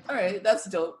right, that's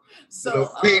dope. So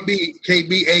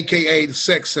KB, aka the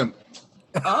sex symbol.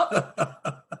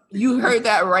 You heard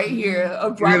that right here.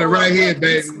 You heard it right here,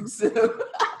 baby.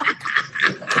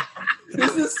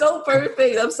 This is so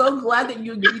perfect. I'm so glad that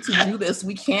you agreed to do this.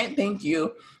 We can't thank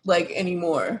you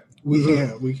anymore.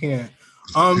 We can't.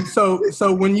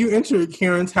 So when you entered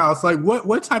Karen's house, like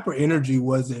what type of energy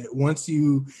was it once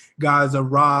you guys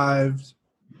arrived?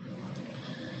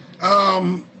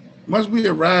 Once we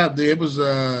arrived there, it was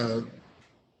the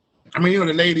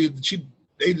lady,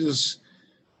 they just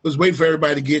was waiting for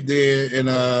everybody to get there, and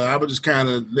I was just kind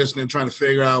of listening, trying to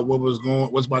figure out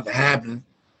what's about to happen,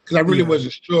 because I really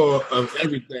wasn't sure of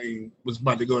everything was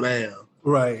about to go down.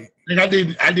 Right. And I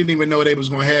didn't even know they was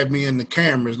gonna have me in the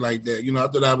cameras like that. I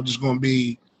thought I was just gonna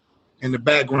be in the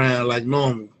background like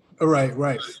normal.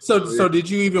 Right. So did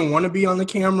you even want to be on the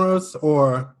cameras,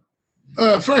 or?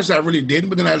 First I really didn't,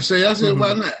 but then I said,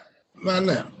 why not? Why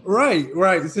not?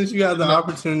 Right. Since you had the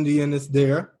opportunity and it's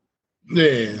there.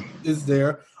 Yeah. It's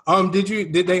there.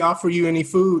 Did they offer you any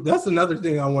food? That's another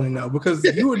thing I want to know, because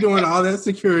you were doing all that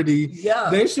security. Yeah.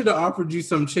 They should have offered you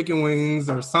some chicken wings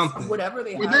or something. Whatever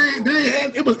they had. They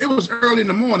had, it was early in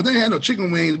the morning. They had no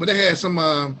chicken wings, but they had some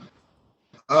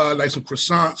like some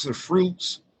croissants and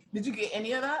fruits. Did you get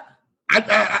any of that?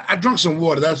 I drank some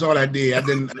water. That's all I did. I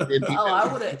didn't eat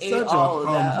I would have ate all of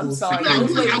that. I'm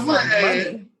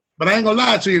sorry. But I ain't gonna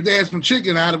lie to you. If they had some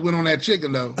chicken, I'd have went on that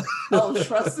chicken though. Oh,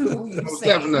 trust me.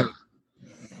 Definitely.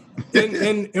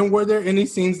 And were there any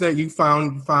scenes that you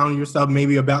found yourself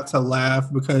maybe about to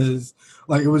laugh because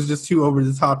like it was just too over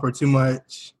the top or too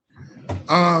much?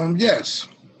 Yes.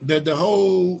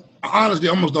 Honestly,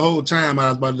 almost the whole time I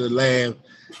was about to laugh,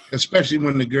 especially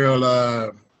when the girl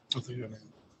what's her name?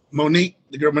 Monique,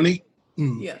 the girl Monique.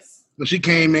 Yes. When she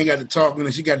came in, got to talking,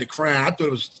 and she got to crying. I thought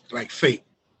it was like fake.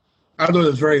 I thought it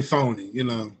was very phony, you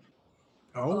know.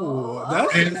 Oh,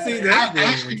 that's interesting.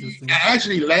 I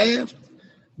actually laughed,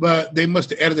 but they must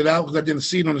have edited it out because I didn't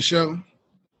see it on the show.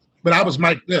 But I was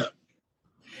mic'd up.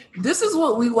 This is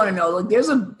what we want to know. Like, there's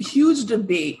a huge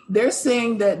debate. They're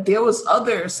saying that there was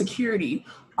other security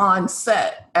on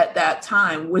set at that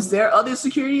time. Was there other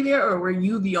security there, or were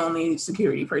you the only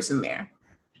security person there?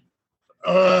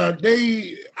 I'm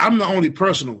the only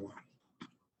personal one.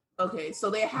 Okay, so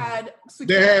they had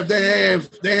security.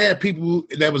 They had people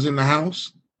that was in the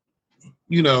house,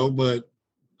 you know, but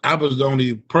I was the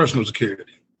only personal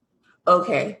security.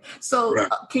 Okay, so right.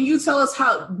 Can you tell us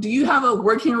do you have a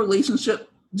working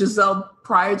relationship, Giselle,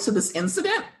 prior to this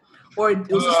incident, or was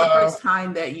this the first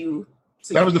time that you?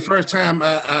 That was the first time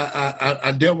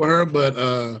I dealt with her,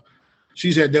 but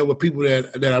she's had dealt with people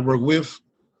that I work with,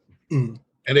 and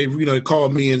they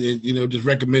called me and just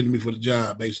recommended me for the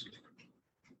job, basically.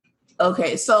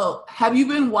 Okay, so have you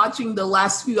been watching the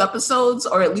last few episodes,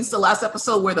 or at least the last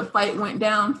episode where the fight went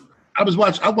down? I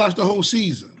watched the whole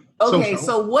season. Okay,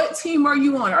 so what team are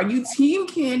you on? Are you Team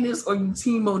Candace or you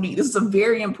Team Monique? This is a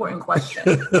very important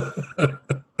question.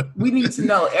 We need to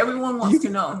know. Everyone wants to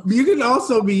know. You can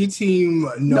also be Team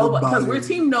Nobody. Because we're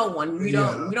Team No One. We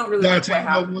don't really know what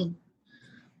happened.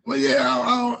 Well,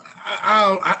 yeah,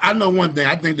 I know one thing.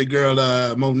 I think the girl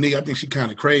Monique, I think she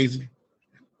kind of crazy.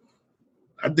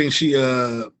 I think she,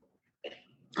 I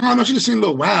don't know, she just seemed a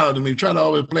little wild to me. Try to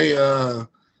always play,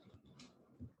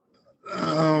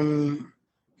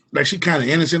 like she kind of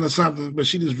innocent or something, but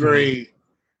she just very,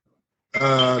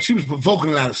 she was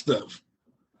provoking a lot of stuff.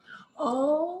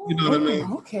 Oh, you know what I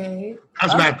mean? Okay.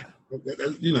 That's my,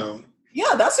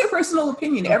 Yeah, that's your personal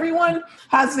opinion. Everyone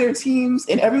has their teams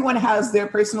and everyone has their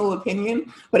personal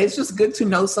opinion, but it's just good to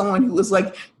know someone who is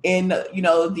like in,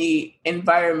 the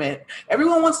environment.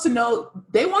 Everyone wants to know,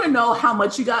 they want to know how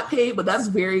much you got paid, but that's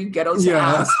very ghetto to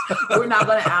ask. We're not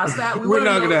going to ask that. We're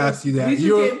not going to ask you that. Did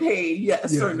you get paid?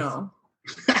 Yes or no?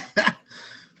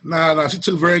 No, she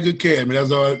took very good care of me.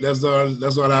 That's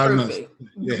all I know.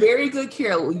 Yeah. Very good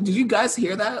care. Did you guys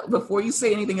hear that? Before you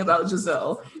say anything about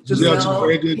Giselle took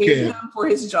very good care him for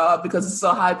his job because it's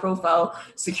a high-profile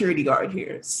security guard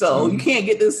here. So you can't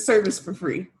get this service for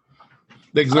free.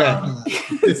 Exactly.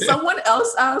 Someone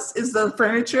else asked, is the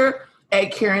furniture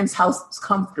at Karen's house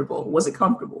comfortable? Was it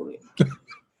comfortable?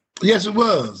 Yes, it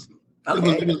was.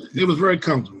 Okay. It was very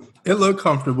comfortable. It looked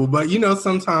comfortable, but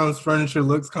sometimes furniture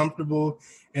looks comfortable.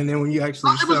 And then when you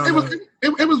actually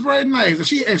it was very nice. And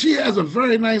she has a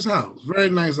very nice house. Very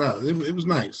nice house. It was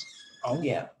nice. Oh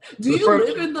yeah. Do you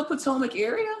live in the Potomac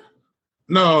area?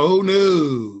 No.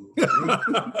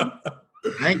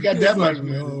 I ain't got that much.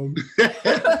 No,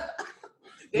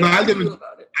 I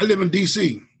live in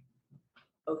DC.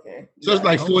 Okay. So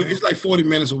it's like 40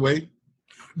 minutes away.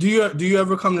 Do you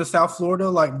ever come to South Florida,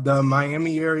 like the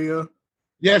Miami area?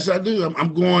 Yes, I do.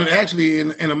 I'm going actually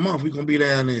in a month. We're gonna be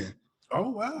down there. Oh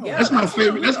wow! Yeah, that's my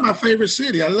favorite. That's my favorite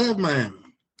city. I love Miami.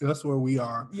 That's where we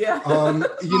are. Yeah.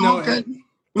 Okay.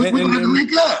 We're gonna have to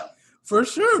link up. For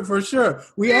sure.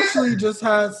 We actually just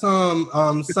had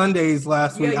some Sundays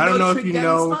last week. I don't know if you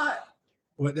know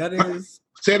what that is.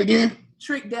 Say it again.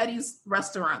 Trick Daddy's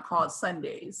restaurant called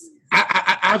Sundays.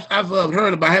 I've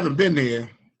heard about. I haven't been there.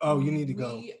 Oh, you need to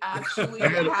go. We actually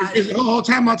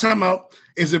time out.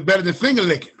 Is it better than finger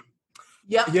licking?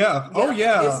 Yep. Yeah. Oh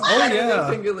yeah.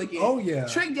 Finger licking. Oh yeah.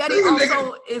 Trick Daddy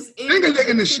also is in finger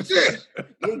licking the shit.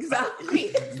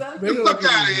 Exactly. Fuck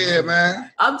out of here, man.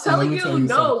 I'm telling you,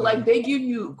 like they give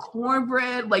you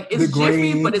cornbread, like it's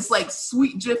Jiffy, but it's like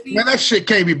sweet Jiffy. Man, that shit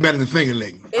can't be better than finger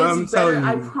licking. It's better.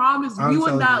 I promise. We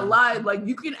would not lie. Like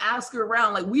you can ask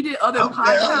around. Like we did other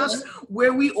podcasts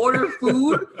where we order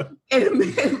food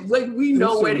and like we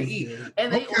know where to eat,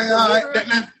 and they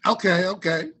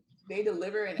okay. They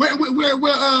deliver it.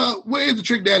 Where is the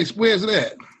Trick Daddy? Where is it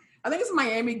at? I think it's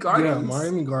Miami Gardens. Yeah,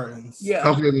 Miami Gardens. Yeah.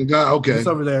 Okay. It's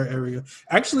over there area.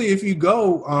 Actually, if you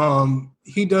go,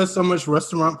 he does so much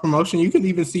restaurant promotion. You can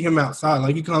even see him outside.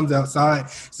 Like he comes outside.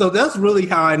 So that's really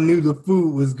how I knew the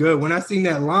food was good. When I seen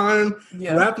that line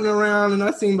wrapping around and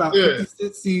I seen about 50,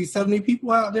 60, 70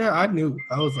 people out there, I knew.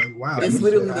 I was like, wow. It's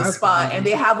literally the spot. And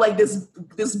they have like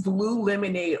this blue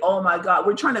lemonade. Oh my God.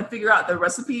 We're trying to figure out the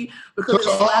recipe because it's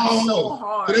slapped so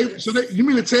hard. You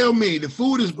mean to tell me the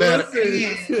food is better?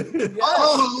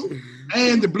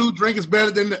 And the blue drink is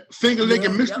better than the finger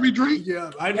licking mystery drink?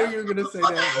 Yeah, I knew you were gonna say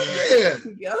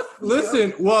that. Yeah.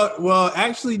 Listen, well,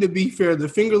 actually, to be fair, the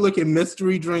finger licking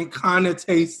mystery drink kind of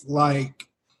tastes like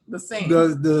the same.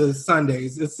 The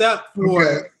Sundays, except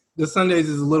for The Sundays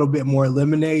is a little bit more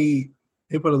lemonade.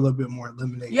 They put a little bit more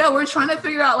lemonade. Yeah, we're trying to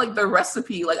figure out like the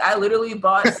recipe. Like I literally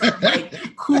bought some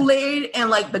like Kool-Aid and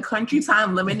like the Country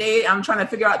Time lemonade. I'm trying to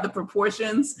figure out the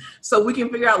proportions so we can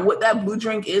figure out what that blue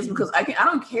drink is because I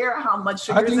don't care how much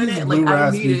sugar's in it. Like I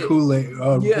need it. Kool-Aid.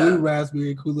 Blue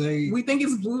raspberry Kool-Aid. We think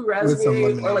it's blue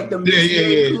raspberry or like the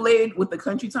mixed Kool-Aid with the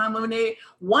Country Time lemonade.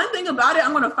 One thing about it,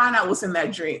 I'm gonna find out what's in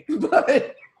that drink.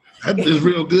 But that is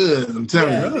real good. I'm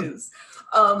telling you. It is.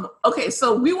 Okay,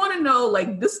 so we want to know,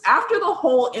 like, this after the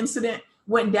whole incident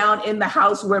went down in the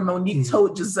house where Monique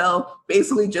told Giselle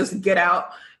basically just get out,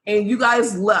 and you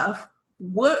guys left.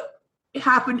 What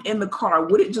happened in the car?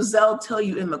 What did Giselle tell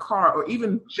you in the car, or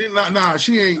even? She ain't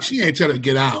tell her to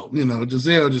get out. You know,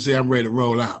 Giselle just said I'm ready to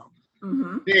roll out.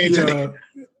 Mm-hmm. She ain't tell her.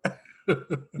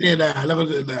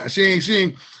 She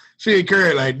ain't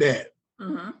carry like that.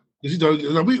 Mm-hmm. She told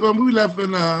we left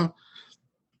and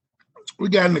we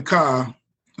got in the car.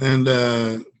 And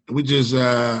we just,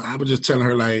 I was just telling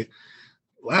her like,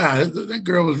 wow, that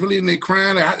girl was really in there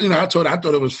crying. I told her I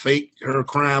thought it was fake. Her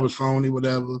crying was phony,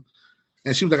 whatever.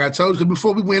 And she was like, I told you.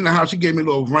 Before we went in the house, she gave me a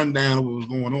little rundown of what was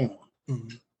going on.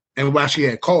 Mm-hmm. And why she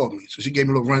had called me. So she gave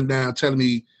me a little rundown telling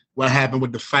me what happened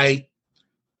with the fight.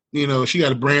 You know, she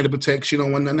got a brand to protect. She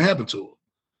don't want nothing to happen to her.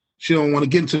 She don't want to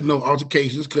get into no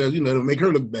altercations because, you know, it'll make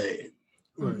her look bad.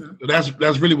 Mm-hmm. So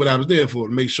that's really what I was there for,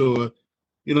 to make sure,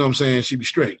 you know what I'm saying, she'd be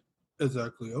straight.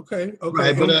 Exactly. Okay.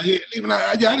 Right, but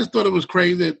I just thought it was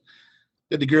crazy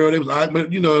that the girl,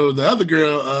 but you know, the other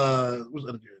girl, what's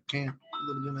the other girl? Cam?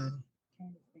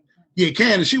 Yeah,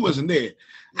 Candace, she wasn't there.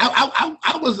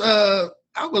 I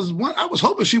was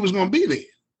hoping she was gonna be there.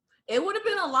 It would have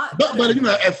been a lot. But you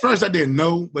know, at first I didn't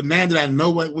know, but now that I know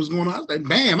what was going on, I was like,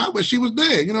 damn, I wish she was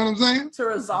there. You know what I'm saying? To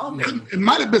resolve it. It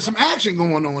might have been some action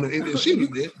going on if she was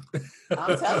there.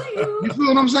 I'm telling you. You feel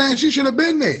what I'm saying? She should have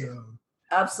been there.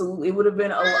 Absolutely. It would have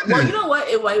been a lot. Well, you know what?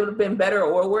 It would have been better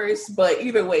or worse, but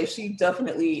either way, she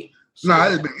definitely.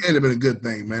 No, it'd have been a good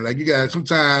thing, man. Like you got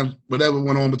sometimes whatever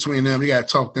went on between them, you got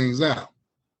to talk things out.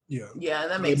 Yeah. Yeah,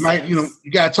 that makes sense. You know,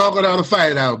 you got to talk it out or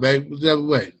fight it out, baby. Whichever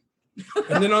way.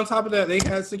 And then on top of that, they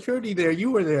had security there.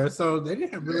 You were there, so they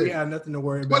didn't really have nothing to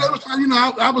worry about. Well, that was, you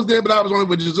know, I was there, but I was only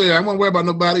with Giselle. I wasn't worried about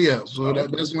nobody else. So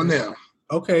that's one there.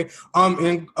 Okay.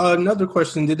 And another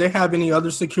question: did they have any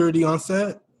other security on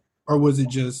set, or was it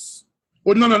just?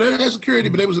 Well, no, they had security,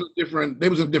 but they was in a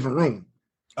different room.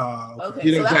 Okay,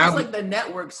 you know, so that was like the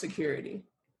network security.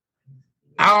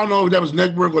 I don't know if that was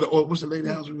network or what's the lady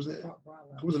house? Who was that?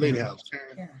 Who was the lady house?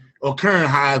 Karen. Or Karen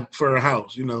hired for her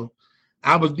house. You know,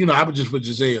 I was just with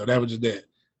Giselle. That was just that.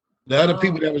 The other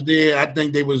people that was there, I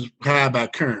think they was hired by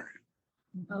Karen.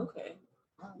 Okay.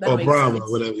 Or Bravo,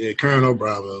 sense. Whatever. Yeah, Karen or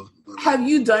Bravo. Have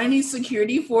you done any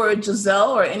security for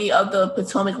Giselle or any of the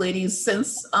Potomac ladies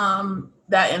since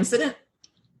that incident?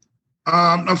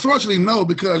 Unfortunately, no,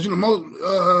 because you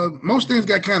know most things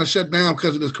got kind of shut down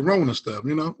because of this Corona stuff.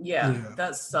 You know, yeah.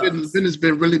 That sucks. Business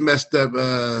been really messed up.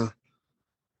 A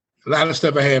lot of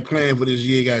stuff I had planned for this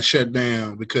year got shut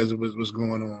down because of what's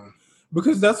going on.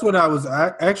 Because that's what I was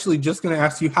actually just going to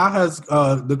ask you. How has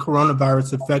the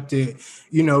coronavirus affected,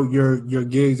 you know, your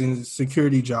gigs and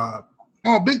security job?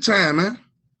 Oh, big time, man!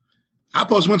 I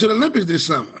supposed to went to the Olympics this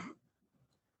summer.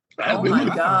 Oh my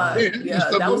God! Yeah,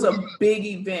 that was a big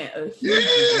event.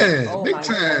 Big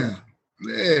time.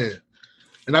 Yeah,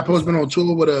 and I supposed to been on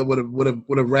tour with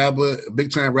a rapper, a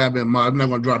big time rapper in Mars. I'm not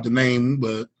gonna drop the name,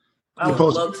 but I would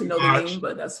love to know the name,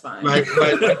 but that's fine. Right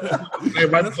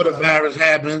before the virus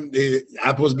happened, I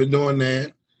supposed to be doing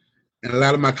that, and a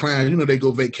lot of my clients, you know, they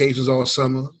go vacations all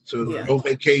summer, so no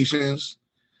vacations,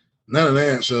 none of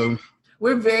that. So.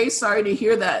 We're very sorry to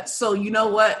hear that. So you know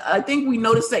what? I think we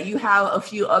noticed that you have a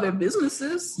few other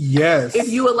businesses. Yes. If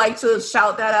you would like to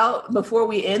shout that out before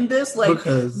we end this, like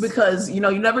because you know,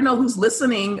 you never know who's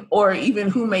listening or even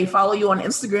who may follow you on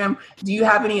Instagram. Do you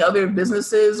have any other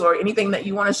businesses or anything that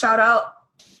you want to shout out?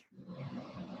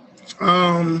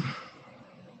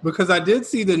 Because I did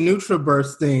see the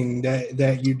NutriBurst thing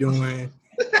that you're doing.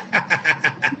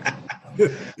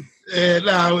 Look,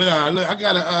 I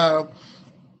gotta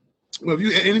well, if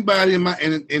you anybody in my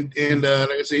and like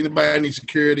I said, anybody needs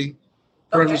security,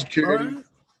 personal security,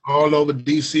 all over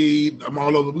DC. I'm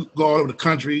all over. We go all over the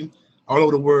country, all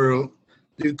over the world.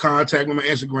 You can contact me on my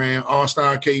Instagram,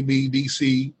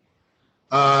 AllStarKB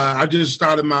I just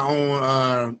started my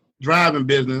own driving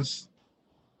business.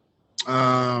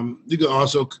 You can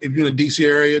also, if you're in the DC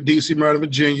area, DC, Maryland,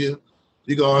 Virginia,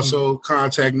 you can also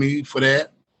contact me for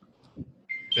that.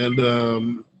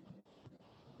 And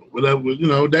whatever, you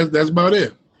know, that's about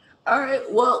it. All right.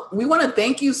 Well, we want to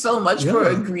thank you so much for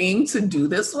agreeing to do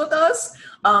this with us.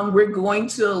 We're going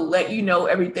to let you know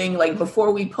everything like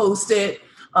before we post it.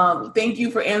 Thank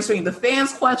you for answering the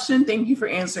fans' question. Thank you for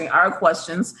answering our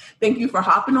questions. Thank you for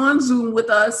hopping on Zoom with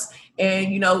us.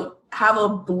 And, have a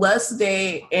blessed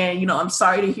day. And, I'm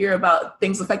sorry to hear about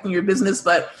things affecting your business,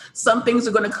 but some things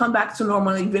are going to come back to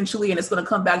normal eventually, and it's going to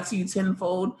come back to you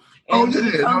tenfold. And when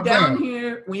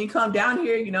you come down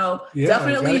here,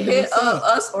 definitely hit up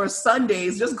us or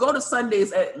Sundays. Just go to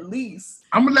Sundays at least.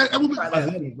 I'm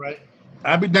gonna be right.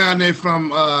 I'll be down there from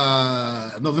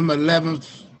November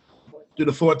 11th to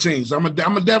the 14th. So I'm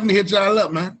gonna definitely hit y'all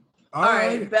up, man. All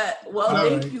right, bet. Well,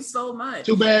 thank you so much.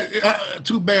 Too bad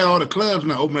all the clubs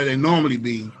not open as they normally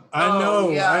be. I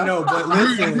know, but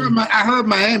listen. I heard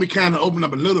Miami kind of opened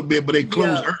up a little bit, but they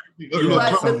closed early.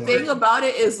 But the thing about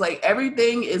it is, like,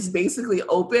 everything is basically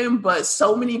open, but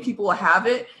so many people have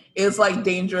it, it's, like,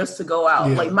 dangerous to go out.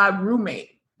 Yeah. Like, my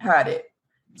roommate had it.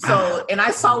 So, and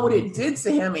I saw what it did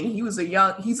to him, and he's a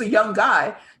young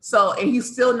guy. So, and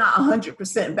he's still not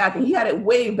 100% back, and he had it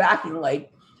way back in, like,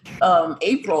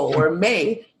 April or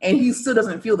May, and he still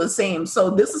doesn't feel the same. So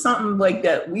this is something like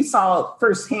that we saw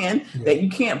firsthand that you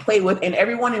can't play with, and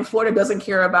everyone in Florida doesn't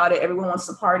care about it. Everyone wants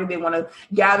to party, they want to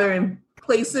gather in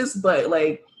places, but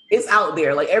like it's out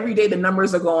there. Like every day the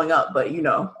numbers are going up, but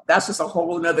that's just a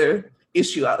whole nother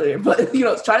issue out there. But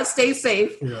try to stay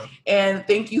safe. And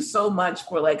thank you so much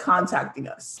for like contacting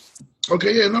us.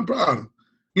 Okay, yeah, no problem.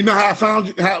 You know how I found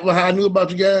you, how I knew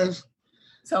about you guys?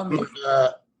 Tell me.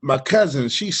 My cousin,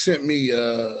 she sent me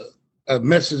a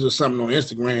message or something on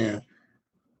Instagram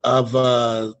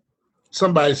of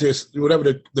somebody says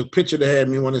whatever the picture they had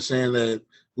me on it saying that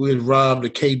we had robbed a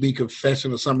KB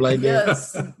confession or something like that.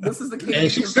 Yes, this is the KB.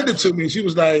 And she sent it to me. She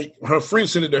was like, her friend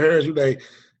sent it to her. She was like,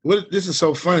 "What? This is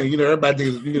so funny."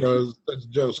 Everybody thinks it's such a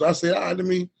joke. So I said, "All right, let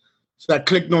me." So I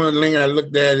clicked on the link and I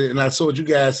looked at it and I saw what you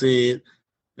guys said,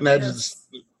 and I just,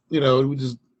 we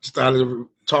just started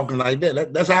talking like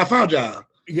that. That's how I found y'all.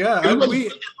 Yeah,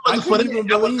 I couldn't even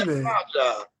believe it.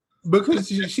 Because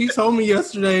she told me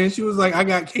yesterday, and she was like, I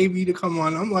got KB to come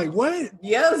on. I'm like, what?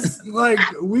 Yes. Like,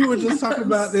 we were just talking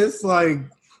about this, like,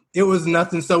 it was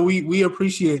nothing. So we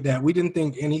appreciate that. We didn't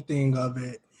think anything of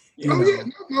it.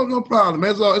 No problem.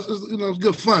 It's it's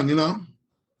good fun,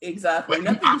 Exactly.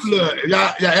 Look,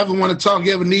 y'all ever want to talk,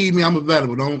 you ever need me, I'm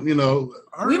available. Don't,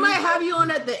 We might have you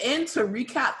on at the end to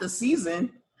recap the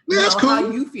season. That's cool. How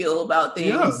you feel about things.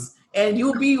 Yeah. And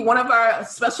you'll be one of our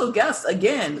special guests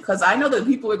again, because I know that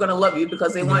people are going to love you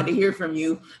because they wanted to hear from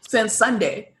you since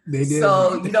Sunday. They did.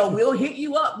 So, we'll hit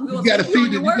you up. You got to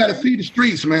feed the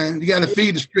streets, man. You got to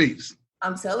feed the streets.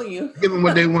 I'm telling you. Give them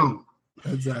what they want.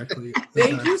 Exactly.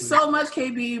 Thank you so much,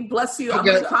 KB. Bless you. Okay. I'm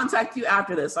going to contact you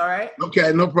after this, all right?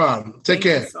 Okay, no problem. Take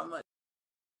care. Thank you so much.